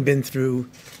 having been through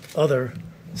other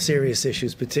serious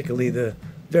issues, particularly the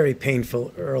very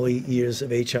painful early years of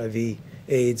HIV,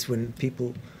 AIDS, when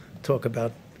people talk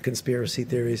about conspiracy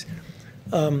theories,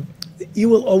 you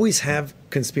will always have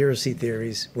conspiracy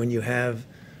theories when you have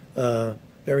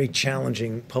very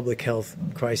challenging public health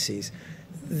crises.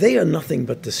 They are nothing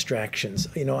but distractions.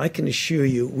 I can assure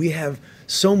you, we have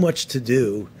so much to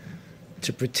do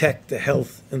to protect the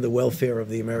health and the welfare of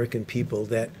the American people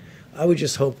that I would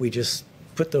just hope we just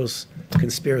put those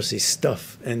conspiracy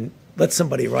stuff and let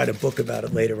somebody write a book about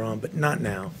it later on, but not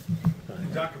now.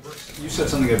 Dr. Birx, you said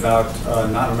something about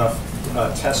not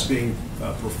enough tests being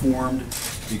performed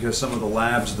because some of the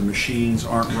labs, the machines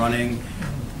aren't running.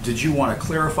 Did you want to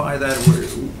clarify that?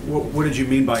 What did you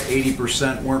mean by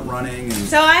 80% weren't running?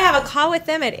 So I have a call with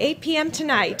them at 8 p.m.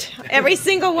 tonight. Every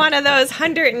single one of those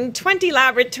 120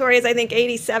 laboratories, I think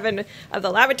 87 of the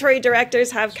laboratory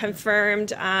directors have confirmed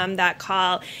that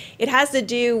call. It has to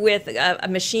do with a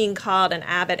machine called an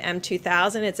Abbott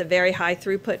M2000. It's a very high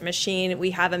throughput machine.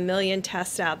 We have 1 million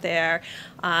tests out there.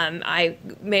 I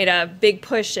made a big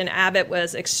push, and Abbott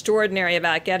was extraordinary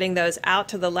about getting those out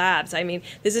to the labs. I mean,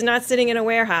 this is not sitting in a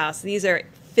warehouse. These are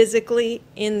physically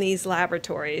in these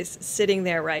laboratories, sitting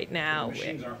there right now. The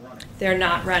machines aren't running. They're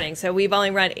not running. So we've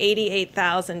only run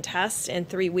 88,000 tests in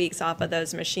 3 weeks off of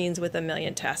those machines with 1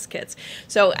 million test kits.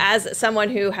 So as someone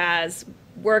who has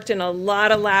worked in a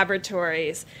lot of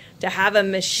laboratories, to have a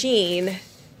machine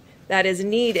that is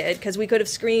needed, because we could have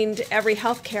screened every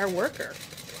healthcare worker.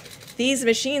 These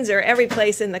machines are every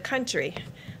place in the country.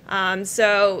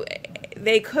 So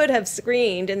they could have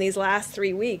screened in these last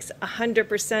 3 weeks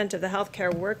 100% of the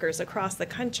healthcare workers across the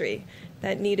country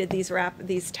that needed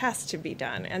these tests to be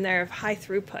done, and they're high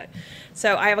throughput.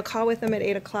 So I have a call with them at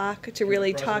 8 o'clock to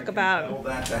really talk about. Can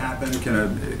that to happen?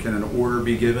 Can an order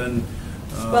be given?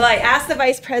 Well, I asked the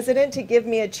Vice President to give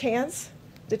me a chance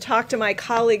to talk to my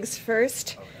colleagues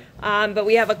first, but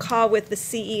we have a call with the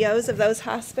CEOs of those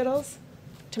hospitals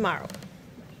tomorrow.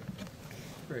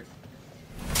 Great.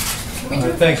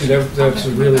 Thank you. That's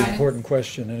a really important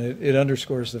question, and it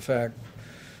underscores the fact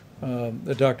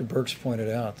that Dr. Birx pointed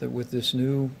out that with this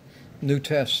new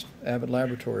test, Abbott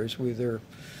Laboratories,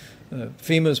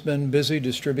 FEMA's been busy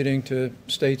distributing to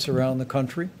states around the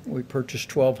country. We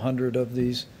purchased 1,200 of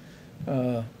these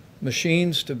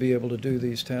machines to be able to do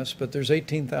these tests, but there's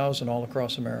 18,000 all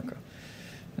across America.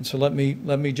 And so let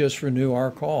me just renew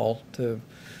our call to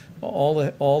all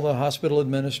the hospital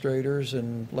administrators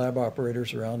and lab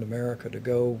operators around America to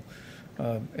go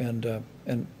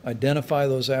and identify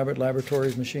those Abbott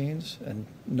Laboratories machines, and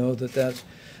know that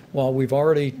while we've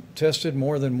already tested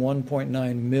more than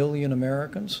 1.9 million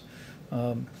Americans,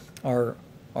 our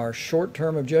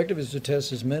short-term objective is to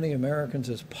test as many Americans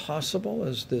as possible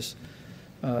as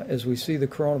we see the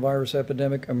coronavirus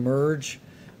epidemic emerge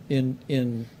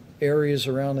in areas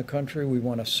around the country. We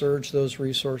want to surge those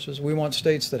resources. We want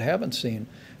states that haven't seen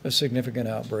a significant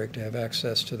outbreak to have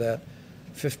access to that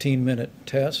 15-minute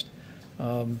test.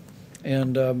 And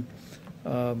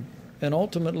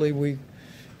ultimately,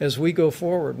 as we go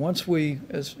forward, I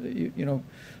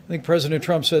think President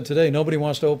Trump said today, nobody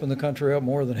wants to open the country up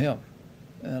more than him,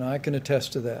 and I can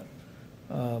attest to that.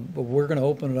 But we're going to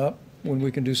open it up when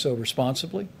we can do so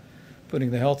responsibly, putting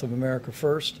the health of America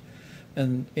first,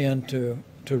 and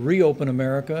to reopen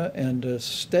America and to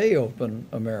stay open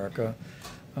America.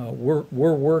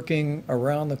 We're working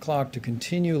around the clock to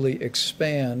continually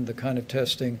expand the kind of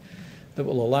testing that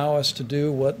will allow us to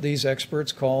do what these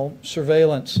experts call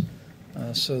surveillance,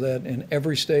 so that in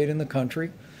every state in the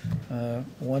country,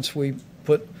 once we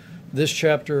put this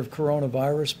chapter of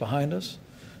coronavirus behind us,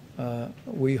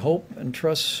 we hope and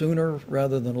trust sooner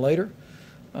rather than later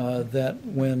that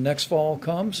when next fall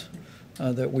comes,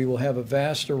 that we will have a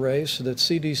vast array so that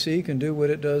CDC can do what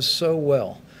it does so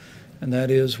well. And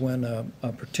that is when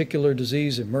a particular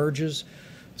disease emerges,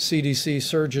 CDC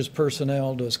surges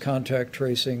personnel, does contact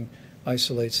tracing,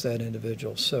 isolates that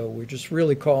individual. So we're just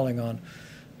really calling on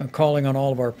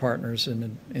all of our partners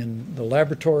in the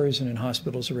laboratories and in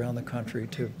hospitals around the country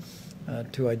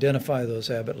to identify those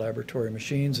Abbott Laboratory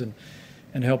machines and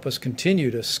help us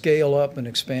continue to scale up and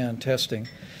expand testing.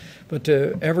 But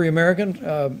to every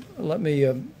American, let me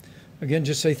again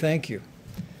just say thank you.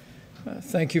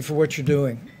 Thank you for what you're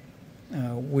doing.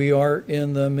 We are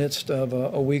in the midst of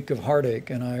a week of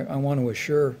heartache, and I want to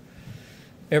assure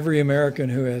every American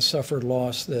who has suffered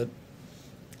loss that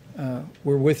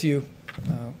we're with you.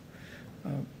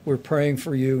 We're praying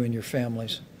for you and your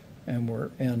families, and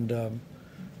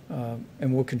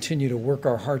we'll continue to work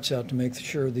our hearts out to make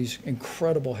sure these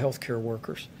incredible healthcare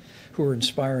workers who are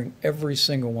inspiring every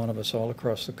single one of us all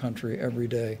across the country every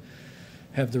day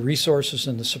have the resources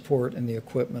and the support and the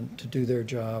equipment to do their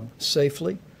job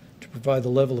safely, to provide the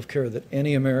level of care that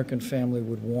any American family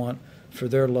would want for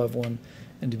their loved one,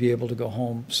 and to be able to go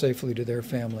home safely to their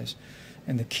families.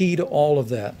 And the key to all of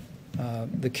that,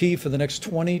 the key for the next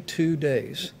 22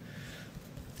 days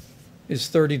is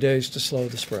 30 days to slow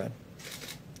the spread.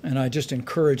 And I just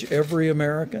encourage every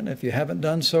American, if you haven't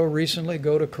done so recently,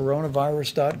 go to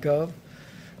coronavirus.gov,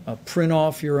 print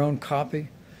off your own copy,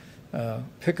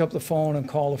 pick up the phone and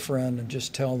call a friend and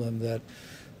just tell them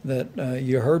that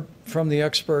you heard from the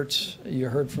experts, you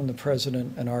heard from the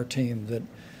President and our team, that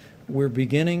we're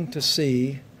beginning to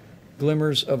see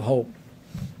glimmers of hope.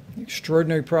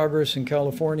 Extraordinary progress in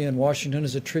California and Washington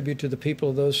is a tribute to the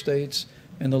people of those states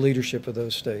and the leadership of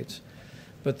those states.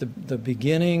 But the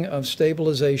beginning of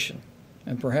stabilization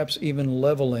and perhaps even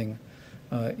leveling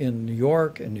in New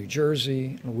York and New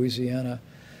Jersey, Louisiana,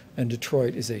 and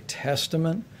Detroit is a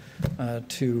testament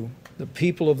to the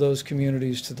people of those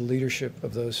communities, to the leadership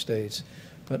of those states.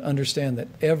 But understand that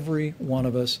every one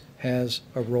of us has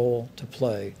a role to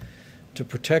play to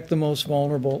protect the most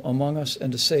vulnerable among us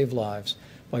and to save lives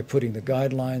by putting the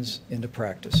guidelines into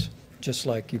practice, just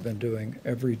like you've been doing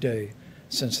every day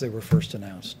since they were first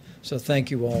announced. So thank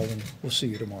you all, and we'll see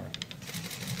you tomorrow.